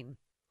the scene.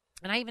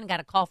 And I even got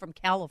a call from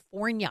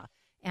California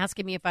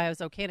asking me if I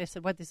was okay. And I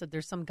said, what? They said,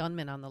 there's some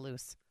gunman on the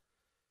loose.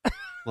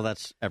 Well,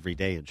 that's every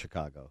day in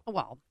Chicago.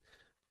 Well.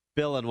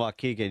 Bill and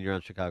Waukegan, you're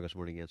on Chicago's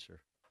Morning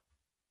Answer.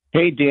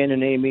 Hey, Dan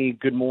and Amy,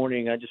 good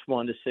morning. I just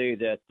wanted to say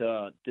that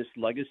this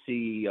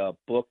legacy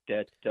book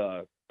that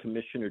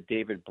Commissioner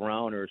David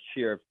Brown, or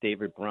Sheriff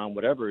David Brown,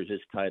 whatever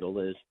his title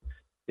is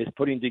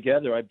putting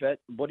together, I bet,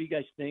 what do you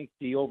guys think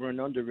the over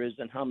and under is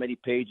and how many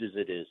pages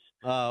it is?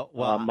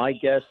 My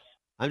guess.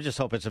 I just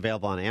hope it's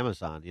available on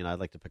Amazon. I'd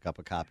like to pick up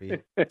a copy,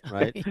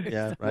 right?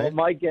 Yeah, right. Well,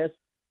 my guess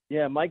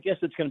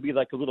it's going to be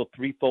like a little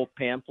 3-fold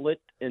pamphlet,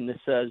 and it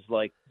says,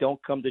 like,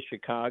 don't come to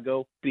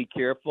Chicago, be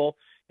careful,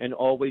 and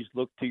always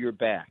look to your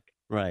back.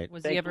 Right.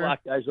 Thanks a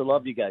lot, guys. I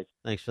love you guys.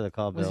 Thanks for the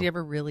call, Bill. Was he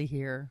ever really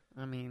here?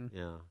 I mean,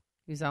 yeah.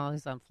 He's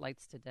always on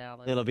flights to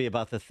Dallas. It'll be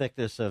about the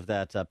thickness of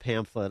that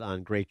pamphlet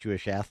on great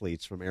Jewish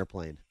athletes from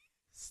Airplane.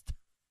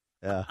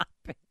 Yeah.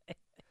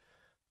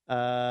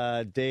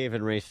 Dave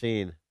and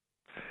Racine.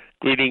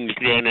 Greetings,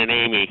 Dan and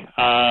Amy.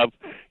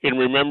 In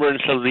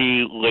remembrance of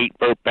the late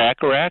Burt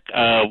Bacharach,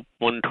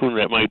 one tune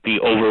that might be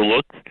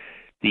overlooked,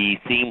 the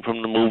theme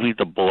from the movie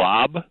The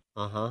Blob.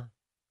 Uh-huh.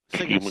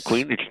 Steve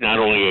McQueen. It's not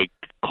only a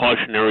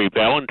cautionary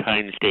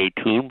Valentine's Day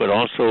tune, but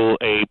also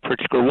a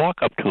Pritzker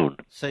walk-up tune.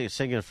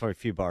 Sing it for a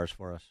few bars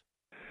for us.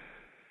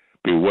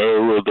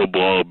 Beware of the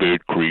blob,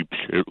 it creeps,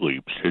 it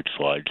leaps, it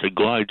slides, it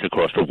glides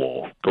across the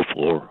wall, the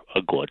floor,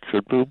 a glutz,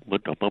 a boom,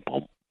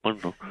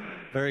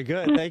 Very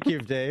good. Thank you,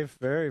 Dave.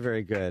 Very,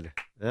 very good.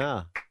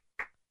 Yeah.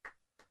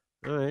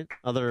 All right.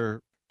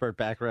 Other Burt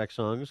Bacharach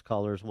songs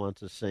callers want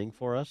to sing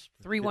for us?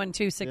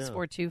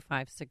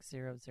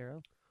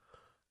 312-642-5600.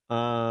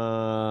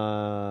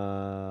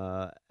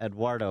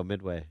 Eduardo,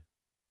 Midway.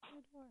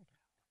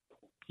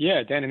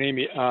 Yeah, Dan and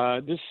Amy.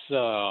 This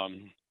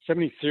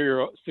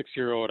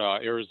 76-year-old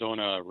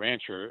Arizona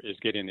rancher is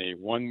getting a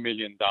 $1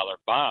 million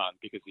bond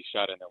because he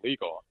shot an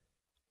illegal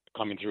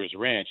coming through his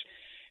ranch.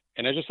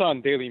 And I just saw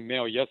in Daily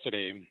Mail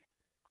yesterday,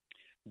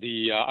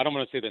 I don't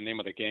want to say the name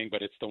of the gang,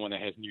 but it's the one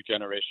that has New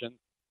Generation.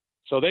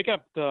 So they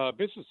got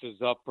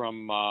businesses up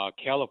from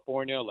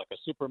California, like a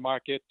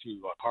supermarket,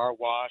 to a car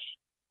wash,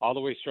 all the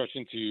way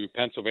stretching to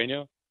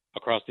Pennsylvania,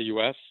 across the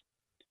U.S.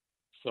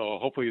 So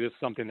hopefully this is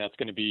something that's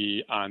going to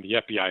be on the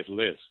FBI's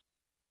list.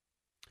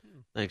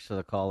 Thanks for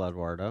the call,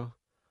 Eduardo.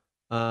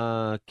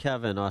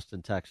 Kevin,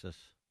 Austin, Texas.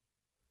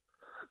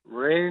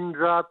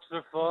 Raindrops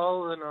are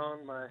falling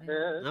on my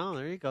head. Oh,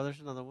 there you go. There's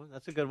another one.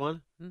 That's a good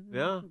one. Mm-hmm.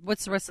 Yeah.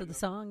 What's the rest of the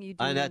song? You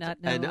do And,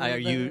 not know. and are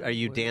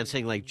you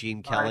dancing like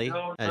Gene Kelly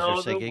as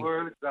you're singing? The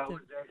words.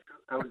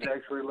 I was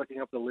actually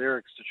looking up the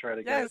lyrics to try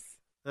to get it.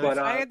 But But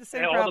I had the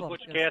same all problem. the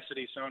Butch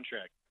Cassidy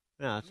soundtrack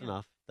Yeah, that's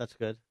enough. That's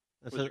good.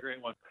 That's was a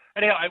great one.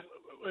 Anyhow,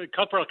 a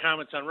couple of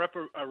comments on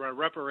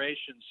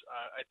reparations.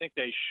 I think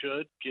they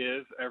should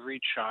give every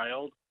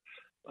child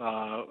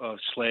of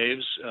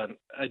slaves an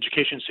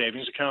education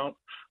savings account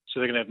so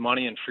they can have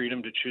money and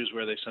freedom to choose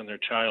where they send their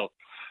child.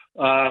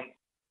 So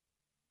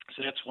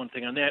that's one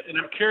thing on that. And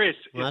I'm curious.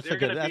 Well,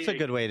 that's a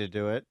good way to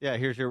do it. Yeah,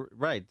 here's your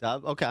right.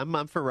 Okay,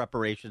 I'm for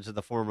reparations in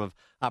the form of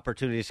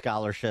opportunity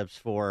scholarships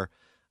for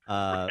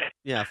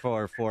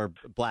for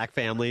black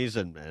families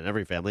and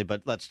every family.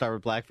 But let's start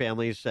with black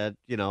families that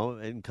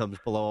incomes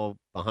below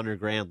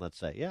 $100,000. Let's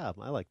say. Yeah,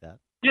 I like that.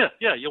 Yeah.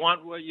 You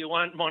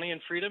want money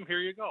and freedom? Here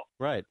you go.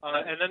 Right.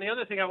 And then the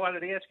other thing I wanted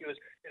to ask you is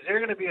there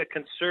going to be a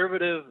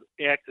conservative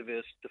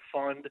activist to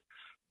fund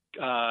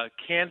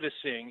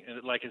canvassing,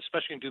 like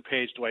especially in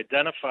DuPage, to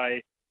identify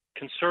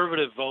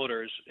conservative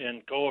voters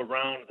and go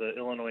around the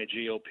Illinois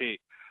GOP?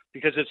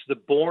 Because it's the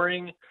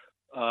boring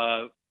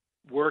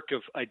work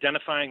of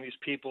identifying these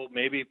people,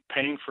 maybe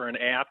paying for an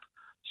app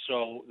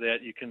so that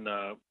you can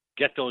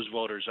get those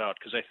voters out,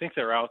 because I think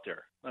they're out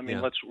there. I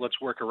mean,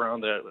 let's work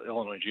around the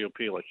Illinois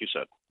GOP, like you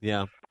said.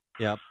 Yeah.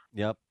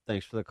 Yep.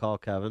 Thanks for the call,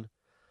 Kevin.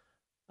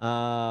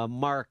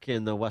 Mark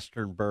in the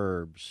Western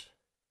Burbs.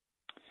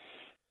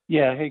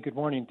 Yeah. Hey, good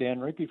morning, Dan.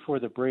 Right before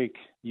the break,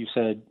 you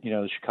said,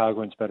 the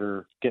Chicagoans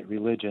better get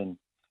religion.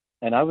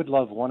 And I would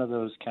love one of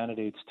those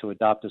candidates to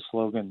adopt a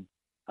slogan,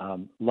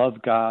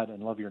 love God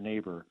and love your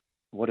neighbor.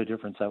 What a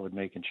difference that would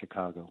make in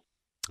Chicago.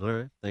 All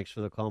right. Thanks for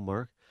the call,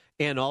 Mark.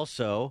 And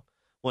also,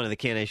 one of the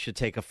candidates should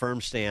take a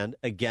firm stand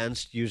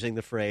against using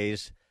the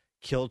phrase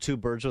kill two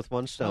birds with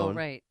one stone. Oh,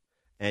 right.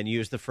 And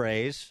use the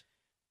phrase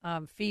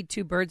feed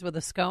two birds with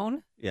a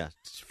scone. Yeah,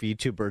 feed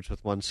two birds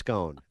with one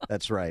scone.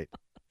 That's right.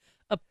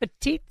 A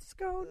petite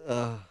scone?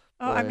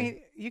 I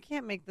mean, you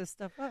can't make this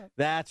stuff up.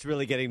 That's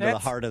really getting to the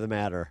heart of the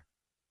matter.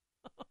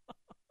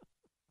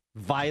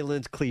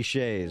 Violent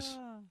cliches.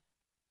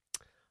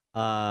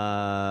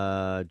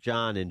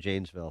 John in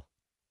Janesville.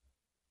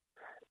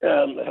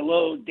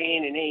 Hello,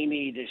 Dan and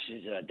Amy. This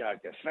is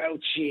Dr.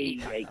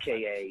 Fauci,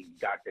 a.k.a.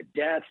 Dr.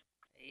 Death,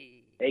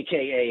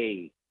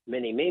 a.k.a.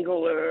 Mini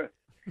Mingler,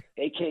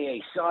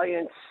 a.k.a.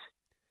 Science.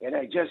 And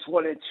I just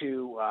wanted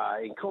to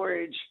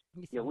encourage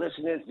your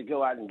listeners to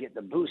go out and get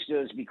the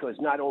boosters, because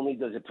not only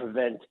does it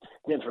prevent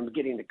them from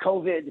getting the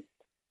COVID,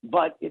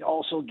 but it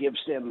also gives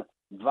them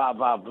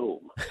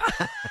va-va-boom.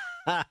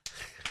 All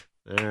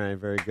right,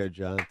 very good,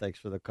 John. Thanks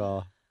for the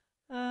call.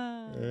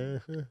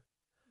 The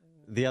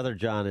other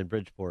John in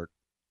Bridgeport.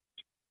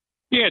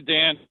 Yeah,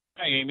 Dan.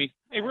 Hi, Amy.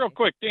 Hey, real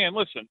quick, Dan.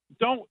 Listen,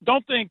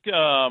 don't think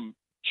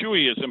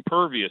Chewy is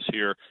impervious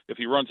here if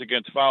he runs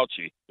against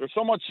Fauci. There's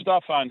so much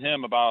stuff on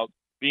him about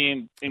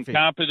being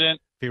incompetent.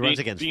 If he runs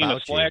against being Fauci,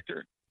 a slacker.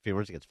 If he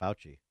runs against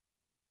Fauci,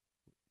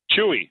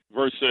 Chewy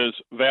versus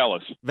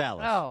Vallis.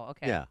 Oh,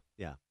 okay.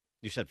 Yeah.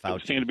 You said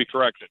Fauci. I stand to be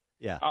corrected.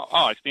 Yeah. Oh,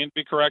 I stand to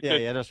be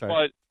corrected. Yeah, that's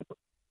right.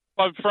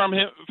 But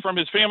from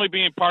his family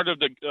being part of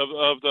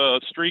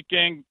the street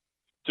gang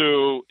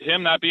to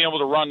him not being able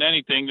to run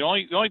anything, the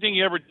only thing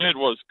he ever did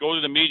was go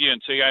to the media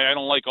and say, I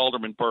don't like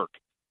Alderman Burke.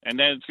 And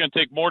then it's going to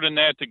take more than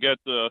that to get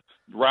the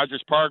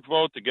Rogers Park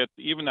vote, to get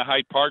even the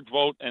Hyde Park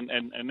vote, and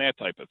that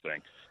type of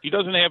thing. He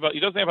doesn't have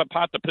a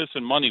pot to piss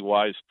in money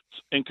wise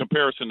in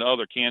comparison to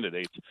other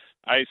candidates.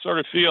 I sort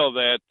of feel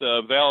that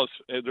Vallis,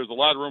 there's a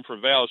lot of room for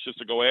Vallis just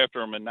to go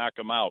after him and knock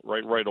him out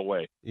right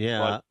away. Yeah,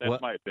 but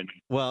that's my opinion.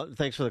 Well,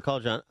 thanks for the call,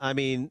 John. I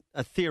mean,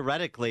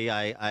 theoretically,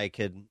 I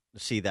could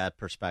see that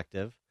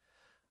perspective,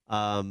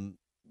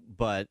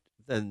 but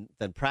then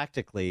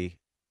practically.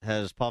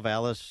 Has Paul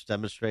Vallis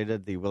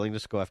demonstrated the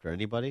willingness to go after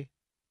anybody?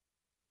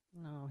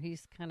 No,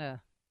 he's kind of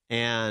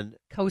and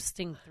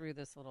coasting through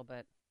this a little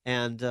bit.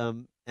 And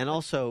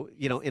also,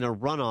 in a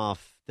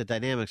runoff, the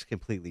dynamics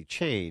completely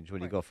change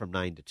when you go from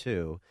 9 to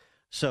 2.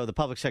 So the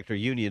public sector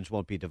unions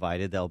won't be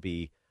divided; they'll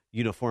be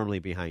uniformly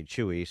behind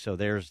Chewy. So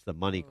there's the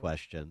money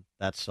question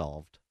that's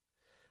solved.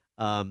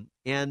 And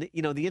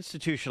the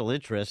institutional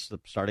interests,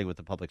 starting with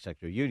the public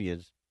sector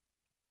unions,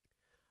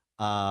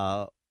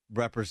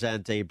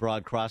 represent a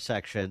broad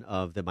cross-section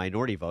of the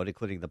minority vote,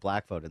 including the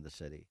black vote in the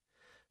city.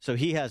 So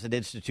he has an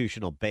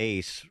institutional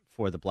base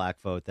for the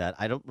black vote that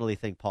I don't really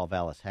think Paul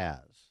Vallis has.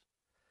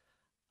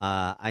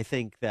 I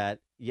think that,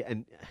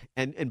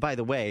 and by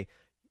the way,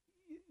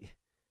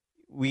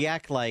 we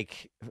act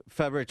like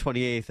February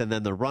 28th and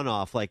then the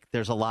runoff, like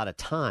there's a lot of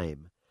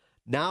time.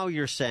 Now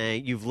you're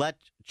saying you've let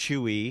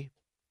Chewy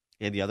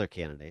and the other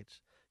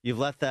candidates, you've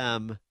let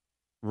them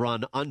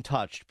run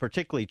untouched,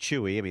 particularly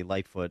Chewy. I mean,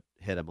 Lightfoot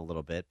hit him a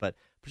little bit, but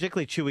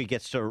particularly Chewy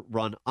gets to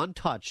run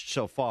untouched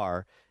so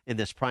far in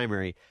this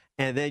primary.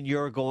 And then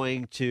you're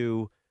going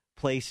to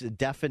place a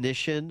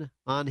definition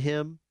on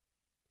him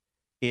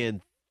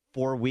in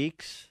 4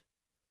 weeks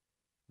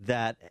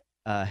that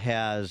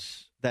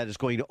that is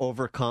going to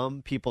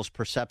overcome people's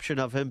perception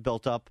of him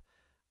built up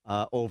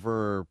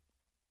over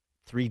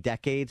 3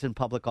 decades in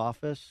public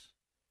office.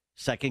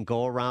 Second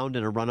go around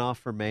in a runoff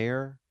for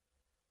mayor.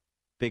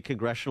 Big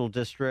congressional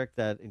district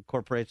that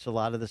incorporates a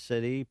lot of the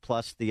city,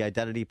 plus the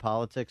identity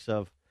politics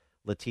of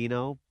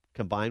Latino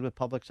combined with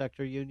public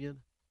sector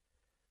union.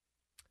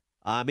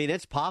 I mean,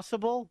 it's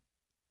possible,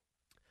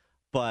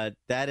 but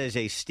that is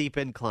a steep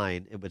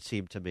incline, it would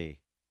seem to me.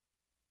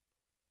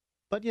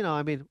 But,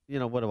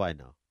 what do I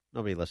know?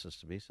 Nobody listens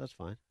to me, so that's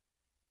fine.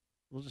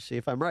 We'll just see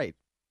if I'm right.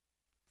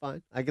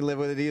 Fine. I can live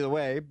with it either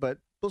way, but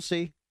we'll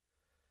see.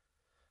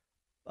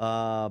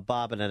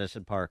 Bob in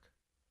Edison Park.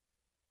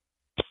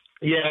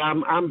 Yeah,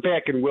 I'm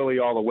backing Willie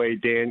all the way,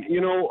 Dan.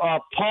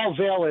 Paul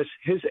Vallis,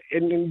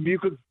 and you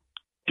could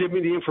give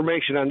me the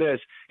information on this.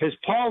 Has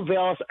Paul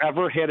Vallis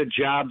ever had a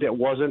job that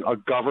wasn't a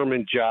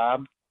government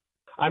job?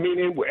 I mean,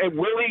 and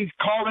Willie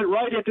called it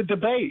right at the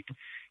debate.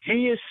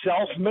 He is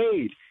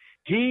self-made.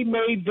 He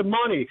made the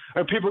money.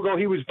 And people go,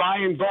 he was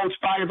buying votes.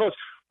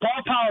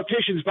 All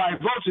politicians buy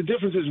votes. The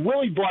difference is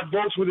Willie bought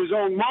votes with his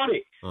own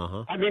money.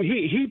 Uh-huh. I mean,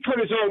 he put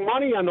his own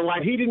money on the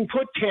line. He didn't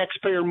put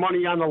taxpayer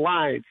money on the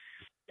line.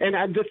 And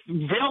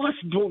Vallis,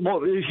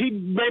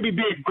 he'd maybe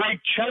be a great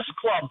chess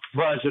club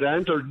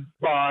president or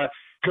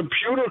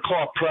computer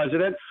club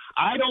president.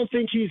 I don't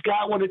think he's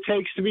got what it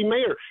takes to be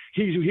mayor.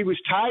 He was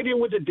tied in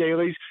with the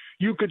Dailies.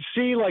 You could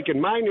see, like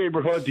in my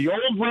neighborhood, the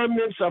old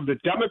remnants of the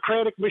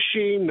Democratic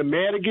machine, the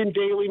Madigan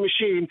Daily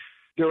machine.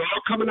 They're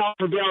all coming out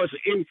for Vallis.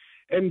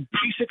 And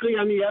basically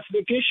on the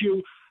ethnic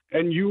issue,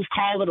 and you've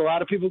called it, a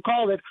lot of people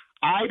called it,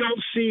 I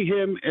don't see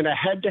him in a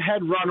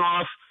head-to-head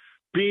runoff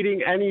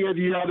beating any of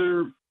the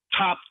other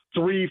top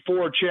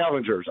 3-4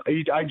 challengers.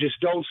 I just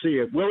don't see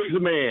it. Willie's the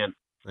man.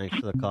 Thanks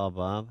for the call,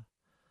 Bob.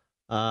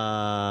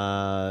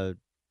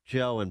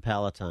 Joe in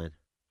Palatine.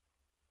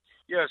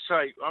 Yes,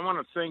 I want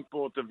to thank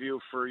both of you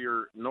for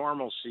your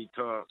normalcy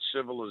to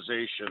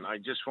civilization. I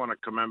just want to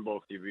commend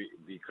both of you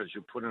because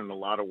you put in a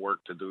lot of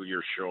work to do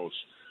your shows.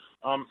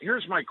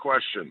 Here's my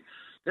question.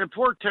 That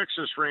poor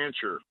Texas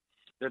rancher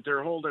that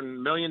they're holding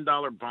 $1 million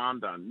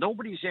bond on,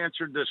 nobody's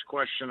answered this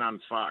question on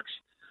Fox.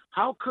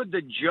 How could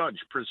the judge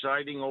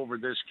presiding over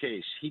this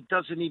case, he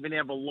doesn't even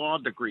have a law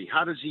degree.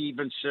 How does he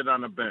even sit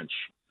on a bench?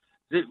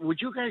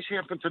 Would you guys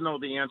happen to know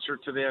the answer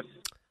to that?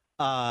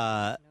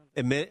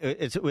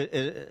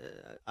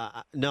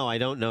 No, I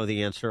don't know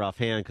the answer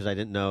offhand because I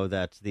didn't know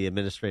that the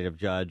administrative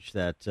judge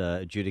that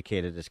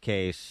adjudicated this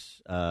case.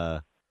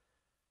 I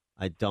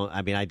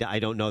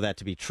don't know that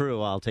to be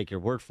true. I'll take your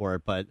word for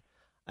it, but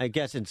I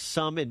guess in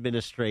some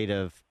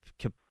administrative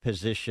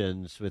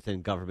positions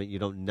within government, you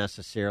don't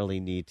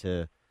necessarily need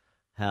to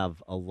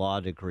have a law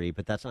degree,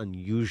 but that's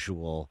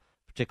unusual,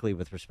 particularly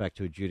with respect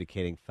to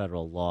adjudicating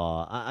federal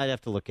law. I'd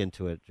have to look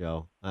into it,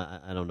 Joe.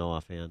 I don't know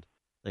offhand.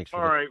 Thanks for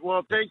All right.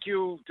 Well, thank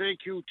you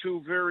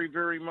two very,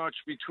 very much.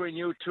 Between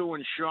you two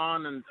and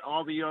Sean and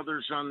all the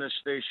others on this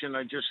station,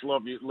 I just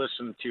love you.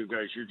 Listening to you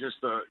guys, you're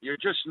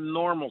just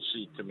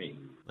normalcy to me.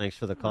 Thanks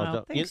for the call, Wow,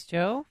 Joe. thanks,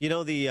 Joe.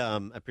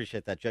 I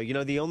appreciate that, Joe.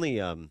 The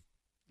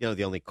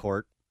only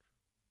court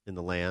in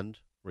the land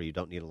where you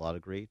don't need a law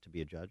degree to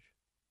be a judge.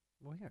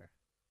 Where?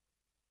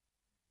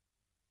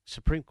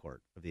 Supreme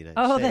Court of the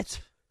United States. That's.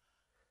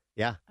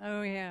 Yeah.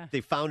 Oh yeah.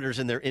 The founders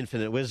in their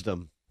infinite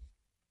wisdom.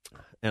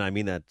 And I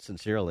mean that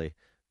sincerely.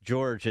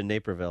 George in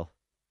Naperville.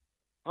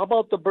 How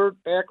about the Burt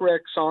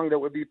Bacharach song that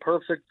would be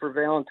perfect for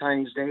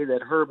Valentine's Day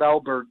that Herb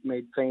Alpert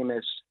made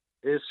famous?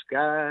 This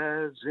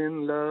guy's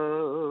in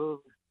love.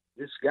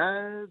 This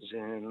guy's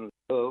in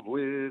love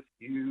with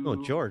you.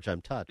 Oh, George,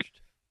 I'm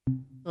touched.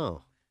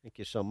 Oh, thank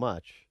you so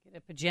much.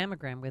 Get a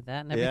pajamagram with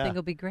that, and everything Yeah.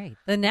 will be great.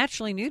 The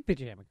naturally nude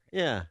pajamagram.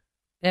 Yeah.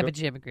 Have a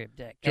pajamagram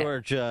deck.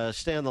 George,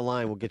 stay on the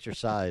line. We'll get your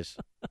size.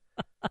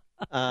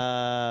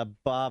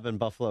 Bob in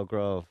Buffalo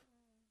Grove.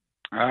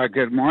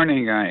 Good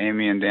morning,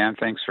 Amy and Dan.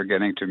 Thanks for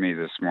getting to me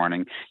this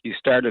morning. You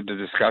started the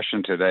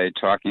discussion today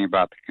talking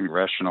about the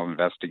congressional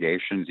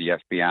investigations, the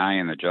FBI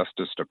and the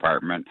Justice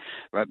Department.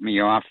 Let me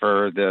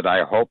offer that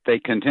I hope they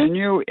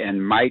continue,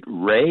 and might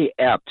Ray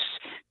Epps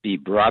be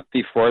brought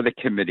before the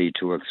committee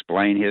to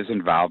explain his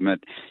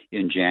involvement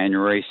in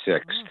January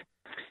 6th.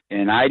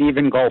 And I'd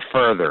even go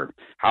further.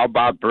 How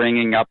about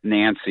bringing up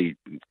Nancy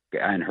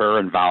and her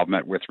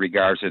involvement with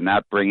regards to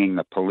not bringing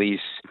the police,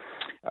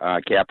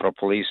 Capitol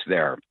Police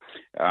there?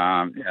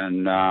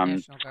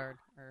 National Guard.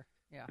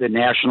 The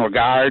National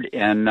Guard.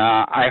 And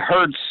I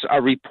heard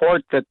a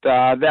report that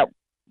that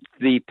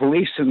the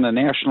police and the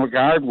National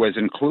Guard was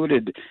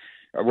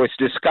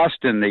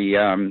discussed in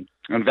the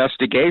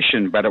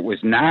investigation, but it was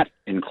not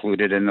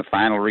included in the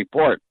final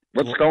report.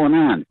 What's going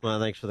on?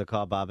 Well, thanks for the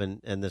call, Bob.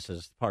 And this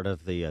is part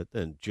of the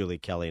Julie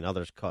Kelly and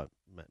others,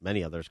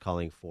 many others,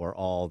 calling for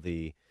all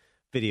the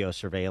video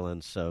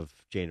surveillance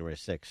of January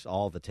 6th,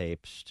 all the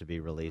tapes to be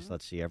released.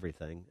 Let's see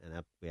everything.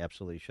 And we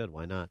absolutely should.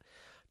 Why not?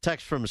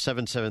 Text from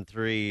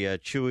 773,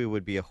 Chewy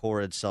would be a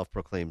horrid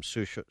self-proclaimed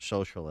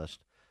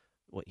socialist.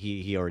 Well,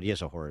 he already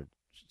is a horrid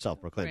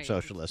self-proclaimed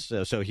socialist.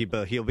 So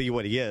he'll be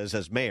what he is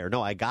as mayor.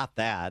 No, I got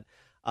that.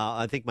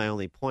 I think my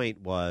only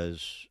point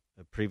was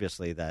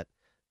previously that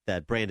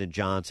Brandon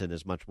Johnson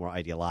is much more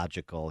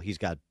ideological. He's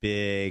got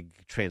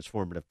big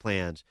transformative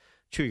plans.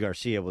 Chuy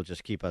Garcia will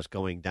just keep us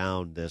going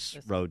down this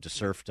road to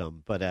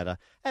serfdom, but at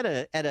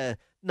a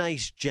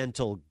nice,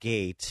 gentle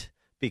gait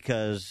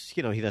because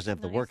he doesn't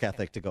have the work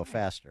ethic to go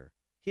faster.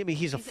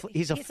 He's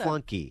a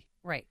flunky.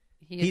 Right.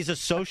 He's a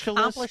socialist.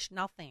 Accomplished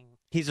nothing.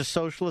 He's a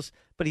socialist,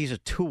 but he's a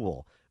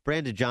tool.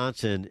 Brandon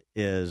Johnson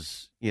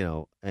is,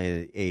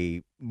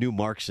 a new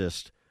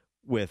Marxist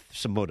with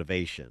some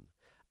motivation.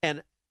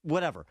 And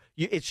whatever.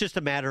 It's just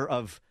a matter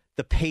of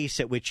the pace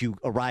at which you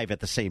arrive at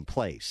the same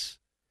place.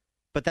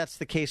 But that's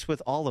the case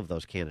with all of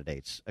those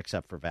candidates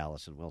except for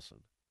Vallis and Wilson.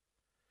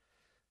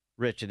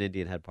 Rich in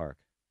Indian Head Park.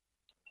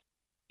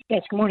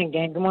 Yes, good morning,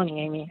 Dan. Good morning,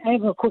 Amy. I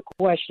have a quick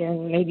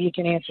question. Maybe you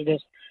can answer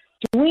this.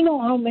 Do we know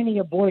how many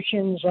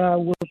abortions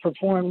were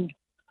performed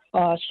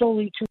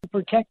solely to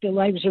protect the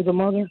lives of the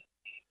mother?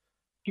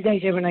 You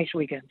guys have a nice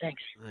weekend.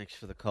 Thanks. Thanks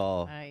for the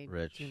call,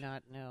 Rich. I do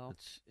not know.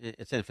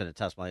 It's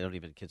infinitesimal. I don't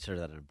even consider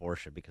that an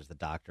abortion because the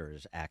doctor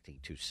is acting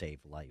to save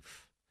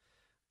life,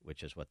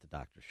 which is what the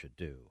doctor should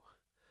do.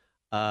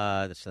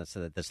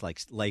 That's like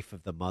life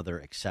of the mother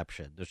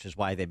exception, which is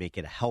why they make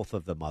it health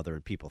of the mother,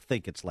 and people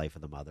think it's life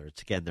of the mother.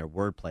 It's, again, their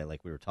wordplay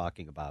like we were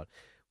talking about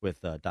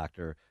with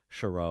Dr.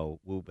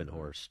 Shiro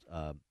Wubenhorst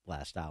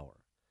last hour.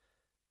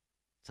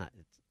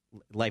 It's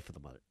life of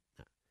the mother.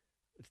 No.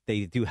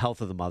 They do health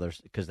of the mothers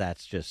because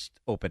that's just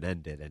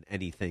open-ended, and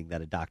anything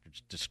that a doctor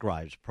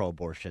describes,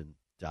 pro-abortion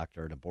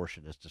doctor, an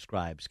abortionist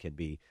describes, can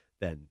be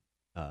then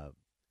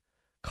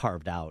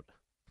carved out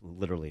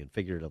literally and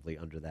figuratively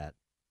under that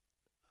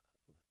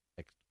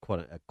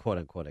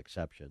quote-unquote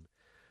exception.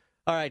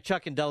 All right,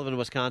 Chuck in Delavan,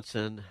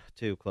 Wisconsin,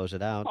 to close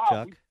it out.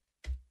 Chuck?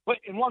 But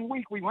in 1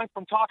 week, we went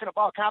from talking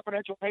about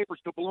confidential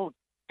papers to balloon.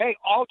 Hey,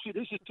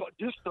 this is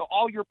to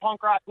all your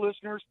punk rock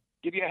listeners.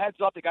 Give you a heads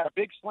up. They got a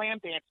big slam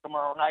dance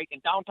tomorrow night in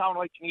downtown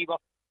Lake Geneva.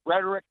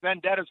 Rhetoric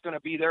Vendetta is going to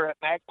be there at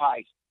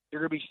Magpies. They're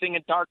going to be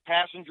singing Dark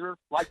Passenger,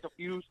 Light the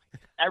Fuse,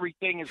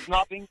 Everything is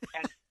Nothing,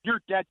 and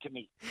You're Dead to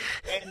Me.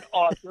 And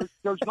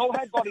there's no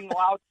headbutting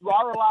allowed. You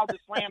are allowed to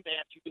slam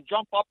dance. You can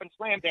jump up and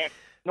slam dance.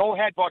 No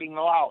headbutting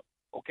allowed,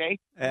 okay?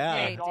 Yeah.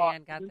 Okay,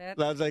 Dan, got that?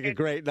 Sounds like a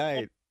great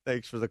night.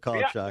 Thanks for the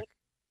call, Chuck.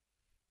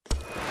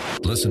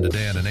 Listen to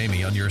Dan and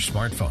Amy on your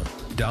smartphone.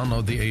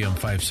 Download the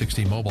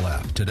AM560 mobile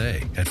app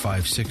today at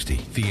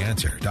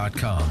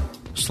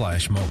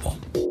 560theanswer.com/mobile.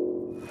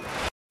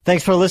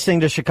 Thanks for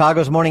listening to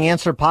Chicago's Morning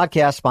Answer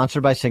podcast,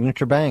 sponsored by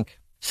Signature Bank.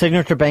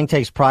 Signature Bank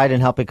takes pride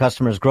in helping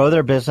customers grow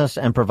their business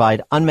and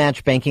provide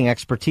unmatched banking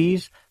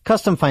expertise,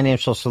 custom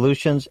financial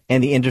solutions,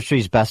 and the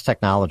industry's best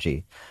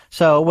technology.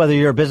 So whether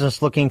you're a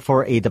business looking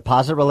for a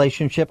deposit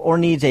relationship or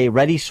needs a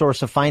ready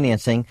source of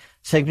financing,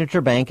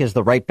 Signature Bank is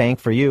the right bank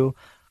for you.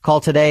 Call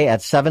today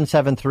at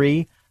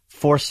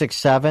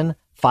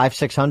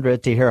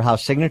 773-467-5600 to hear how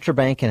Signature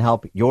Bank can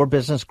help your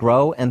business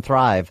grow and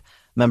thrive.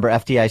 Member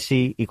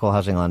FDIC, Equal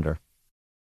Housing Lender.